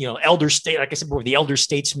man, elder state, like I said, we're the elder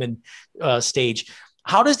statesman stage.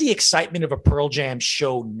 How does the excitement of a Pearl Jam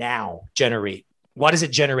show now generate? What does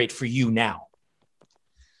it generate for you now?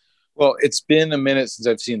 Well, it's been a minute since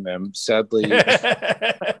I've seen them. Sadly,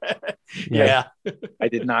 yeah, I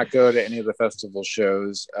did not go to any of the festival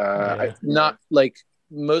shows. Not like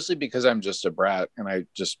mostly because I'm just a brat and I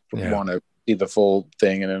just want to see the full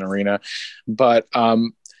thing in an arena. But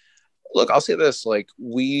look, I'll say this: like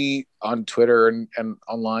we on Twitter and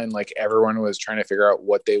online, like everyone was trying to figure out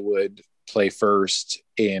what they would play first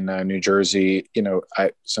in New Jersey.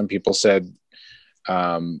 Some people said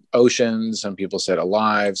Ocean, some people said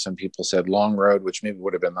Alive, some people said Long Road, which maybe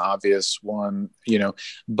would have been the obvious one,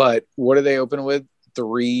 but what do they open with?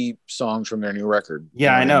 3 songs from their new record.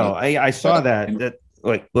 I know. I saw that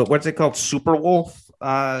like, what's it called? Super Wolf,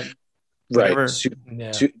 right.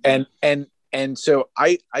 And so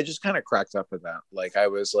I just kind of cracked up at that. Like I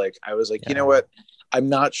was like, you know what, I'm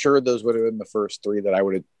not sure those would have been the first 3 that I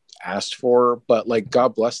would have asked for, but like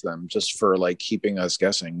God bless them just for like keeping us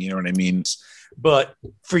guessing, you know what I mean? But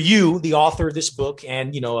for you, the author of this book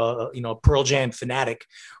and a Pearl Jam fanatic,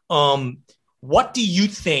 what do you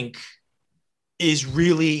think is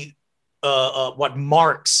really what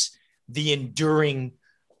marks the enduring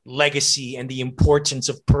legacy and the importance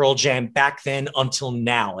of Pearl Jam back then until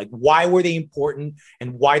now? Like, why were they important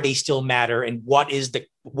and why they still matter, and what is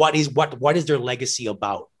their legacy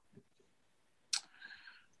about?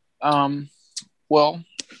 Well,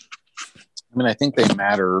 I mean, I think they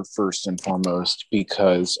matter first and foremost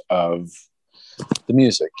because of the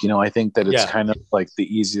music. I think that it's kind of like the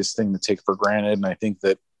easiest thing to take for granted. And I think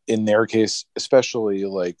that in their case, especially,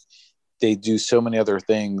 like they do so many other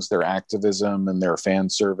things, their activism and their fan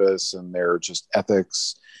service and their just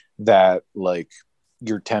ethics, that like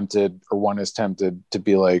you're tempted, or one is tempted to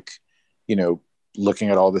be like, looking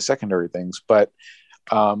at all the secondary things. But,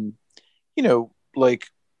 like,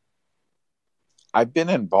 I've been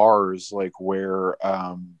in bars like where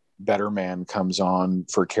Better Man comes on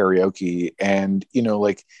for karaoke, and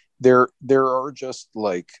like there are just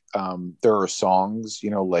like there are songs,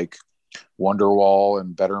 like Wonderwall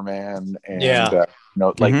and Better Man, and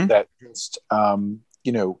like that just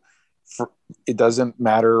it doesn't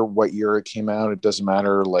matter what year it came out, it doesn't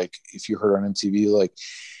matter like if you heard on MTV,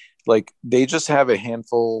 like they just have a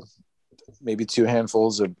handful, maybe 2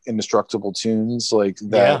 handfuls of indestructible tunes like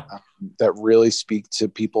that that really speak to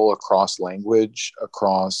people across language,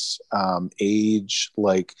 across age,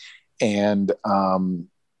 like, and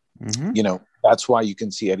that's why you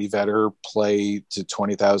can see Eddie Vedder play to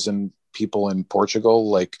 20,000 people in Portugal,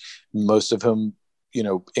 like most of whom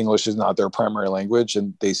English is not their primary language,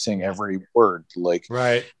 and they sing every word, like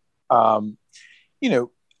right.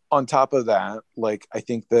 On top of that, like I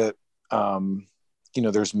think that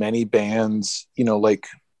there's many bands, like,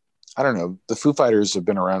 I don't know, the Foo Fighters have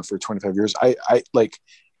been around for 25 years. I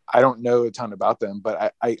don't know a ton about them,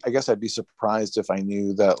 but I guess I'd be surprised if I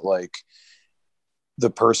knew that like the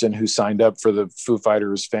person who signed up for the Foo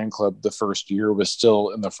Fighters fan club the first year was still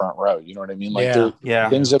in the front row. You know what I mean? Like there are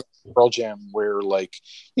things at Pearl Jam where like,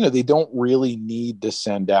 they don't really need to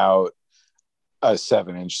send out a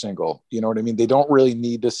 7-inch single. You know what I mean? They don't really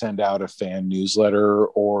need to send out a fan newsletter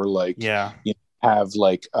or like, have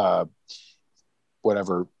like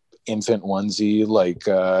whatever infant onesie, like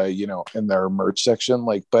in their merch section,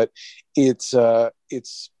 like, but it's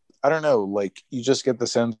I don't know, like you just get the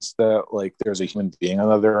sense that like there's a human being on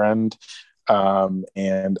the other end,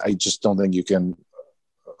 and I just don't think you can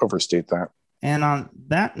overstate that. And on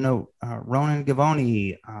that note, Ronen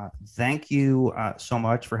Givony, thank you so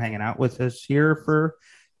much for hanging out with us here for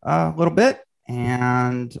a little bit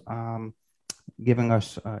and giving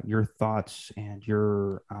us your thoughts and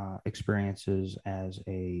your experiences as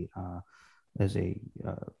a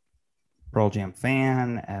Pearl Jam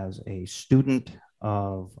fan, as a student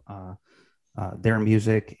of their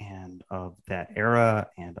music and of that era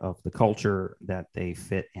and of the culture that they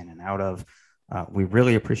fit in and out of. We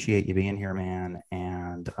really appreciate you being here, man.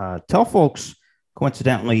 And tell folks,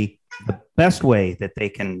 coincidentally, the best way that they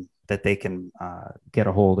can get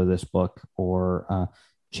a hold of this book, or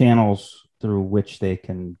channels through which they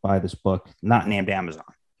can buy this book, not named Amazon.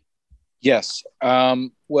 Yes.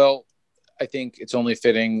 Well, I think it's only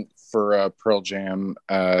fitting for a Pearl Jam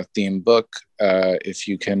themed book. If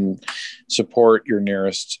you can support your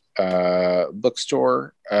nearest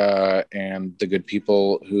bookstore and the good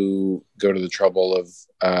people who go to the trouble of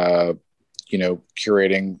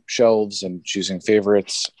curating shelves and choosing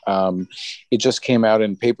favorites. It just came out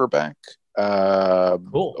in paperback a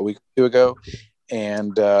week or two ago.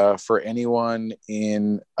 And for anyone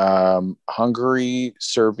in Hungary,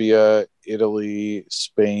 Serbia, Italy,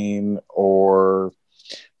 Spain, or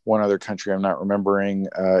one other country I'm not remembering,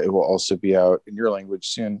 it will also be out in your language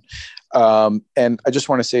soon. And I just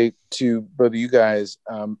want to say to both of you guys,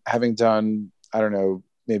 having done, I don't know,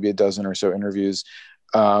 maybe a dozen or so interviews,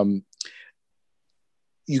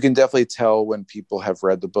 you can definitely tell when people have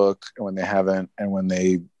read the book and when they haven't, and when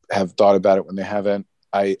they have thought about it when they haven't.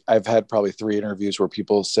 I've had probably 3 interviews where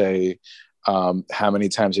people say, how many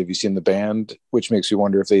times have you seen the band? Which makes me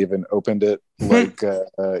wonder if they even opened it. But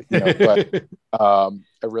I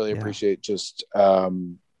really appreciate just,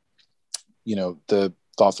 the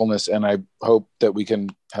thoughtfulness, and I hope that we can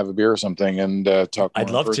have a beer or something and talk more. I'd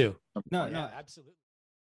love to. No, absolutely.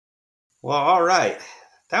 Well, all right.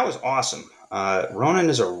 That was awesome. Ronen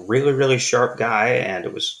is a really, really sharp guy, and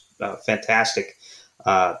it was fantastic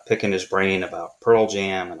picking his brain about Pearl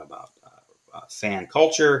Jam and about fan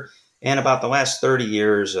culture and about the last 30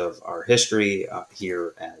 years of our history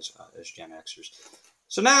here as Gen Xers.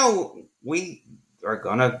 So now we are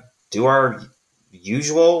going to do our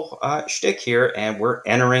usual shtick here, and we're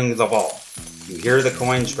entering the vault. You hear the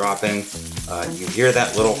coins dropping. You hear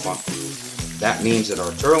that little funk groove. That means that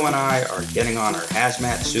Arturo and I are getting on our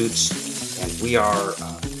hazmat suits, and we are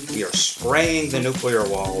spraying the nuclear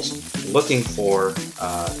walls, looking for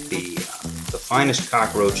the finest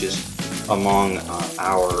cockroaches among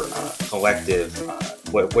our collective,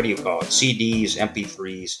 what do you call it? CDs,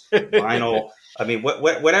 MP3s, vinyl. I mean,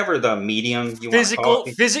 whatever the medium you want to call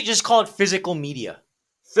it. Just call it physical media.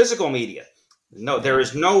 Physical media. No, there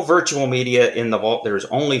is no virtual media in the vault. There is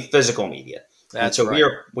only physical media. That's and so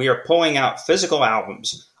right. we are pulling out physical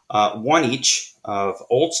albums, one each of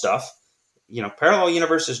old stuff. Parallel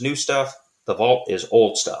Universe is new stuff. The vault is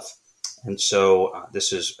old stuff. And so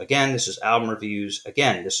this is album reviews.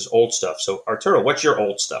 Again, this is old stuff. So Arturo, what's your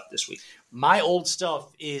old stuff this week? My old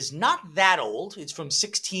stuff is not that old. It's from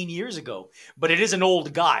 16 years ago, but it is an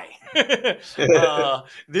old guy.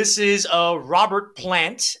 This is Robert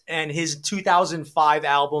Plant and his 2005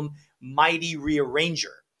 album, Mighty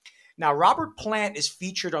Rearranger. Now, Robert Plant is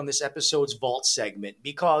featured on this episode's Vault segment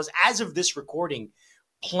because as of this recording,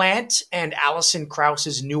 Plant and Alison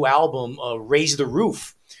Krauss's new album, Raise the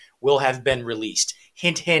Roof, will have been released.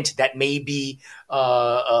 Hint, hint, that may be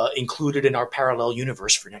included in our parallel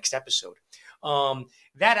universe for next episode.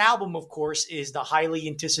 That album, of course, is the highly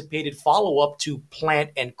anticipated follow-up to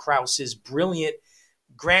Plant and Krauss's brilliant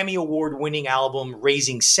Grammy Award-winning album,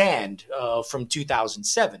 Raising Sand, from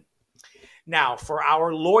 2007. Now, for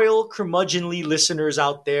our loyal, curmudgeonly listeners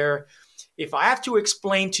out there, if I have to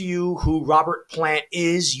explain to you who Robert Plant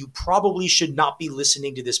is, you probably should not be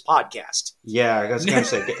listening to this podcast. Yeah, I was going to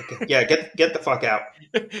say, get the fuck out.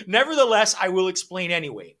 Nevertheless, I will explain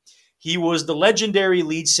anyway. He was the legendary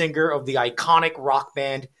lead singer of the iconic rock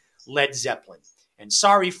band Led Zeppelin. And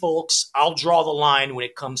sorry, folks, I'll draw the line when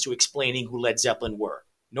it comes to explaining who Led Zeppelin were.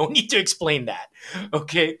 No need to explain that,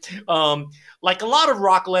 okay? Like a lot of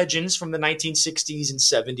rock legends from the 1960s and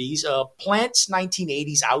 70s, Plant's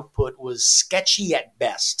 1980s output was sketchy at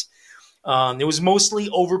best. It was mostly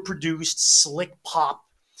overproduced, slick pop,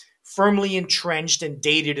 firmly entrenched and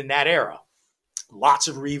dated in that era. Lots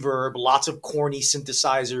of reverb, lots of corny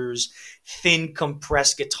synthesizers, thin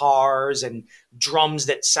compressed guitars, and drums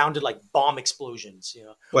that sounded like bomb explosions.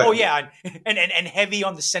 What? Oh yeah, and heavy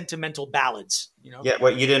on the sentimental ballads. Yeah,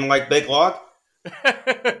 what, you didn't like Big Log?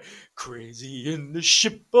 Crazy in the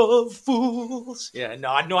ship of fools. Yeah, no,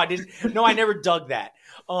 I didn't. No, I never dug that.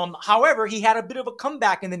 However, he had a bit of a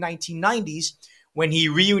comeback in the 1990s when he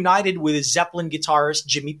reunited with his Zeppelin guitarist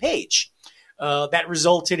Jimmy Page. That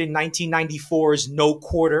resulted in 1994's No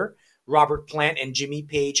Quarter. Robert Plant and Jimmy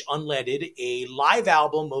Page unleaded a live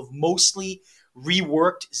album of mostly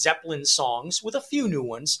reworked Zeppelin songs with a few new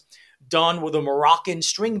ones, done with a Moroccan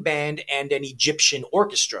string band and an Egyptian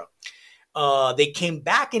orchestra. They came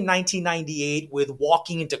back in 1998 with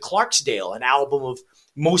Walking into Clarksdale, an album of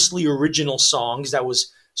mostly original songs that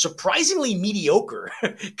was surprisingly mediocre,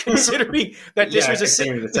 considering that this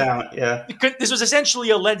the talent. Yeah, this was essentially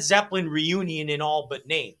a Led Zeppelin reunion in all but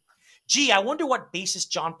name. Gee, I wonder what bassist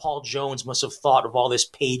John Paul Jones must have thought of all this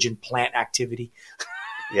Page and Plant activity.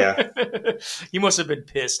 Yeah, he must have been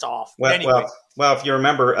pissed off. Well, anyway. well, if you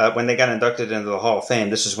remember when they got inducted into the Hall of Fame,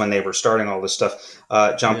 this is when they were starting all this stuff.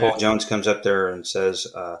 John Paul Jones comes up there and says,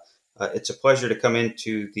 "It's a pleasure to come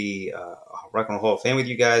into the Rock and Roll Hall of Fame with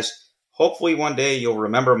you guys. Hopefully, one day you'll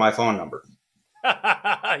remember my phone number."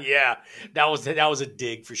 Yeah, that was a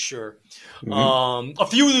dig for sure. Mm-hmm. A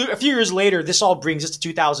few years later, this all brings us to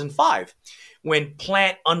 2005, when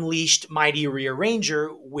Plant unleashed Mighty Rearranger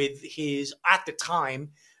with his, at the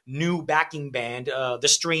time, new backing band, The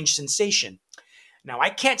Strange Sensation. Now, I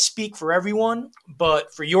can't speak for everyone,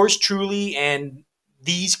 but for yours truly and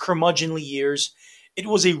these curmudgeonly years, it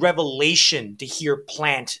was a revelation to hear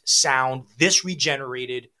Plant sound this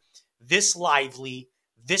regenerated, this lively,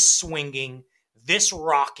 this swinging, this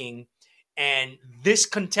rocking, and this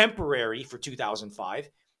contemporary for 2005,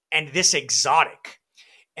 and this exotic.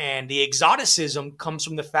 And the exoticism comes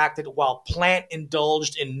from the fact that while Plant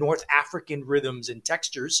indulged in North African rhythms and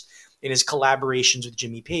textures in his collaborations with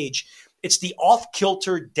Jimmy Page, it's the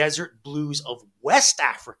off-kilter desert blues of West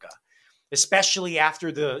Africa, especially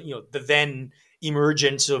after the then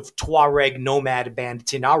emergence of Tuareg nomad band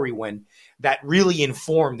Tinariwen, that really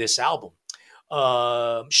informed this album.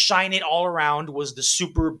 Shine It All Around was the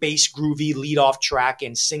super bass groovy lead-off track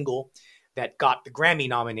and single that got the Grammy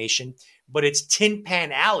nomination, but it's Tin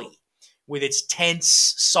Pan Alley with its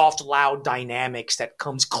tense, soft, loud dynamics that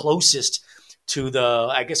comes closest to the,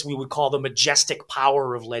 I guess we would call the majestic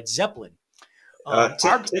power of Led Zeppelin.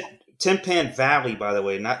 Tin Pan Valley, by the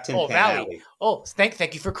way, not Tin Pan Alley. Oh,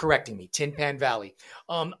 thank you for correcting me. Tin Pan Valley.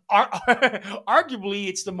 Arguably,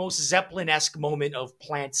 it's the most Zeppelin-esque moment of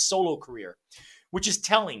Plant's solo career, which is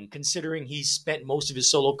telling considering he's spent most of his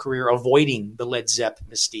solo career avoiding the Led Zepp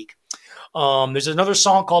mystique. There's another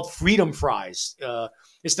song called Freedom Fries.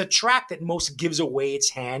 It's the track that most gives away its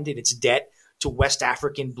hand and its debt to West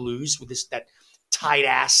African blues with that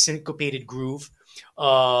tight-ass syncopated groove.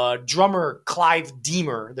 Drummer Clive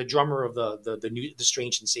Deemer, the drummer of the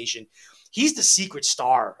Strange Sensation, he's the secret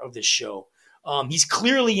star of this show. He's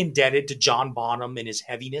clearly indebted to John Bonham in his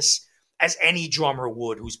heaviness, as any drummer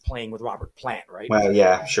would who's playing with Robert Plant, right? Well,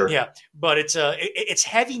 yeah, sure. Yeah, but it's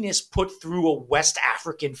heaviness put through a West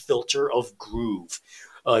African filter of groove.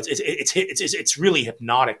 It's really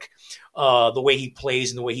hypnotic, the way he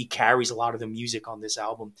plays and the way he carries a lot of the music on this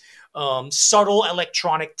album. Subtle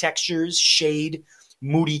electronic textures, shade,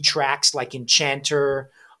 moody tracks like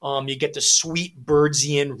Enchanter. You get the sweet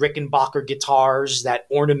Birdsian Rickenbacker guitars that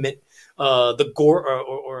ornament the gore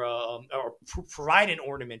or provide an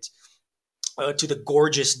ornament to the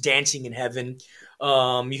gorgeous Dancing in Heaven.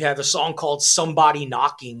 You have a song called Somebody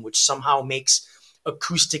Knocking, which somehow makes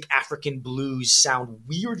acoustic African blues sound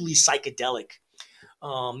weirdly psychedelic.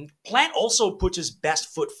 Plant also puts his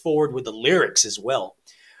best foot forward with the lyrics as well.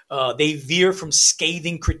 They veer from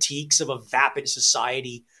scathing critiques of a vapid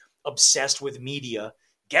society obsessed with media.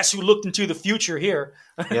 Guess who looked into the future here?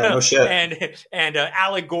 Yeah, no shit. and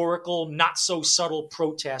allegorical, not so subtle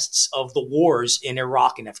protests of the wars in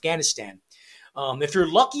Iraq and Afghanistan. If you're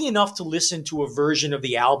lucky enough to listen to a version of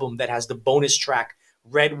the album that has the bonus track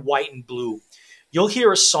Red, White, and Blue, you'll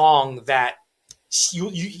hear a song that you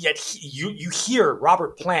hear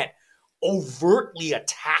Robert Plant overtly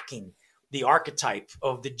attacking the archetype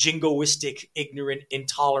of the jingoistic, ignorant,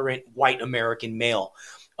 intolerant white American male.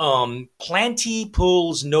 Planty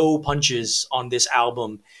pulls no punches on this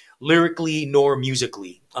album, lyrically nor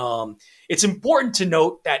musically. It's important to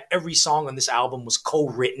note that every song on this album was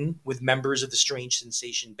co-written with members of the Strange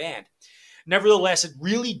Sensation band. Nevertheless, it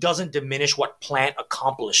really doesn't diminish what Plant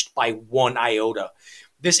accomplished by one iota.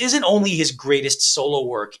 This isn't only his greatest solo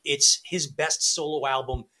work, it's his best solo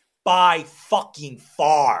album by fucking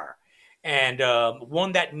far. And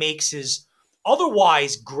one that makes his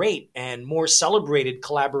otherwise great and more celebrated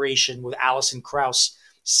collaboration with Alison Krauss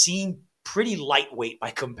seem pretty lightweight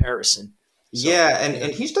by comparison. So, yeah,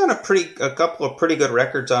 and he's done a couple of pretty good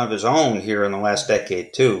records of his own here in the last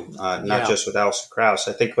decade too. Not just with Alison Krauss.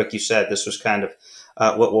 I think, like you said, this was kind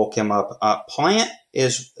of what woke him up. Plant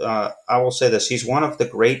is, I will say this, he's one of the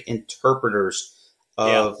great interpreters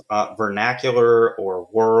of vernacular or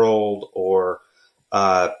world or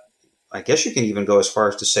I guess you can even go as far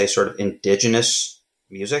as to say sort of indigenous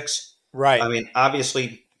musics. Right. I mean,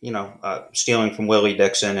 obviously, stealing from Willie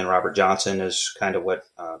Dixon and Robert Johnson is kind of what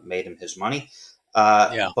made him his money.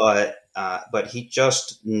 But but he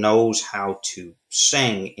just knows how to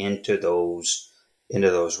sing into those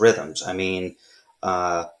rhythms. I mean,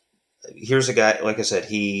 here's a guy, like I said,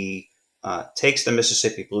 he takes the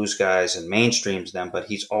Mississippi blues guys and mainstreams them, but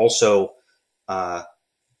he's also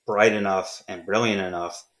bright enough and brilliant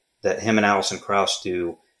enough that him and Alison Krauss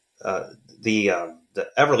do the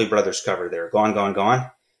Everly Brothers cover there, Gone, Gone, Gone.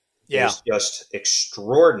 Yeah. Is just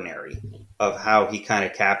extraordinary of how he kind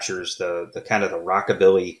of captures the kind of the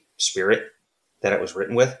rockabilly spirit that it was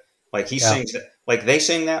written with. Like he sings it, like they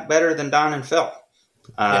sing that better than Don and Phil.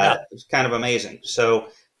 It's kind of amazing. So,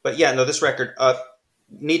 but yeah, no, this record,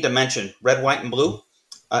 need to mention Red, White, and Blue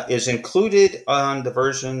is included on the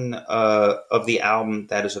version of the album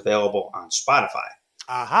that is available on Spotify.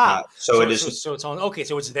 Aha. So it is. So it's on. Okay.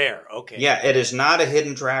 So it's there. Okay. Yeah, it is not a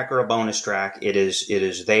hidden track or a bonus track. It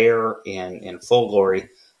is there in full glory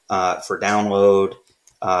for download.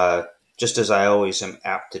 Just as I always am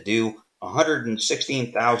apt to do,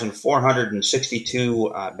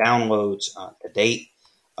 116,462 downloads to date.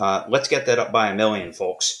 Let's get that up by 1 million,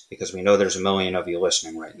 folks, because we know there's 1 million of you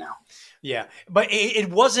listening right now. Yeah, but it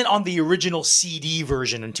wasn't on the original CD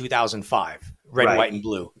version in 2005. Red, Right. White, and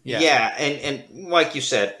Blue. Yeah, and like you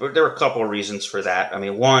said, there were a couple of reasons for that. I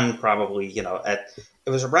mean, one probably, it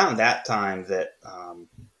was around that time that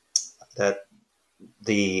that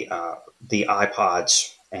the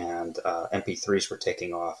iPods and MP3s were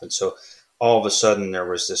taking off, and so all of a sudden there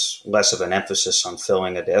was this less of an emphasis on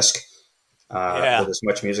filling a disc with as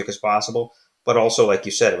much music as possible. But also, like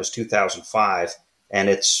you said, it was 2005, and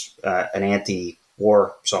it's an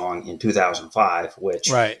anti-war song in 2005, which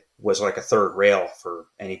was like a third rail for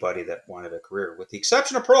anybody that wanted a career, with the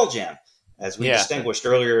exception of Pearl Jam, as we distinguished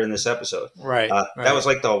earlier in this episode. That was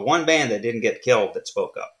like the one band that didn't get killed that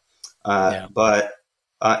spoke up. But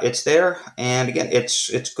it's there, and again,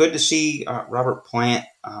 it's good to see Robert Plant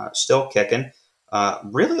still kicking.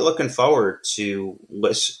 Really looking forward to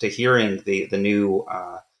hearing the new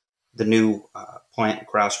Plant and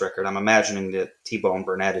Krauss record. I'm imagining that T-Bone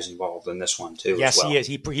Burnett is involved in this one too. Yes, as well. he is.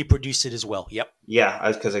 He produced it as well. Yep.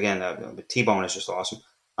 Yeah, because again, T-Bone is just awesome.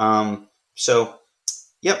 So,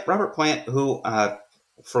 yep, Robert Plant, who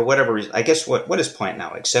for whatever reason, I guess what is Plant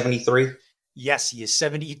now, like 73? Yes, he is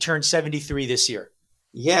 70. He turned 73 this year.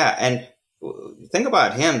 Yeah, and think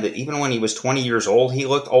about him, that even when he was 20 years old, he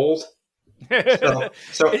looked old.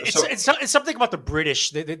 It's something about the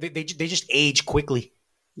British. They just age quickly.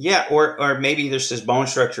 Yeah, or maybe there's his bone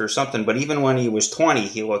structure or something. But even when he was 20,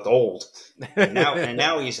 he looked old, and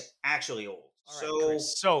now he's actually old. All right,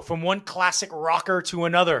 Chris. So from one classic rocker to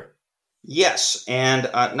another. Yes, and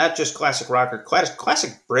not just classic rocker,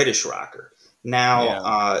 classic British rocker.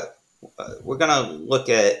 Now we're gonna look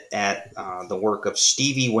at the work of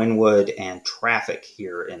Stevie Winwood and Traffic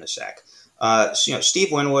here in a sec.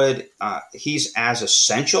 Steve Winwood, he's as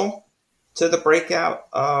essential to the breakout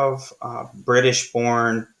of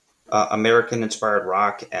British-born, American-inspired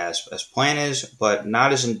rock as Plant is, but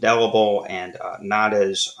not as indelible and not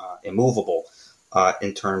as immovable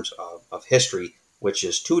in terms of history, which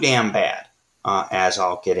is too damn bad, as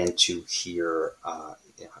I'll get into here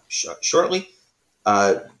shortly.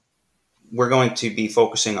 We're going to be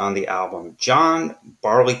focusing on the album John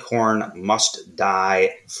Barleycorn Must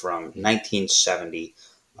Die from 1970,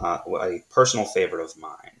 a personal favorite of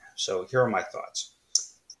mine. So here are my thoughts.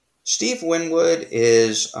 Steve Winwood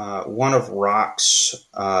is one of rock's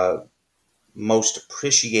most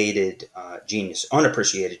unappreciated geniuses.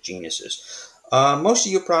 Most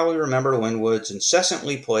of you probably remember Winwood's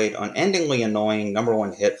incessantly played, unendingly annoying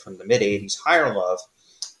 #1 hit from the mid-'80s, Higher Love,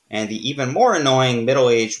 and the even more annoying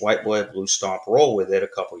middle-aged white boy blues stomp Roll With It a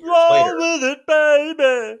couple years later. Roll with it,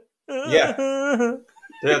 baby. Yeah.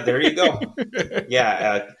 There you go.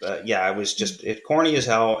 It was just corny as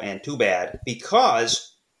hell and too bad,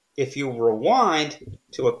 because if you rewind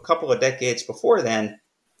to a couple of decades before then,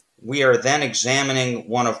 we are then examining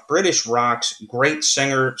one of British rock's great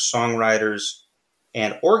singer-songwriters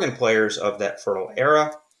and organ players of that fertile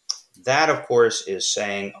era. That, of course, is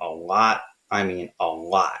saying a lot. I mean, a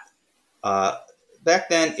lot. Back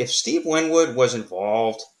then, if Steve Winwood was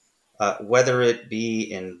involved, whether it be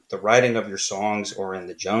in the writing of your songs or in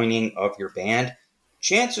the joining of your band,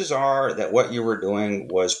 chances are that what you were doing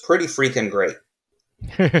was pretty freaking great.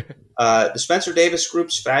 The Spencer Davis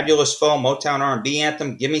Group's fabulous faux Motown R&B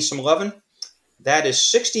anthem, Give Me Some Lovin', that is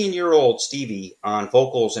 16-year-old Stevie on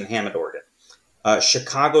vocals and Hammond organ.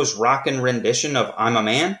 Chicago's rockin' rendition of I'm a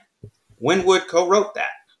Man, Winwood co-wrote that.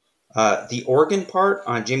 The organ part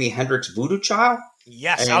on Jimi Hendrix's Voodoo Child.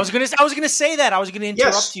 Yes, I was gonna say that. I was gonna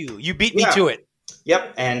interrupt you. You beat me to it.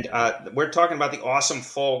 Yep, and we're talking about the awesome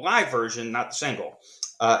full live version, not the single.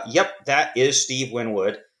 Yep, that is Steve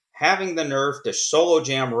Winwood, having the nerve to solo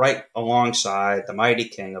jam right alongside the mighty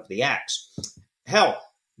king of the axe. Hell,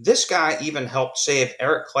 this guy even helped save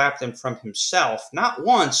Eric Clapton from himself, not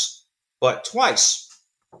once, but twice,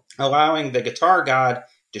 allowing the guitar god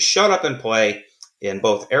to shut up and play in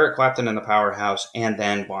both Eric Clapton and the Powerhouse and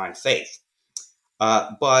then Blind Faith.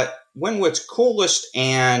 But Winwood's coolest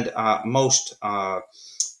and most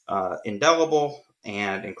indelible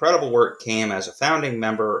and incredible work came as a founding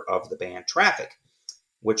member of the band Traffic,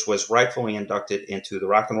 which was rightfully inducted into the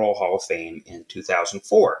Rock and Roll Hall of Fame in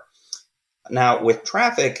 2004. Now, with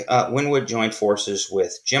Traffic, Winwood joined forces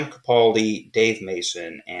with Jim Capaldi, Dave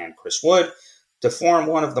Mason, and Chris Wood to form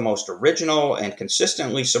one of the most original and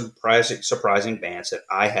consistently surprising bands that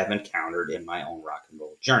I have encountered in my own rock and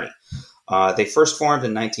roll journey. They first formed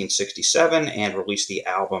in 1967 and released the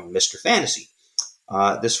album Mr. Fantasy.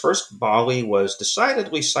 This first volley was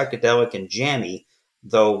decidedly psychedelic and jammy,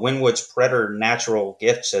 though Winwood's preternatural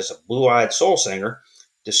gifts as a blue-eyed soul singer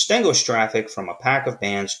distinguished Traffic from a pack of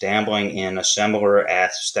bands dabbling in a similar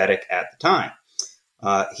aesthetic at the time.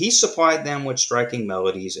 He supplied them with striking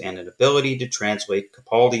melodies and an ability to translate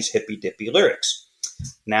Capaldi's hippy-dippy lyrics.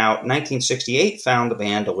 Now, 1968 found the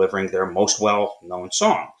band delivering their most well-known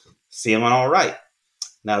song, Feelin' All Right.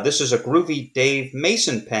 Now, this is a groovy Dave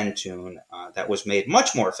Mason pen tune that was made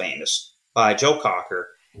much more famous by Joe Cocker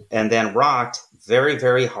and then rocked very,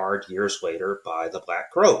 very hard years later by the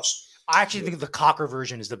Black Crowes. I actually think the Cocker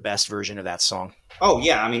version is the best version of that song. Oh,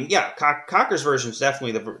 yeah. I mean, yeah, Cocker's version is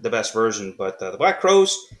definitely the best version, but the Black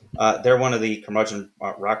Crowes, they're one of the Curmudgeon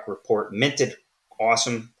Rock Report minted,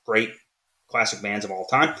 awesome, great classic bands of all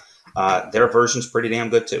time. Their version's pretty damn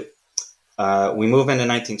good, too. We move into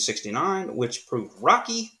 1969, which proved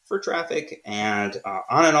rocky for Traffic, and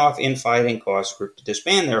on and off infighting caused the group to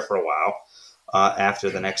disband there for a while after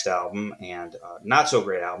the next album and not so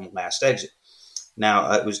great album, Last Exit.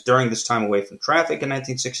 Now, it was during this time away from Traffic in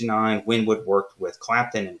 1969, Winwood worked with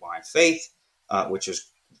Clapton and Blind Faith, which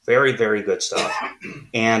was very, very good stuff,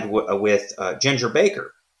 and with Ginger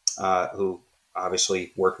Baker, who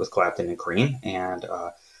obviously worked with Clapton and Cream, and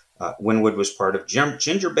Winwood was part of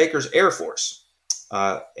Ginger Baker's Air Force.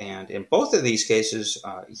 And in both of these cases,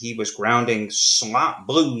 he was grounding slop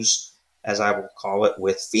blues, as I will call it,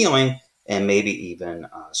 with feeling and maybe even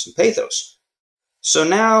some pathos. So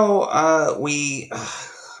now we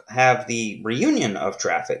have the reunion of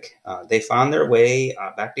Traffic. They found their way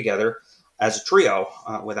back together as a trio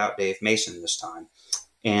without Dave Mason this time.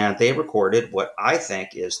 And they recorded what I think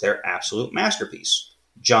is their absolute masterpiece,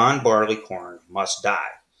 John Barleycorn Must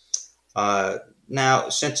Die. Now,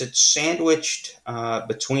 since it's sandwiched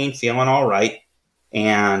between Feelin' All Right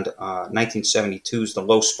and 1972's The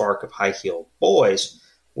Low Spark of High Heeled Boys,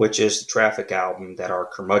 which is the Traffic album that our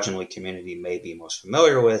curmudgeonly community may be most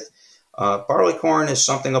familiar with, Barleycorn is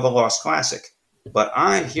something of a lost classic. But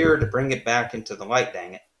I'm here to bring it back into the light,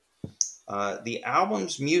 dang it. The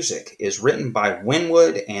album's music is written by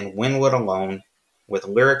Winwood and Winwood alone, with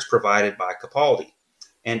lyrics provided by Capaldi.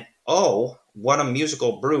 And oh, what a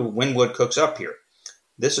musical brew Winwood cooks up here.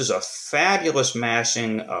 This is a fabulous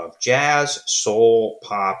mashing of jazz, soul,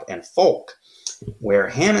 pop, and folk, where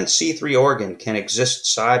Hammond C3 organ can exist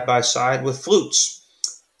side by side with flutes,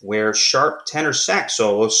 where sharp tenor sax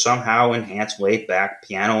solos somehow enhance laid-back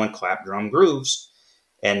piano and clap drum grooves,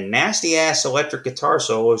 and nasty-ass electric guitar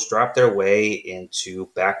solos drop their way into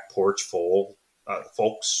back porch folk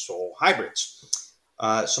soul hybrids.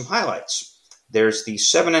 Some highlights. There's the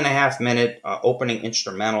 7.5-minute opening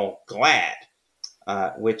instrumental, Glad,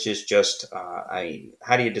 which is just,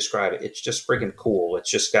 how do you describe it? It's just freaking cool. It's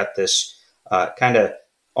just got this kind of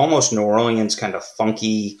almost New Orleans kind of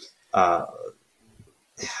funky, kind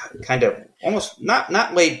of almost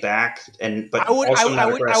not laid back, but also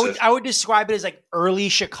not aggressive. I would describe it as like early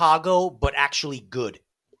Chicago, but actually good.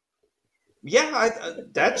 Yeah,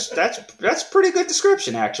 that's pretty good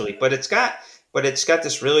description actually. But it's got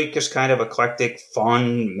this really just kind of eclectic,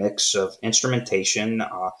 fun mix of instrumentation,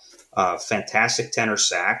 fantastic tenor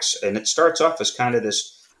sax, and it starts off as kind of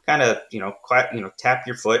this. Kind of, tap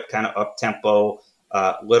your foot, kind of up tempo,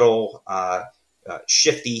 little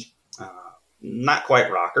shifty, not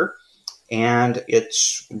quite rocker, and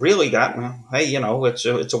it's really got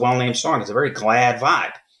it's a well named song. It's a very glad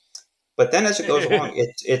vibe, but then as it goes along,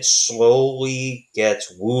 it slowly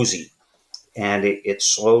gets woozy, and it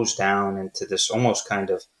slows down into this almost kind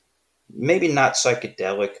of maybe not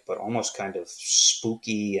psychedelic, but almost kind of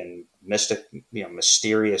spooky and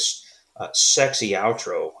mysterious. Sexy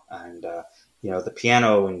outro, and the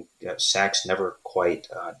piano and sax never quite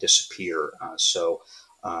disappear. So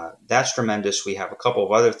that's tremendous. We have a couple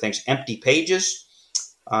of other things. Empty Pages,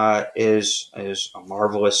 is a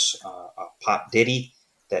marvelous pop ditty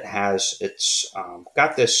that has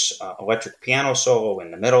got this electric piano solo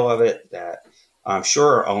in the middle of it that I'm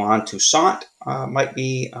sure Alain Toussaint might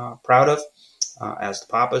be proud of as the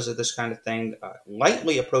papas of this kind of thing.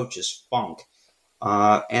 Lightly approaches funk.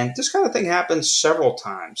 And this kind of thing happens several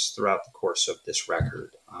times throughout the course of this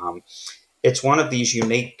record. It's one of these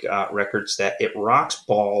unique records that it rocks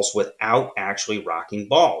balls without actually rocking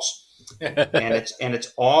balls. and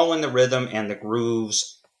it's all in the rhythm and the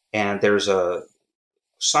grooves, and there's a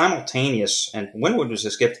simultaneous, and Winwood was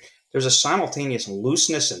this gift, there's a simultaneous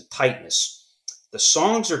looseness and tightness. The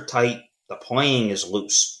songs are tight, the playing is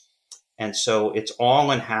loose. And so it's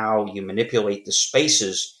all in how you manipulate the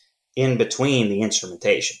spaces in between the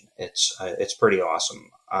instrumentation. It's pretty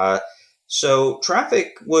awesome. So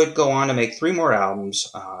Traffic would go on to make 3 more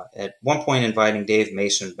albums, at one point inviting Dave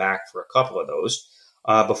Mason back for a couple of those,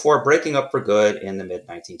 before breaking up for good in the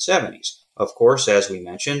mid-1970s. Of course, as we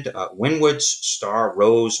mentioned, Winwood's star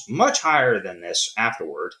rose much higher than this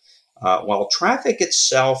afterward, while Traffic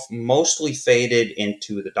itself mostly faded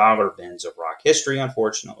into the dollar bins of rock history,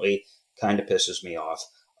 unfortunately. Kind of pisses me off.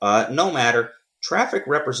 No matter, Traffic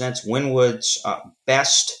represents Winwood's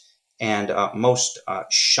best and most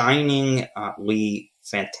shiningly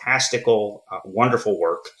fantastical, wonderful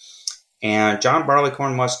work. And John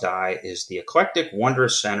Barleycorn Must Die is the eclectic,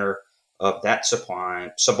 wondrous center of that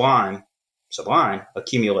sublime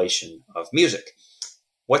accumulation of music.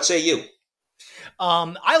 What say you?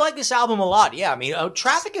 I like this album a lot. Yeah, I mean,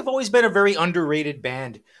 Traffic have always been a very underrated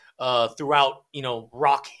band throughout,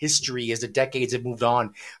 rock history as the decades have moved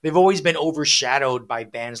on. They've always been overshadowed by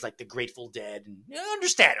bands like the Grateful Dead, and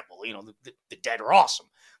understandable. The Dead are awesome,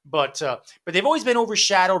 but they've always been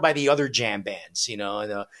overshadowed by the other jam bands.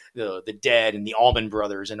 The Dead and the Allman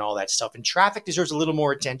Brothers and all that stuff. And Traffic deserves a little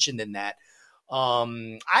more attention than that.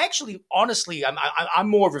 I actually, honestly, I'm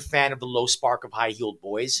more of a fan of the Low Spark of High Heeled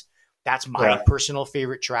Boys. That's my personal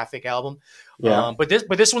favorite Traffic album. Yeah. But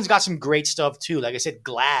this one's got some great stuff too. Like I said,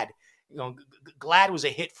 Glad. Glad was a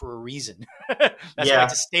hit for a reason. That's why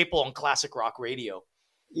it's a staple on classic rock radio.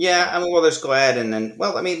 Yeah, I mean, there's Glad, and then,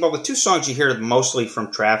 the 2 songs you hear mostly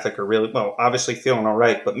from Traffic are really, obviously Feeling All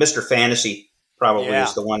Right, but Mr. Fantasy probably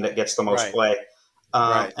is the one that gets the most play.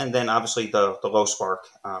 And then obviously the Low Spark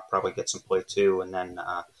probably gets some play too. And then,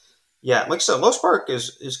 like I said, Low Spark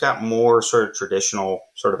is got more sort of traditional,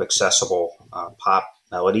 sort of accessible pop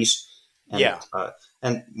melodies. And,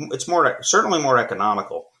 and it's certainly more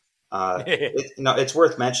economical. It's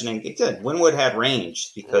worth mentioning. Again, Winwood had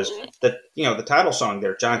range because the title song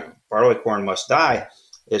there, John Barleycorn Must Die,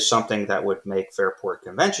 is something that would make Fairport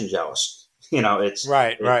Convention jealous. It's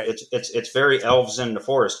it's very elves in the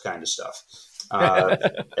forest kind of stuff.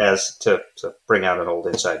 As to bring out an old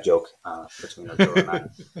inside joke between Joe and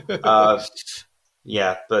I.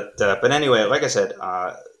 But anyway, like I said,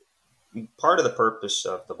 part of the purpose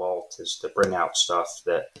of the Vault is to bring out stuff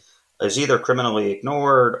that is either criminally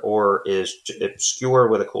ignored or is obscure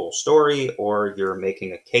with a cool story, or you're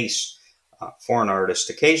making a case for an artist.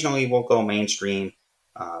 Occasionally, we'll go mainstream.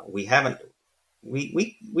 We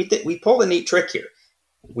pulled a neat trick here.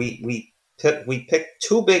 We picked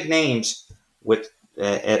 2 big names with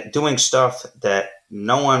doing stuff that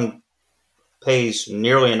no one pays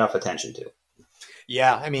nearly enough attention to.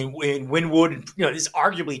 Yeah, I mean, Winwood, is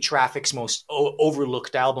arguably Traffic's most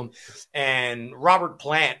overlooked album. And Robert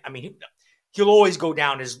Plant, I mean, he'll always go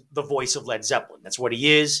down as the voice of Led Zeppelin. That's what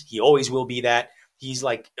he is. He always will be that. He's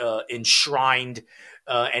like enshrined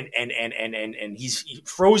and he's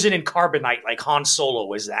frozen in carbonite like Han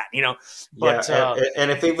Solo is that, But, and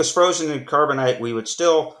if he was frozen in carbonite, we would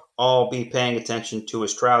still all be paying attention to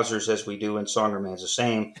his trousers as we do in Song Remains the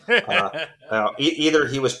Same. Either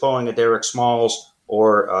he was pulling a Derek Smalls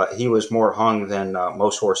or he was more hung than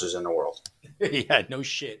most horses in the world. Yeah, no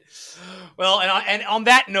shit. Well, and on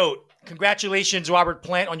that note, congratulations, Robert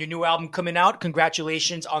Plant, on your new album coming out.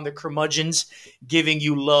 Congratulations on the Curmudgeons giving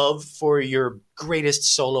you love for your greatest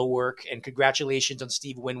solo work. And congratulations on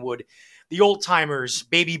Steve Winwood, the old timers,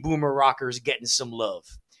 baby boomer rockers getting some love.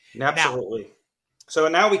 Absolutely. So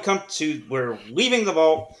now we're leaving the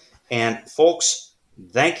Vault. And folks,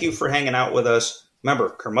 thank you for hanging out with us. Remember,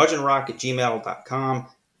 curmudgeonrock@gmail.com,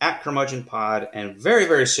 @curmudgeonpod, and very,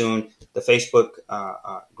 very soon, the Facebook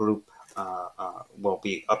group will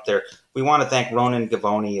be up there. We want to thank Ronen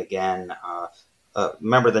Givony again.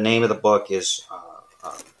 Remember, the name of the book is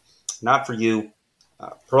Not For You,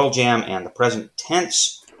 Pearl Jam and the Present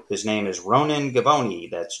Tense. His name is Ronen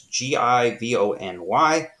Givony. That's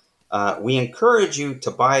Givony. We encourage you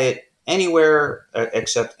to buy it anywhere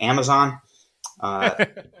except Amazon.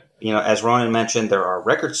 As Ronen mentioned, there are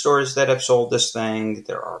record stores that have sold this thing.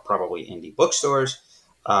 There are probably indie bookstores.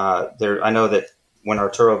 I know that when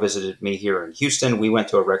Arturo visited me here in Houston, we went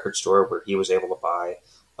to a record store where he was able to buy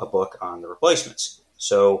a book on The Replacements.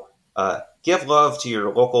 So give love to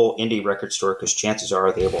your local indie record store, because chances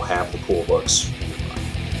are they will have the cool books.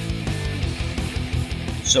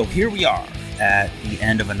 So here we are at the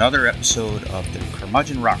end of another episode of the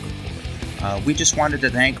Curmudgeon Rock Report. We just wanted to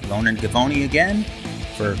thank Ronen Givony again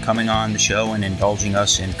for coming on the show and indulging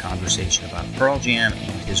us in conversation about Pearl Jam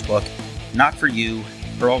and his book, Not For You,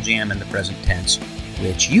 Pearl Jam in the Present Tense,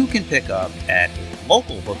 which you can pick up at a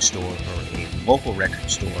local bookstore or a local record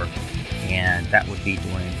store, and that would be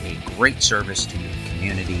doing a great service to your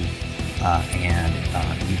community, and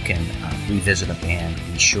you can revisit a band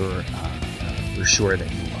we're sure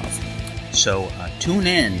that you love. So tune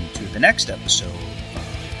in to the next episode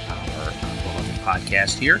of our beloved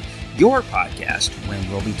podcast here, your podcast, when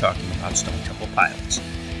we'll be talking about Stone Temple Pilots.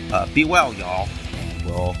 Be well, y'all, and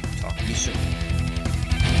we'll talk to you soon.